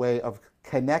give us a way of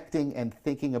connecting and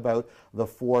thinking about the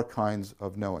four kinds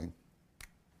of knowing.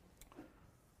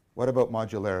 What about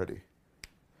modularity?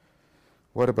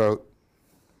 What about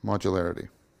modularity?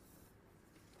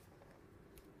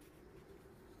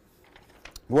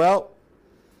 Well,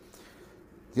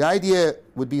 the idea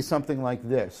would be something like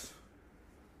this,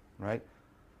 right?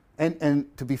 And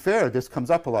to be fair, this comes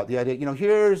up a lot. The idea,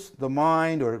 here's the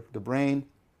mind or the brain,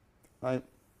 right?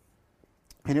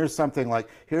 And here's something like,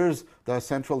 here's the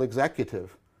central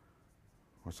executive,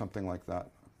 or something like that.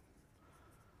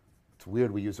 It's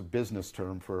weird we use a business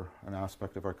term for an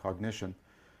aspect of our cognition.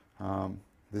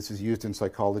 This is used in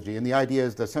psychology. And the idea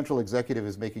is the central executive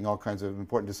is making all kinds of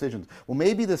important decisions. Well,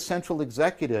 maybe the central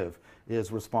executive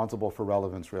is responsible for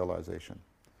relevance realization.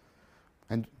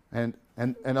 And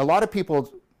a lot of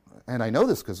people, and I know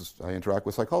this because I interact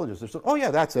with psychologists, they're saying, oh yeah,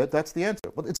 that's it, that's the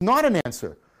answer. Well, it's not an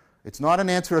answer. It's not an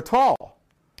answer at all.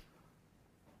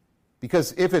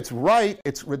 Because if it's right,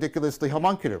 it's ridiculously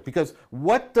homuncular. Because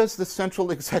what does the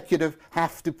central executive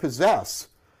have to possess?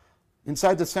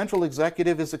 Inside the central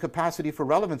executive is the capacity for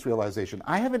relevance realization.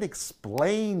 I haven't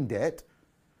explained it.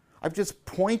 I've just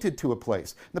pointed to a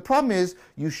place. And the problem is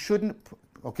you shouldn't,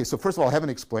 okay, so first of all, I haven't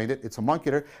explained it. It's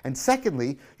homuncular. And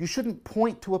secondly, you shouldn't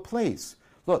point to a place.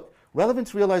 Look,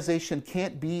 relevance realization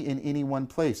can't be in any one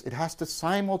place. It has to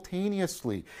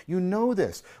simultaneously. You know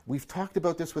this. We've talked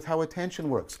about this with how attention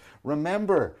works.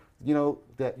 Remember,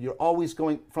 that you're always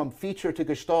going from feature to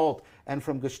gestalt and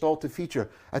from gestalt to feature.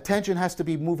 Attention has to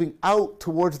be moving out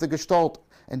towards the gestalt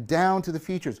and down to the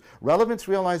features. Relevance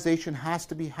realization has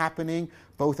to be happening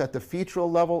both at the featural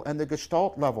level and the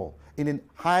gestalt level in a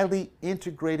highly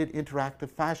integrated, interactive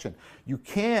fashion. You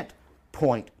can't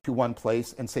point to one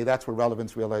place and say that's where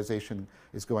relevance realization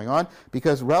is going on,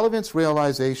 because relevance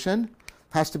realization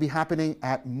has to be happening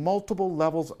at multiple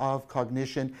levels of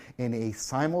cognition in a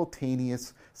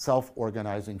simultaneous,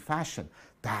 self-organizing fashion.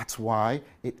 That's why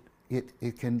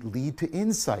it can lead to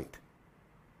insight.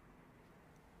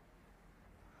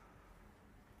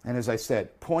 And as I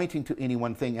said, pointing to any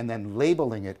one thing and then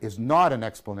labeling it is not an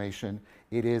explanation.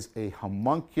 It is a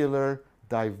homuncular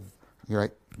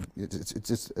right?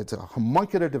 It's a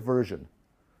homuncular diversion.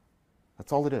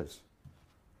 That's all it is.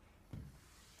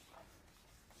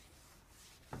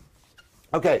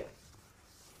 Okay.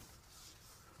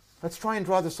 Let's try and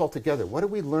draw this all together. What are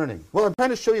we learning? Well, I'm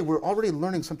trying to show you we're already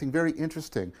learning something very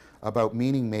interesting about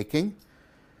meaning making.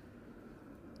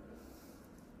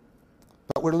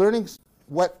 But we're learning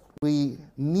what we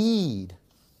need,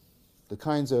 the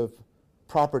kinds of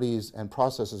properties and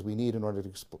processes we need in order to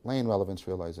explain relevance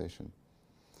realization.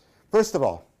 First of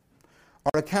all,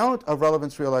 our account of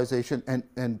relevance realization,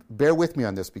 and bear with me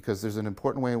on this because there's an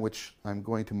important way in which I'm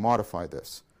going to modify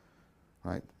this,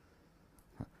 right?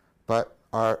 But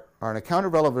our account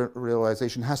of relevant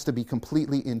realization has to be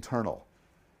completely internal.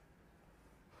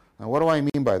 Now, what do I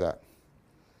mean by that?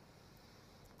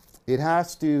 It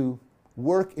has to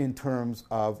work in terms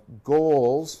of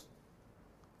goals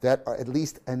that are, at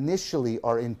least initially,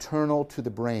 are internal to the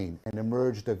brain and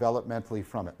emerge developmentally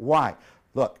from it. Why?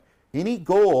 Look, any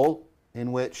goal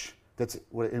in which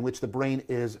the brain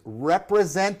is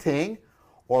representing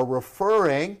or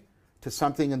referring to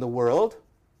something in the world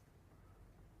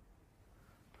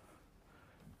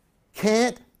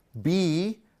can't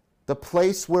be the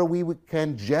place where we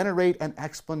can generate an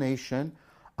explanation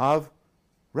of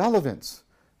relevance.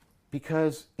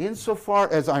 Because insofar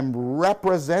as I'm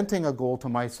representing a goal to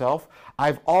myself,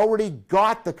 I've already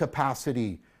got the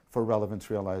capacity for relevance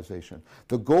realization.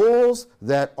 The goals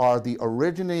that are the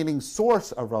originating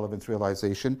source of relevance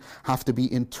realization have to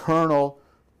be internal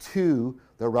to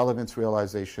the relevance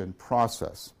realization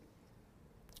process.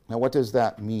 Now, what does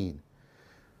that mean?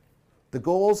 The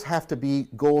goals have to be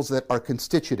goals that are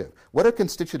constitutive. What are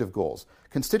constitutive goals?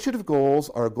 Constitutive goals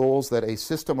are goals that a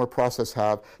system or process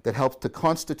have that helps to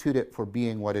constitute it for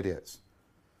being what it is.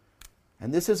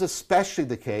 And this is especially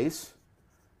the case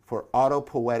for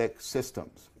autopoietic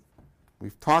systems.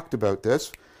 We've talked about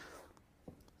this.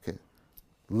 Okay.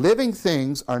 Living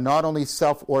things are not only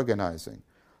self-organizing.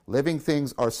 Living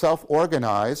things are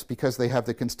self-organized because they have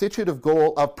the constitutive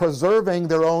goal of preserving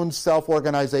their own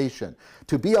self-organization.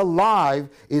 To be alive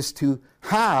is to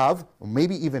have, or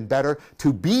maybe even better,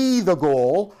 to be the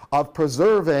goal of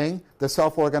preserving the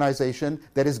self-organization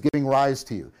that is giving rise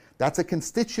to you. That's a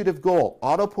constitutive goal.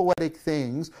 Autopoietic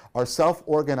things are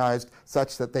self-organized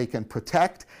such that they can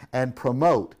protect and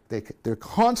promote. They're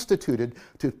constituted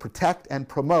to protect and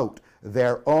promote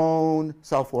their own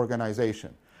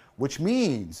self-organization, which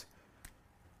means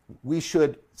we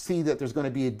should see that there's going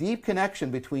to be a deep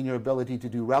connection between your ability to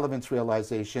do relevance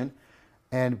realization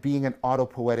and being an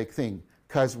autopoietic thing,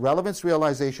 because relevance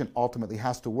realization ultimately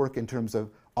has to work in terms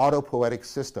of autopoietic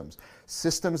systems,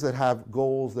 systems that have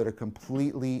goals that are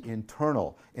completely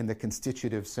internal in the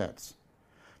constitutive sense.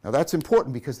 Now that's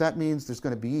important because that means there's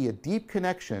going to be a deep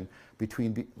connection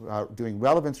between doing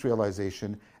relevance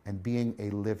realization and being a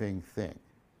living thing.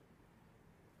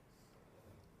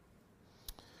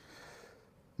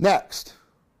 Next,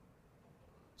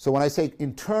 so when I say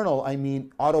internal, I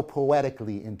mean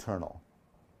autopoietically internal.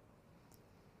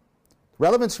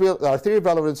 Our theory of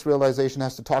relevance realization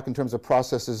has to talk in terms of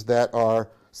processes that are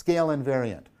scale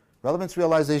invariant. Relevance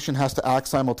realization has to act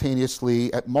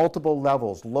simultaneously at multiple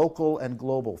levels, local and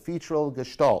global, featural,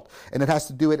 gestalt, and it has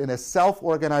to do it in a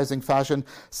self-organizing fashion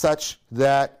such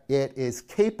that it is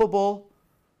capable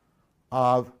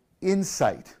of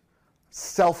insight,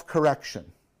 self-correction.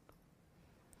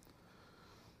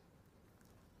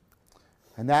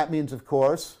 And that means, of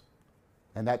course,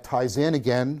 and that ties in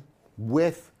again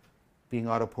with being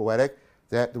autopoietic,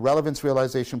 that the relevance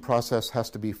realization process has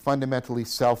to be fundamentally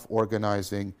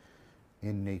self-organizing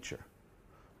in nature.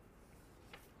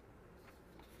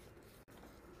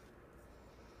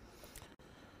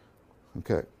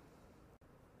 Okay.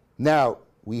 Now,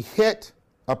 we hit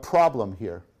a problem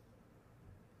here.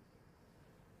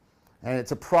 And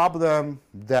it's a problem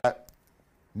that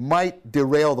might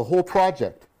derail the whole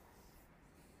project.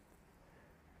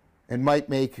 And it might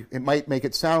make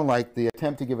it sound like the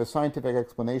attempt to give a scientific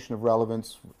explanation of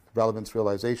relevance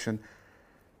realization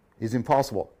is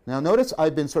impossible. Now notice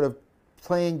I've been sort of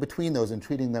playing between those and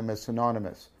treating them as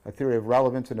synonymous, a theory of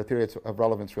relevance and a theory of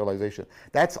relevance realization.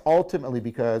 That's ultimately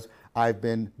because I've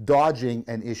been dodging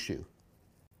an issue.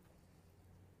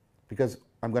 Because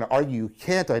I'm going to argue you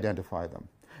can't identify them.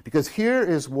 Because here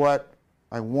is what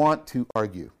I want to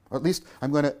argue. Or at least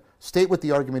I'm going to state what the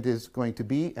argument is going to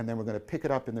be, and then we're going to pick it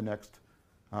up in the next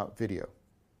video.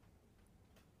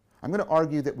 I'm going to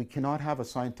argue that we cannot have a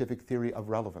scientific theory of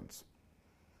relevance.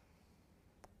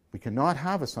 We cannot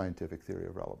have a scientific theory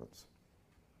of relevance.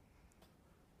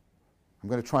 I'm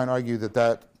going to try and argue that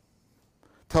that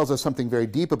tells us something very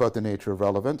deep about the nature of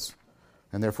relevance,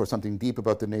 and therefore something deep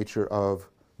about the nature of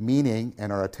meaning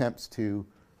and our attempts to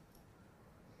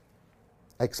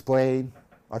explain,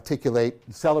 articulate,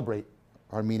 and celebrate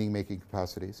our meaning-making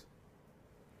capacities.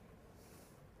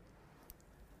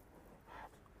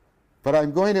 But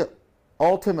I'm going to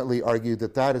ultimately argue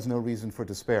that that is no reason for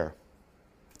despair.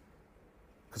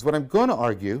 Because what I'm going to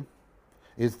argue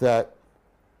is that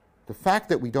the fact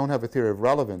that we don't have a theory of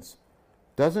relevance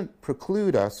doesn't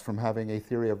preclude us from having a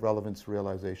theory of relevance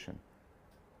realization.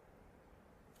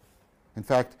 In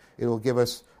fact, it will give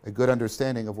us a good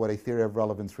understanding of what a theory of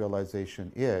relevance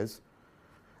realization is,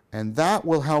 and that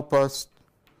will help us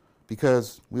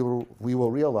because we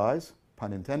will realize,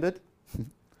 pun intended,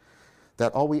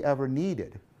 that all we ever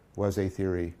needed was a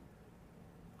theory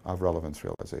of relevance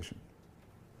realization.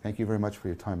 Thank you very much for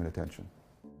your time and attention.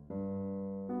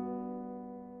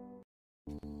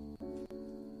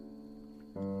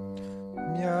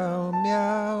 Meow,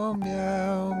 meow,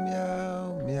 meow,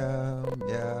 meow, meow,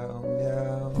 meow,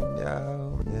 meow,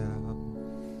 meow, meow.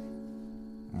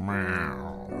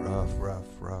 Meow. Rough, rough,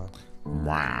 rough.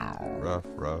 Wow. Rough,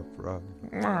 rough, rough.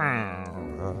 Rough,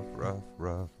 rough,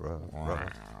 rough, rough,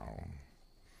 rough.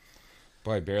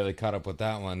 Boy, I barely caught up with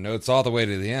that one. Notes all the way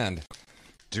to the end.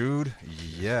 Dude,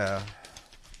 yeah.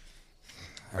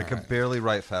 I could barely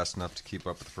write fast enough to keep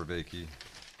up with Vervaeke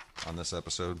on this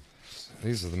episode.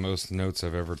 These are the most notes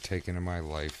I've ever taken in my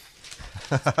life.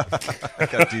 I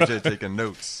got DJ taking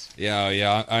notes.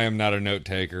 Yeah, I am not a note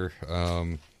taker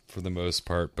for the most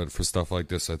part, but for stuff like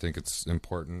this, I think it's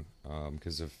important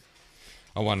because if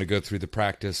I want to go through the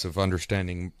practice of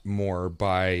understanding more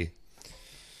by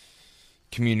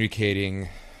communicating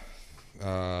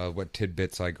what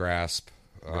tidbits I grasp.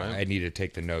 Right. I need to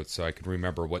take the notes so I can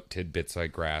remember what tidbits I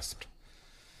grasped.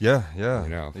 Yeah.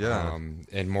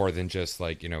 And more than just the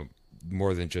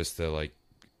like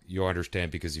you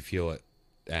understand because you feel it,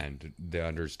 and the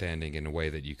understanding in a way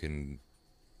that you can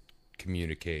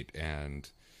communicate and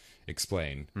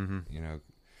explain.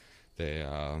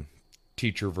 The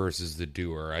teacher versus the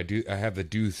doer. I have the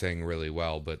do thing really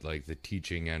well, but like the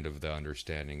teaching end of the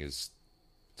understanding is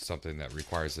something that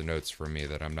requires the notes for me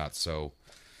that I'm not so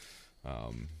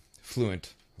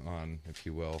fluent on, if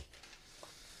you will.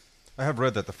 I have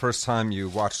read that the first time you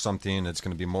watch something, it's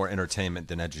going to be more entertainment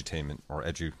than edutainment or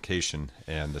education.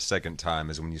 And the second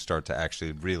time is when you start to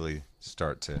actually really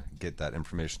start to get that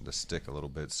information to stick a little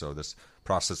bit. So this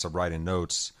process of writing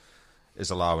notes is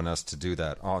allowing us to do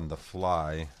that on the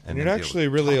fly. And it actually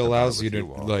really allows you to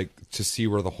like to see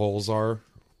where the holes are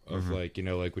of like,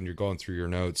 like when you're going through your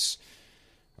notes,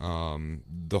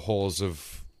 the holes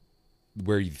of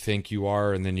where you think you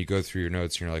are, and then you go through your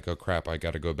notes and you're like, oh crap, I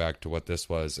got to go back to what this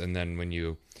was. And then when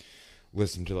you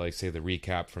listen to like say the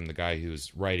recap from the guy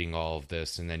who's writing all of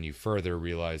this, and then you further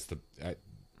realize the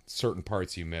certain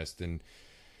parts you missed and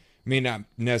may not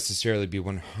necessarily be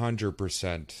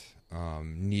 100%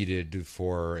 needed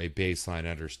for a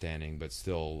baseline understanding, but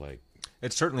still like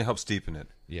it certainly helps deepen it.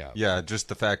 Yeah, just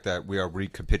the fact that we are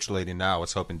recapitulating now,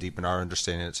 it's helping deepen our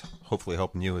understanding. It's hopefully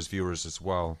helping you as viewers as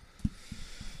well.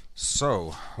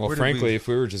 So, well, frankly, if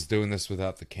we were just doing this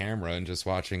without the camera and just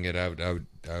watching it,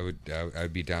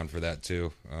 I'd be down for that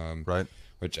too. Right.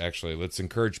 Which actually, let's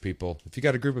encourage people. If you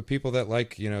got a group of people that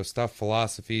like, stuff,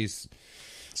 philosophies,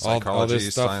 all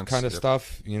this stuff, science, kind of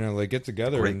stuff, like get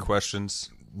together. Great and questions.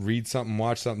 Read something,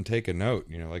 watch something, take a note.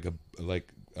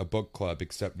 Like a book club,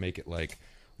 except make it like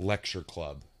lecture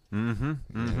club.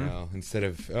 Instead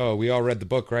of, we all read the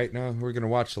book, right? No, we're going to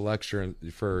watch the lecture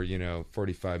for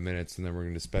 45 minutes, and then we're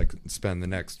going to spend the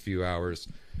next few hours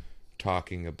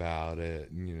talking about it,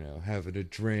 and, having a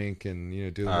drink and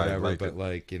doing whatever. But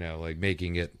like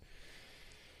making it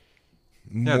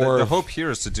more. Yeah, the hope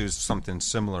here is to do something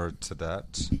similar to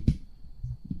that.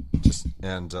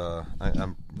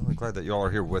 I'm really glad that you all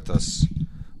are here with us.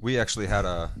 We actually had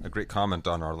a great comment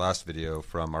on our last video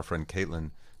from our friend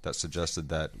Caitlin that suggested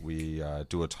that we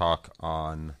do a talk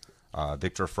on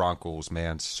Viktor Frankl's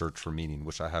Man's Search for Meaning,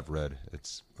 which I have read.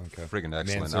 It's friggin' excellent.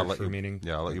 Man's Search for Meaning?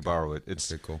 Yeah, I'll let you borrow it.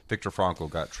 It's cool. Viktor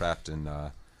Frankl got trapped in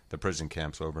the prison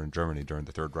camps over in Germany during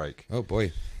the Third Reich. Oh,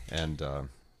 boy. And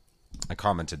I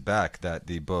commented back that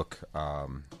the book,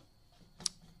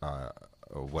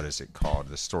 what is it called?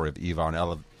 The Story of Ivan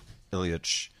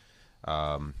Ilyich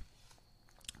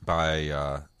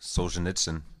by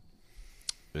Solzhenitsyn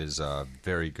is a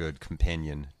very good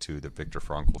companion to the Viktor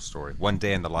Frankl story. One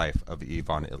Day in the Life of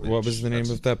Ivan Ilyich. What was the name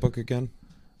of that book again?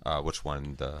 Which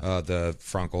one? The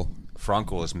Frankl.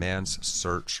 Frankl is Man's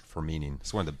Search for Meaning.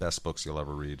 It's one of the best books you'll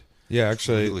ever read. Yeah,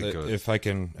 actually, really good. if I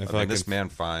can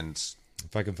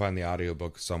find the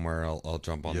audiobook somewhere, I'll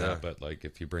jump on that. But like,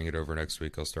 if you bring it over next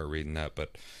week, I'll start reading that.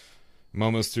 But I'm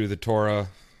almost through the Torah,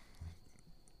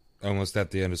 almost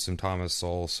at the end of St. Thomas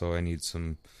Soul, so I need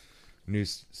some new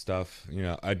stuff.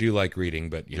 I do like reading,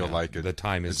 but you'll like it. The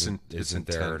time isn't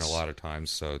there in a lot of times,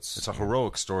 so it's a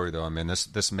heroic story, though. I mean,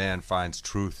 this man finds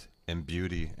truth and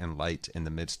beauty and light in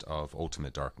the midst of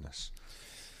ultimate darkness.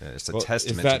 It's a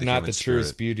testament. Is that to the not the spirit.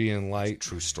 truest beauty and light? It's a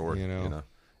true story. It when,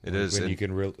 is when you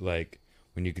can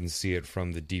when you can see it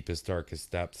from the deepest, darkest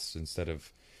depths instead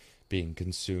of being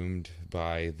consumed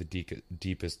by the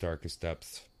deepest, darkest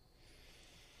depths.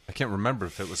 I can't remember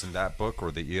if it was in that book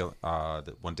or the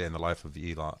One Day in the Life of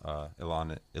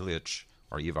Ivan Ilyich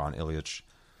or Ivan Ilyich.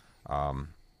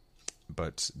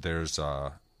 But there's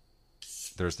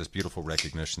this beautiful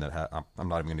recognition that I'm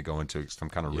not even going to go into because I'm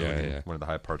kind of ruining one of the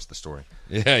high parts of the story.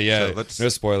 Yeah. So no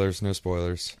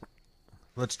spoilers.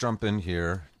 Let's jump in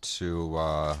here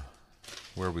to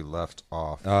where we left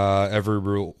off. Every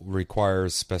rule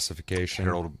requires specification.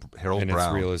 Harold and Brown.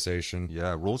 Its realization.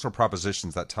 Yeah, rules are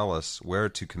propositions that tell us where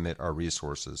to commit our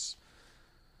resources.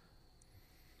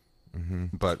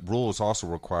 But rules also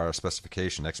require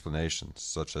specification, explanations,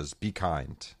 such as be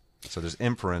kind. So there's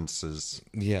inferences.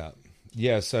 Yeah.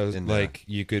 So like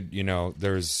you could,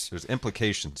 there's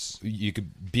implications. You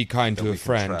could be kind to a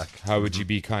friend. How would you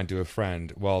be kind to a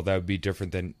friend? Well, that would be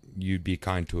different than you'd be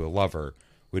kind to a lover.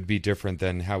 Would be different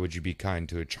than how would you be kind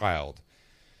to a child.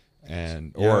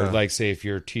 And or Yeah. like, say, if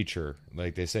you're a teacher,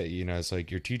 like they say, it's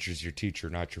like your teacher's your teacher,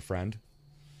 not your friend.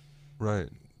 Right.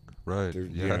 Right. There,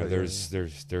 Yeah. there's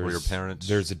Or your parents.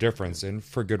 there's a difference, and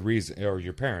for good reason. Or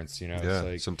your parents, Yeah. it's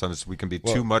like, Sometimes we can be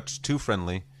Well- too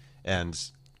friendly and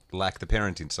lack the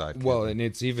parenting side. can't well, we? and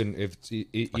it's even if it's Like,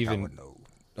 I even would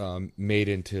know. made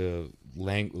into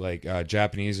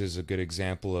Japanese is a good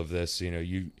example of this.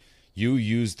 You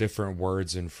use different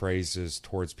words and phrases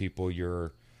towards people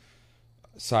you're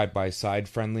side by side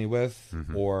friendly with,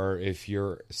 or if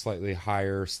you're slightly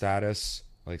higher status,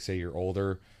 like say you're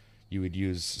older, you would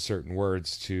use certain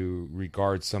words to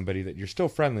regard somebody that you're still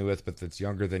friendly with, but that's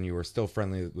younger than you, or still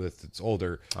friendly with that's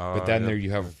older. But then yeah. there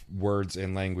you have words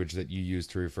and language that you use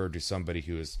to refer to somebody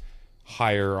who is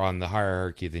higher on the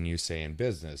hierarchy than you, say, in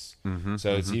business.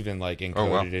 So it's even like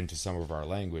encoded into some of our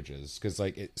languages, because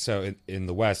in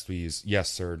the West we use yes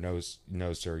sir,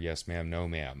 no sir, yes ma'am, no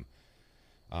ma'am,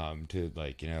 to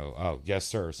oh yes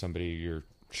sir, somebody you're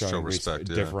showing Show respect,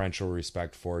 yeah. differential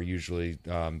respect for, usually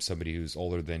somebody who's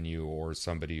older than you, or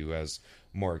somebody who has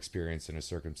more experience in a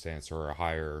circumstance, or a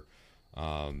higher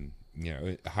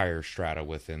higher strata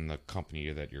within the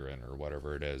company that you're in, or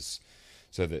whatever it is.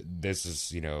 So that this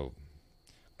is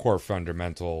core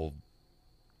fundamental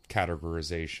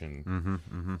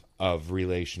categorization of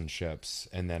relationships,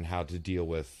 and then how to deal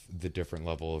with the different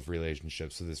level of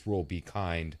relationships. So this rule, be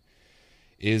kind,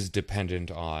 is dependent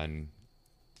on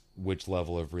which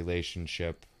level of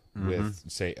relationship with,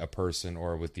 say, a person,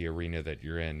 or with the arena that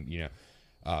you're in.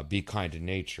 Be kind to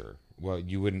nature. Well,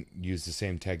 you wouldn't use the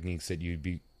same techniques that you'd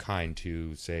be kind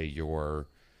to, say, your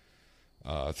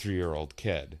 3-year-old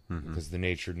kid, because the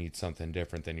nature needs something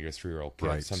different than your 3-year-old kid.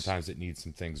 Right. Sometimes it needs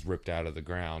some things ripped out of the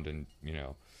ground, and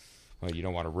well, you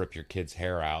don't want to rip your kid's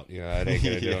hair out. That ain't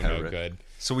gonna do them no right. good.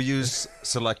 So we use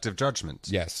selective judgment.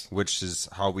 Yes. Which is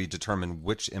how we determine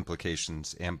which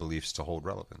implications and beliefs to hold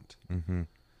relevant.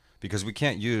 Because we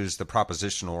can't use the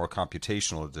propositional or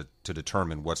computational to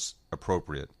determine what's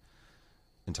appropriate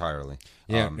entirely.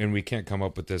 Yeah, and we can't come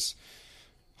up with this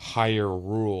higher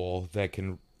rule that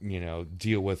can,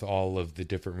 deal with all of the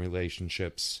different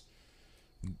relationships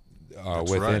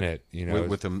within right. it.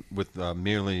 With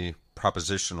merely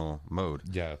propositional mode.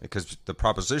 Yeah. Because the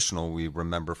propositional, we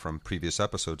remember from previous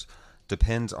episodes,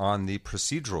 depends on the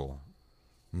procedural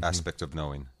aspect of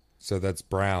knowing. So that's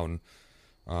Brown,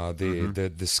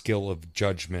 the skill of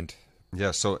judgment.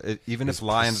 Yeah. So even if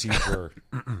lions, Procedure.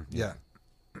 yeah.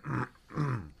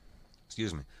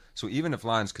 Excuse me. So even if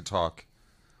lions could talk,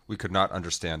 we could not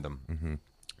understand them.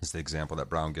 Is the example that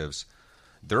Brown gives.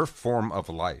 Their form of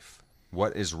life,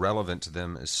 what is relevant to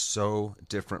them, is so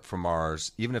different from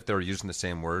ours. Even if they were using the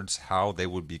same words, how they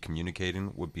would be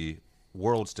communicating would be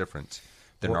worlds different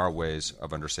than our ways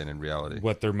of understanding reality.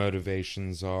 What their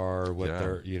motivations are, what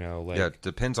their, Yeah, it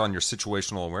depends on your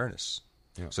situational awareness.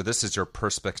 Yeah. So this is your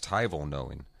perspectival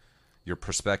knowing, your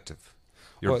perspective.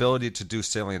 Your ability to do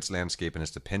salience landscaping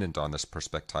is dependent on this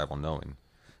perspectival knowing.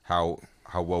 How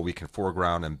well we can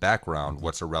foreground and background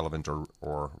what's irrelevant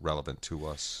or relevant to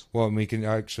us. Well, and we can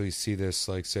actually see this,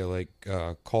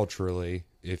 culturally.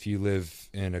 If you live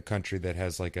in a country that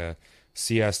has like a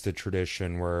siesta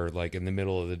tradition, where like in the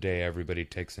middle of the day everybody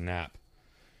takes a nap,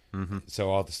 so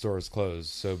all the stores close.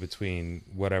 So between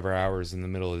whatever hours in the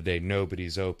middle of the day,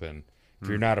 nobody's open. If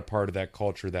you're not a part of that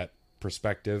culture, that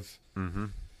perspective, you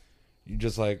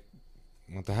just like,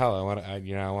 what the hell? I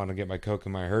want to get my Coke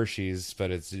and my Hershey's,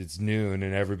 but it's noon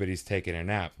and everybody's taking a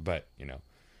nap. But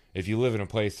if you live in a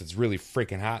place that's really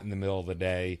freaking hot in the middle of the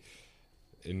day,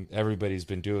 and everybody's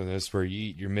been doing this, where you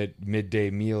eat your midday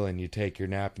meal and you take your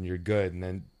nap and you're good, and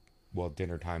then, well,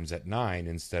 dinner time's at 9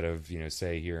 instead of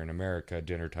say here in America,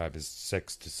 dinner time is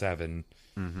 6 to 7,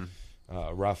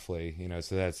 roughly.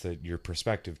 So that's your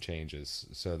perspective changes.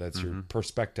 So that's your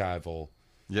perspectival.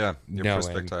 Yeah, your knowing.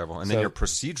 perspectival, and then your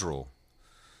procedural,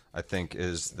 I think,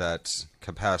 is that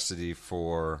capacity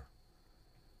for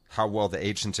how well the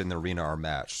agents in the arena are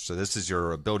matched. So this is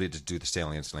your ability to do the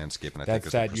salience landscape, and I think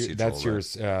is procedural. That's your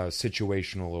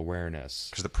situational awareness.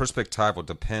 Because the perspectival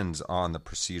depends on the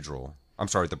procedural. I'm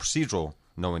sorry, the procedural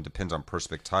knowing depends on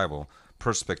perspectival.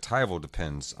 Perspectival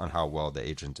depends on how well the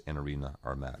agent and arena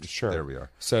are matched. Sure. There we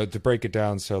are. So to break it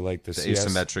down, so like the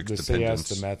asymmetric dependence.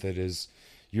 the method is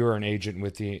you're an agent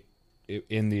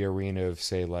in the arena of,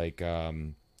 say, like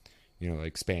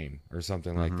like Spain or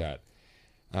something like that.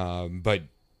 But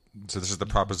so this is the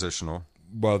propositional.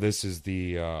 Well, this is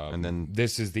the and then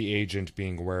this is the agent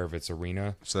being aware of its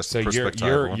arena. So that's the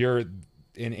perspectival. You're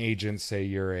an agent. Say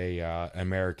you're a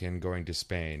American going to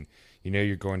Spain.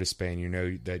 You're going to Spain. You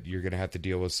know that you're going to have to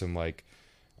deal with some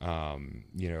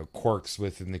quirks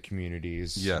within the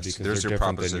communities. Yes, because there's they're your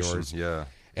different than proposition. yours. Yeah.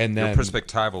 And Your then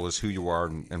perspectival is who you are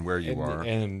and where you are.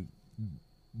 and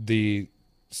the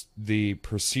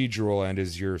procedural end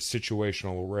is your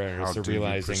situational awareness How of do you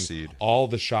realizing proceed? all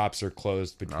the shops are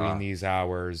closed between these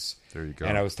hours. There you go.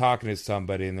 And I was talking to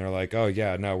somebody, and they're like, "Oh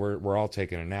yeah, no, we're all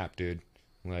taking a nap, dude."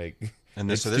 Like, And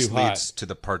it's so this too leads hot. to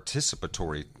the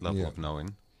participatory level of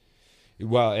knowing.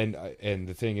 Well, and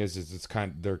the thing is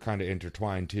they're kind of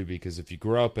intertwined too, because if you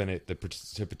grow up in it,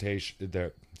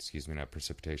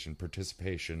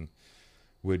 participation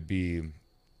would be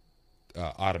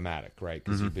automatic, right?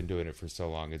 Because you've been doing it for so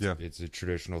long. It's a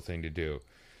traditional thing to do.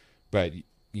 But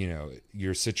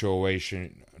your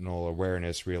situational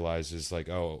awareness realizes like,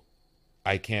 oh,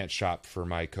 I can't shop for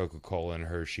my Coca-Cola and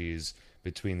Hershey's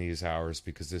between these hours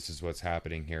because this is what's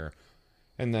happening here.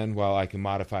 And then, well, I can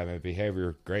modify my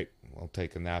behavior. Great. I'll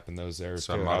take a nap in those areas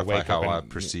So too. I I'll modify wake how up I and-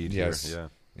 proceed yes. here.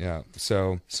 Yeah.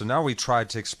 So So now we tried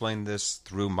to explain this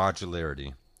through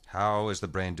modularity. How is the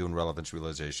brain doing relevance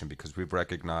realization? Because we've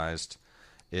recognized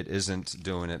it isn't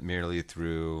doing it merely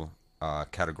through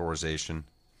categorization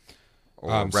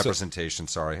or representation.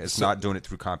 It's not doing it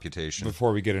through computation.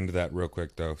 before we get into that real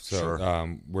quick, though,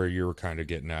 where you were kind of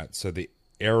getting at. So the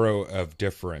arrow of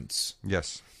difference.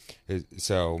 Yes.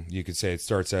 So you could say it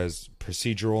starts as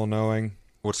procedural knowing.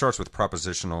 Well, it starts with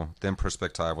propositional, then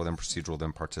perspectival, then procedural,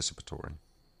 then participatory.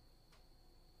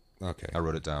 Okay. I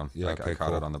wrote it down. Yeah, I okay, caught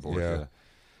cool. it on the board. Yeah.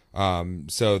 Yeah.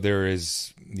 So there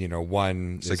is,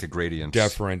 one It's like a gradient.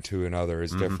 different to another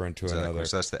is different to Exactly. another.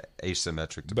 So that's the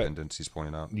asymmetric dependence he's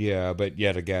pointing out. Yeah, but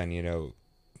yet again,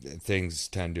 things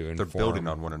tend to inform. They're building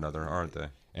on one another, aren't they?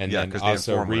 And Yeah, then 'cause they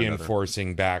also inform one another.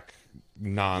 reinforcing back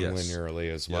non-linearly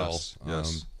as well.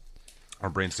 Yes. Our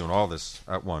brain's doing all this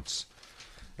at once.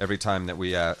 Every time that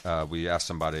we ask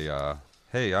somebody,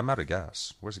 "Hey, I'm out of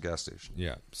gas. Where's the gas station?"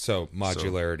 Yeah. So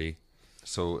modularity.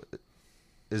 So,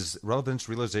 is relevance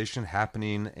realization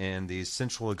happening in the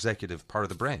central executive part of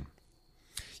the brain?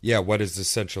 Yeah. What is the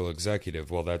central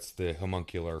executive? Well, that's the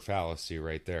homuncular fallacy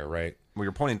right there, right? Well,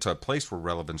 you're pointing to a place where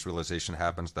relevance realization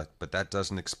happens, but that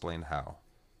doesn't explain how.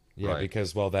 Yeah, Right.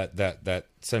 because that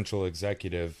central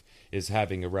executive is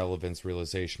having a relevance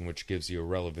realization, which gives you a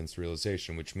relevance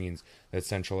realization, which means that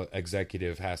central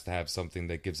executive has to have something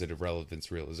that gives it a relevance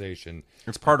realization.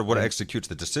 It's part of what executes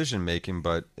the decision making,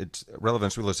 but it's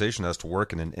relevance realization has to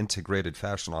work in an integrated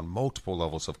fashion on multiple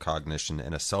levels of cognition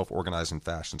in a self-organizing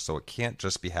fashion. So it can't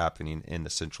just be happening in the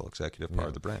central executive part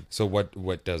of the brain. So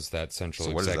what does that central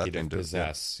So what does that executive thing do?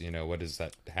 possess? What does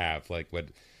that have? Like what,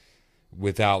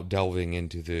 without delving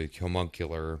into the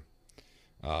homuncular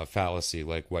fallacy,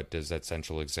 like what does that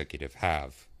central executive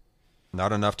have?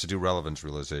 Not enough to do relevance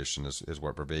realization is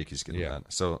what Vervaeke's getting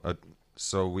at.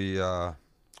 So we know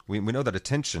that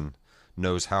attention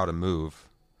knows how to move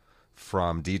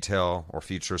from detail or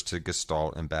features to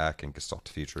gestalt and back, and gestalt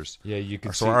to features. Yeah, you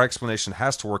can. So our explanation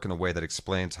has to work in a way that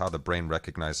explains how the brain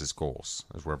recognizes goals.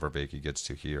 Is where Vervaeke gets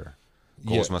to here.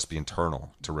 Goals must be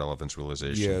internal to relevance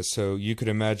realization. Yeah, so you could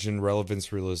imagine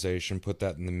relevance realization, put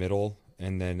that in the middle,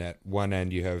 and then at one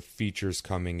end you have features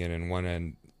coming in, and one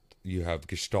end you have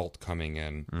gestalt coming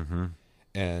in. Mm-hmm.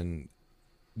 And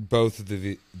both of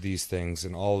these things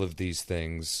and all of these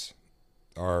things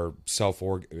are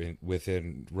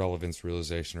within relevance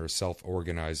realization or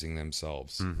self-organizing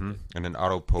themselves. Mm-hmm. In an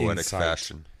autopoetic Insight.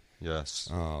 fashion. Yes.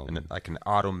 In like an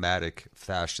automatic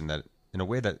fashion, that in a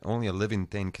way that only a living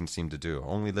thing can seem to do.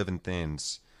 Only living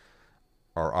things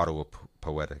are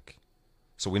autopoetic.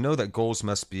 So we know that goals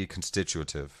must be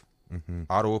constitutive,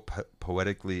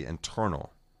 autopoetically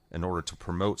internal, in order to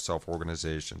promote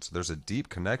self-organization. So there's a deep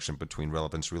connection between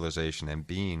relevance realization and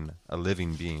being a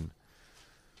living being.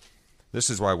 This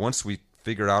is why once we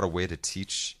figure out a way to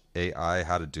teach AI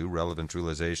how to do relevance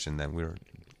realization, then we're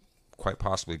quite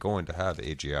possibly going to have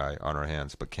AGI on our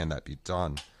hands. But can that be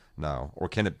done now? Or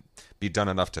can it be done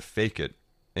enough to fake it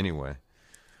anyway?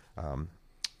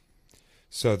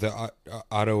 So the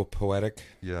autopoetic,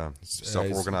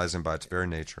 self-organizing by its very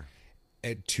nature.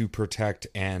 To protect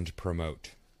and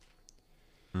promote.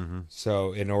 Mm-hmm.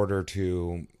 So in order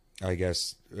to, I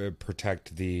guess,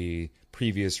 protect the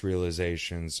previous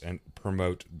realizations and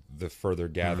promote the further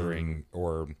gathering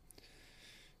or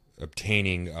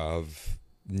obtaining of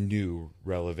new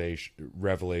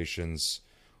revelations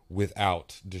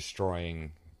without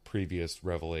destroying previous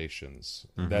revelations.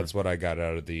 That's what I got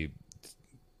out of the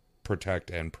protect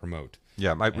and promote.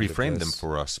 Yeah, it might end of reframe them this.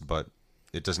 for us, but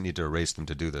it doesn't need to erase them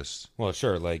to do this. Well,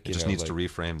 sure, like It just needs to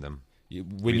reframe them.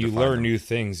 when you redefine learn them. new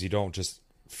things, you don't just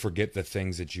forget the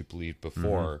things that you believed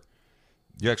before.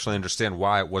 You actually understand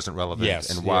why it wasn't relevant, Yes,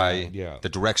 and why yeah. the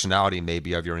directionality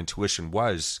maybe of your intuition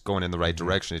was going in the right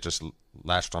direction. It just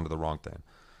latched onto the wrong thing.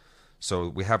 So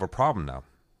we have a problem now.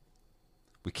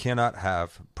 We cannot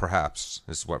have, perhaps,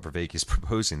 this is what Vervaeke is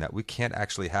proposing, that we can't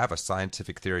actually have a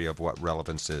scientific theory of what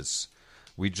relevance is.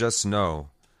 We just know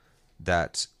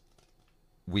that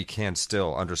we can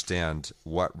still understand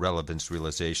what relevance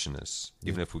realization is,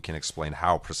 even if we can explain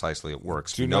how precisely it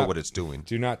works. We know what it's doing.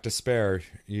 Do not despair.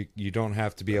 You don't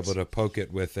have to be able to poke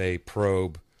it with a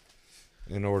probe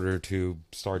in order to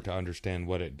start to understand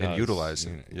what it does. And utilize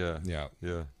it.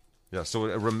 Yeah. So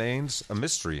it remains a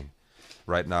mystery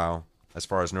right now as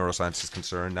far as neuroscience is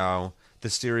concerned. Now,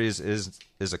 this series is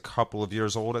a couple of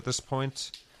years old at this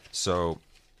point, so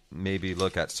maybe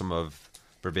look at some of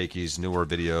Vervaeke's newer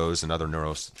videos and other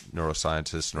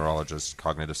neuroscientists, neurologists,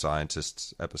 cognitive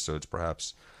scientists episodes,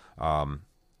 perhaps. I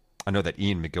know that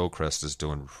Ian McGilchrist is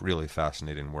doing really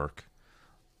fascinating work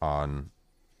on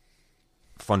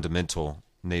fundamental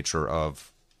nature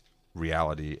of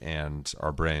reality and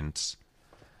our brains.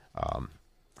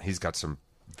 He's got some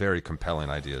very compelling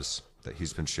ideas that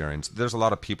he's been sharing. So there's a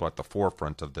lot of people at the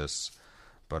forefront of this,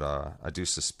 but I do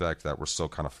suspect that we're still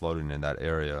kind of floating in that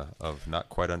area of not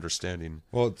quite understanding.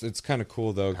 Well, it's kind of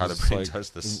cool though, how the brain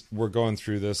does this. We're going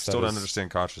through this. Still don't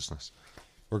understand consciousness.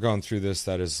 We're going through this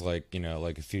that is like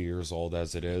a few years old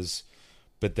as it is,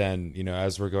 but then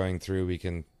as we're going through, we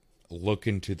can look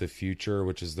into the future,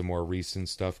 which is the more recent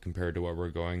stuff compared to what we're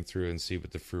going through, and see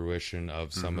what the fruition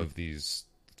of some of these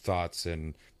thoughts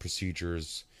and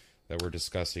procedures that we're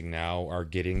discussing now are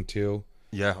getting to.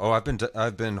 Yeah. Oh,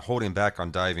 I've been holding back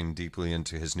on diving deeply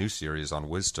into his new series on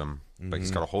wisdom, but he's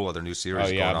got a whole other new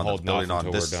series going on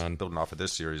that's building off of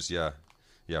this series. Yeah,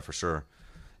 for sure.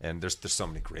 And there's so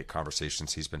many great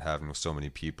conversations he's been having with so many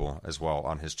people as well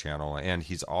on his channel, and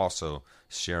he's also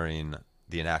sharing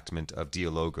the enactment of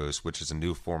dialogos, which is a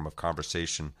new form of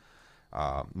conversation,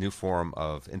 new form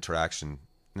of interaction.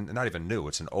 Not even new;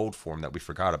 it's an old form that we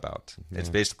forgot about. Yeah. It's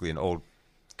basically an old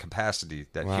capacity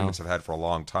that humans have had for a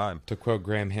long time. To quote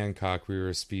Graham Hancock, we were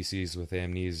a species with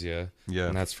amnesia. Yeah.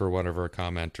 And that's for one of our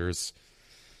commenters.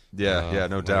 Yeah,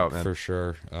 no doubt, man. For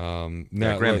sure.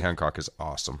 Graham Hancock is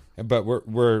awesome. But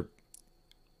we're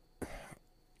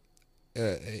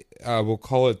we'll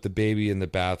call it the baby in the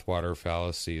bathwater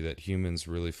fallacy that humans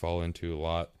really fall into a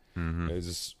lot.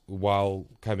 Is while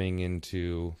coming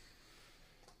into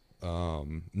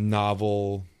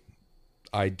novel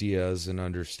ideas and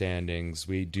understandings,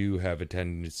 we do have a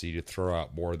tendency to throw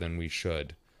out more than we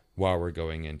should while we're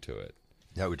going into it.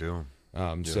 Yeah, we do.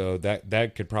 So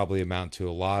that could probably amount to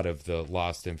a lot of the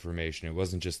lost information. It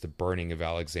wasn't just the burning of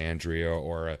Alexandria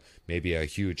or maybe a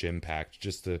huge impact,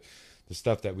 just the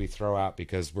stuff that we throw out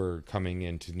because we're coming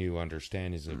into new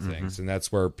understandings of things. And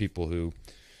that's where people who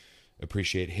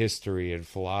appreciate history and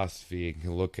philosophy and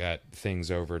can look at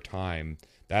things over time,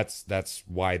 that's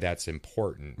why that's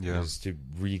important, is to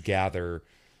regather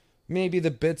maybe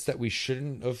the bits that we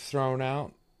shouldn't have thrown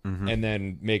out, and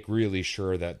then make really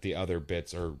sure that the other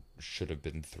bits should have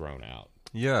been thrown out.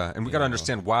 Yeah, and we got to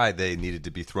understand why they needed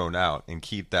to be thrown out and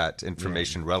keep that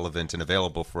information relevant and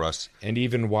available for us. And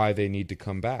even why they need to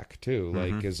come back, too.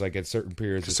 Like at certain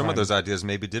periods of time. Some of those ideas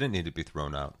maybe didn't need to be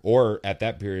thrown out. Or at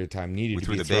that period of time needed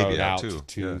to be thrown out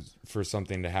for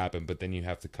something to happen, but then you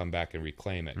have to come back and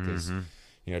reclaim it. Because,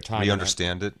 time...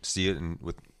 Re-understand it, see it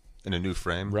in a new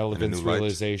frame. Relevance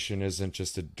realization isn't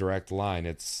just a direct line.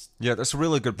 Yeah, that's a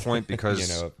really good point,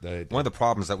 because one of the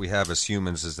problems that we have as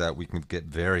humans is that we can get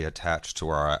very attached to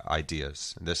our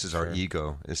ideas. This is our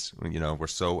ego. We're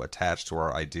so attached to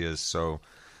our ideas. So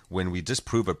when we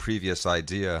disprove a previous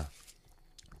idea,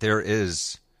 there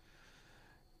is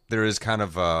kind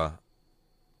of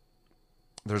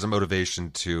there's a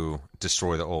motivation to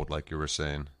destroy the old, like you were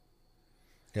saying.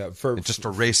 Yeah, and just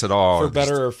erase it all. For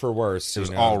better or for worse. It was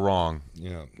all wrong.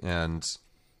 Yeah. And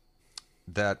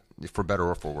that, for better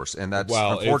or for worse. And that's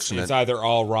unfortunate. It's either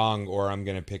all wrong or I'm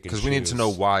going to pick and choose. Because we need to know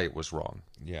why it was wrong.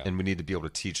 Yeah. And we need to be able to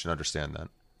teach and understand that.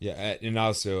 Yeah, and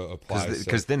also applies.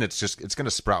 Because then it's going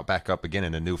to sprout back up again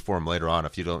in a new form later on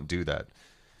if you don't do that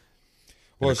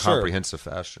in a comprehensive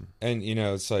fashion. And,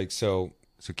 it's like, so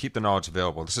keep the knowledge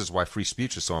available. This is why free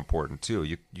speech is so important, too.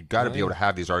 You got to be able to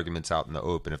have these arguments out in the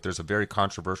open. If there's a very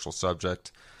controversial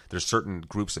subject, there's certain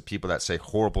groups of people that say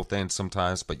horrible things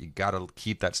sometimes, but you got to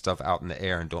keep that stuff out in the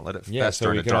air and don't let it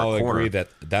fester in a dark corner. Yeah, so we can all agree that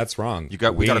that's wrong. We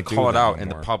got to call it out in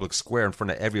the public square in front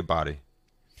of everybody.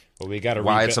 Well, we got to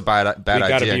why it's a bad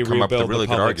idea and come up with a really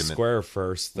good argument. Square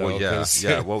first, though. Well,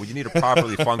 yeah. Well, you need a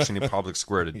properly functioning public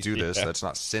square to do this. That's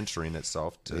not censoring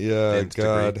itself to the nth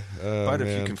degree. But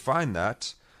if you can find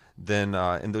that, then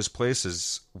in those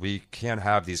places we can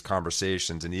have these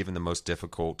conversations, and even the most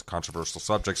difficult, controversial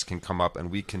subjects can come up, and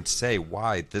we can say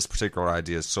why this particular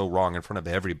idea is so wrong in front of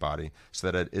everybody, so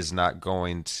that it is not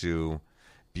going to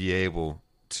be able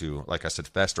to, like I said,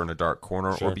 fester in a dark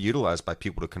corner or be utilized by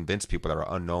people to convince people that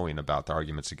are unknowing about the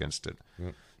arguments against it.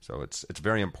 Yep. So it's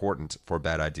very important for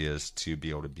bad ideas to be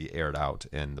able to be aired out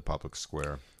in the public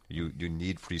square. You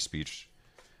need free speech,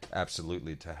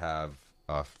 absolutely, to have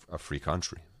a free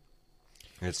country.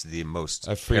 It's the most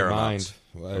a free mind.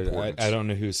 I don't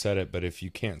know who said it, but if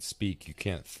you can't speak, you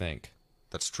can't think.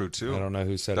 That's true too. I don't know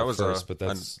who said it first, but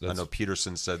that's I know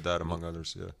Peterson said that, among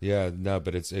others. Yeah. Yeah, no,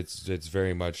 but it's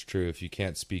very much true. If you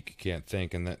can't speak, you can't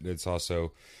think, and that it's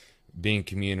also being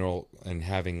communal and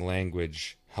having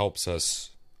language helps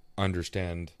us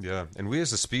understand. Yeah, and we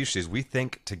as a species, we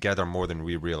think together more than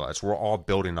we realize. We're all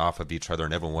building off of each other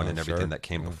and everyone and everything that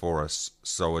came before us.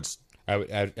 So it's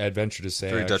I'd venture to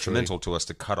say very detrimental to us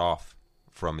to cut off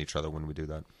from each other when we do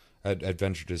that. I'd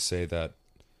venture to say that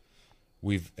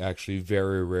we've actually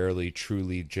very rarely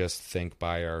truly just think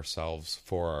by ourselves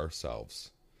for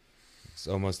ourselves.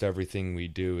 So almost everything we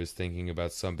do is thinking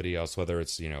about somebody else, whether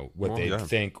it's what they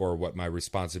think or what my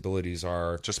responsibilities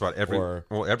are. Just about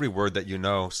every word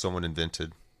that someone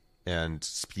invented, and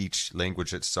speech,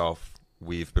 language itself,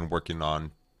 we've been working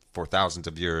on for thousands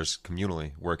of years,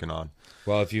 communally working on.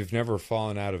 Well, if you've never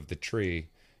fallen out of the tree,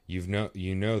 you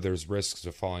know there's risks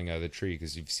of falling out of the tree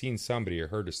because you've seen somebody or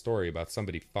heard a story about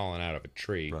somebody falling out of a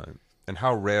tree. Right. And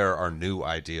how rare are new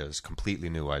ideas, completely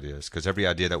new ideas? Because every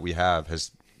idea that we have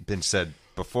has been said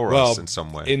before us in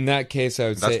some way. In that case, I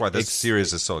would say... That's why this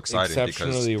series is so exciting,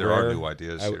 because there are new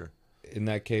ideas here. In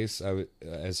that case, I would,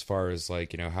 as far as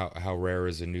how rare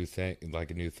is a new thing,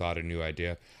 like a new thought, a new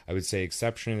idea, I would say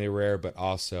exceptionally rare, but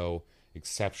also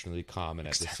exceptionally common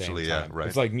at the same time. Yeah, right.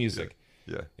 It's like music.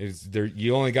 Yeah. It's there.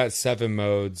 You only got 7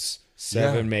 modes,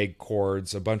 7 made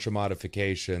chords, a bunch of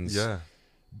modifications. Yeah.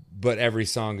 But every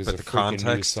song is a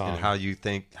freaking new song. And how you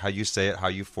think, how you say it, how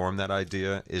you form that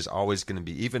idea is always going to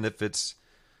be, even if it's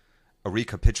a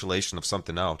recapitulation of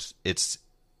something else, it's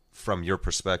from your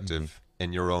perspective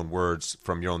and your own words,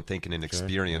 from your own thinking and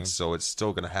experience. So it's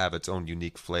still going to have its own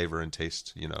unique flavor and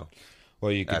taste,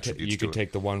 Well, you could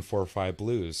take the 1-4-5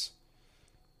 blues,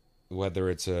 whether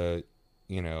it's a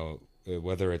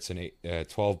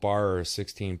 12 bar or a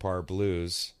 16 bar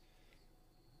blues.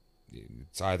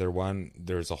 It's either one.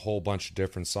 There's a whole bunch of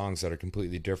different songs that are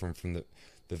completely different from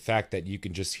the fact that you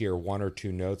can just hear 1 or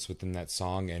 2 notes within that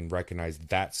song and recognize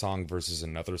that song versus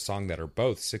another song that are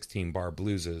both 16 bar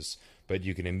blueses, but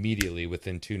you can immediately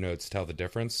within 2 notes tell the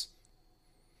difference.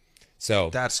 So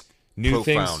that's new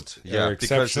profound. Things are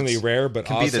exceptionally rare, but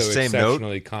can also be the same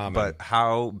exceptionally note, common. But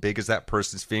how big is that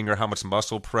person's finger? How much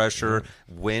muscle pressure?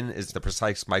 When is the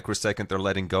precise microsecond they're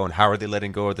letting go? And how are they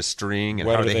letting go of the string? And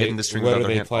how are they hitting the string with the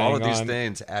other hand? All of these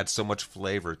things add so much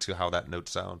flavor to how that note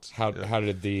sounds. How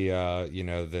did the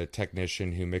the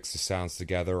technician who mixed the sounds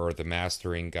together, or the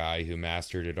mastering guy who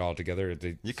mastered it all together?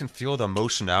 You can feel the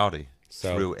emotionality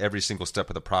through every single step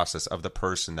of the process of the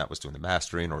person that was doing the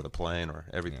mastering or the playing or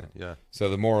everything. Yeah. So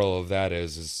the moral of that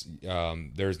is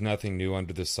there's nothing new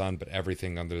under the sun, but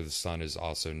everything under the sun is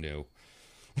also new.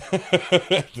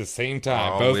 At the same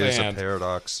time, always both a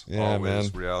paradox. Yeah,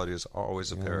 always, man. Reality is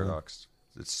always a paradox.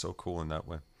 It's so cool in that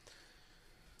way.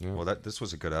 Yeah. Well, this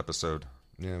was a good episode.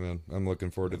 Yeah, man. I'm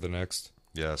looking forward to the next.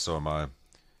 Yeah, so am I.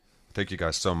 Thank you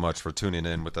guys so much for tuning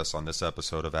in with us on this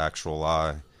episode of Actual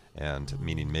Eye and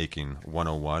Meaning Making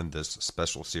 101, this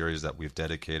special series that we've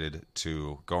dedicated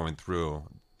to going through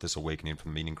this Awakening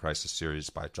from the Meaning Crisis series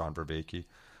by John Vervaeke.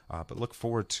 But look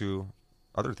forward to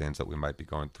other things that we might be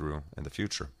going through in the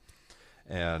future.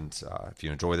 And if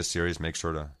you enjoy this series, make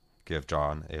sure to give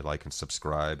John a like and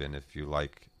subscribe. And if you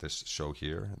like this show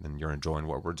here, then you're enjoying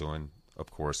what we're doing,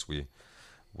 of course, we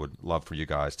would love for you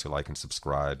guys to like and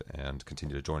subscribe and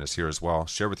continue to join us here as well.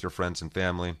 Share with your friends and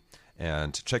family.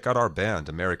 And check out our band,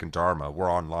 American Dharma.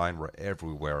 We're online. We're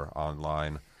everywhere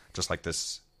online. Just like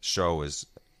this show is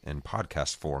in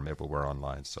podcast form everywhere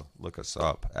online. So look us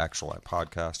up. Actual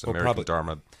Podcast. American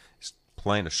Dharma is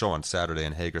playing a show on Saturday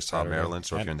in Hagerstown, Maryland.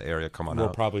 So if you're in the area, come on out.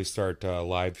 We'll probably start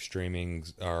live streaming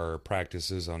our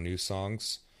practices on new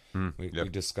songs. We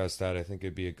discussed that. I think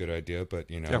it'd be a good idea, but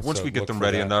once we get them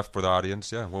ready enough for the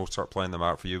audience, we'll start playing them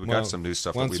out for you. We got some new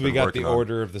stuff that we've been working on. Once we got the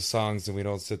order of the songs, and we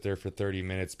don't sit there for 30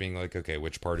 minutes being like, okay,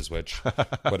 which part is which?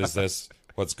 What is this?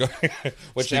 What's going?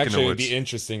 Which Speaking actually of would be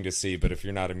interesting to see. But if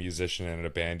you're not a musician and in a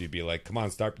band, you'd be like, come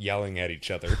on, stop yelling at each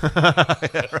other.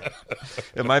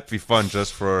 It might be fun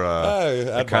just for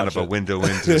kind of a window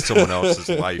into someone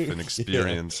else's life and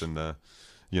experience, and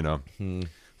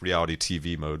reality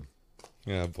TV mode.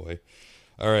 Yeah, boy.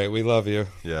 All right, we love you.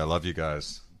 Yeah, I love you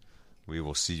guys. We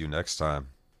will see you next time.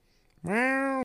 Meow.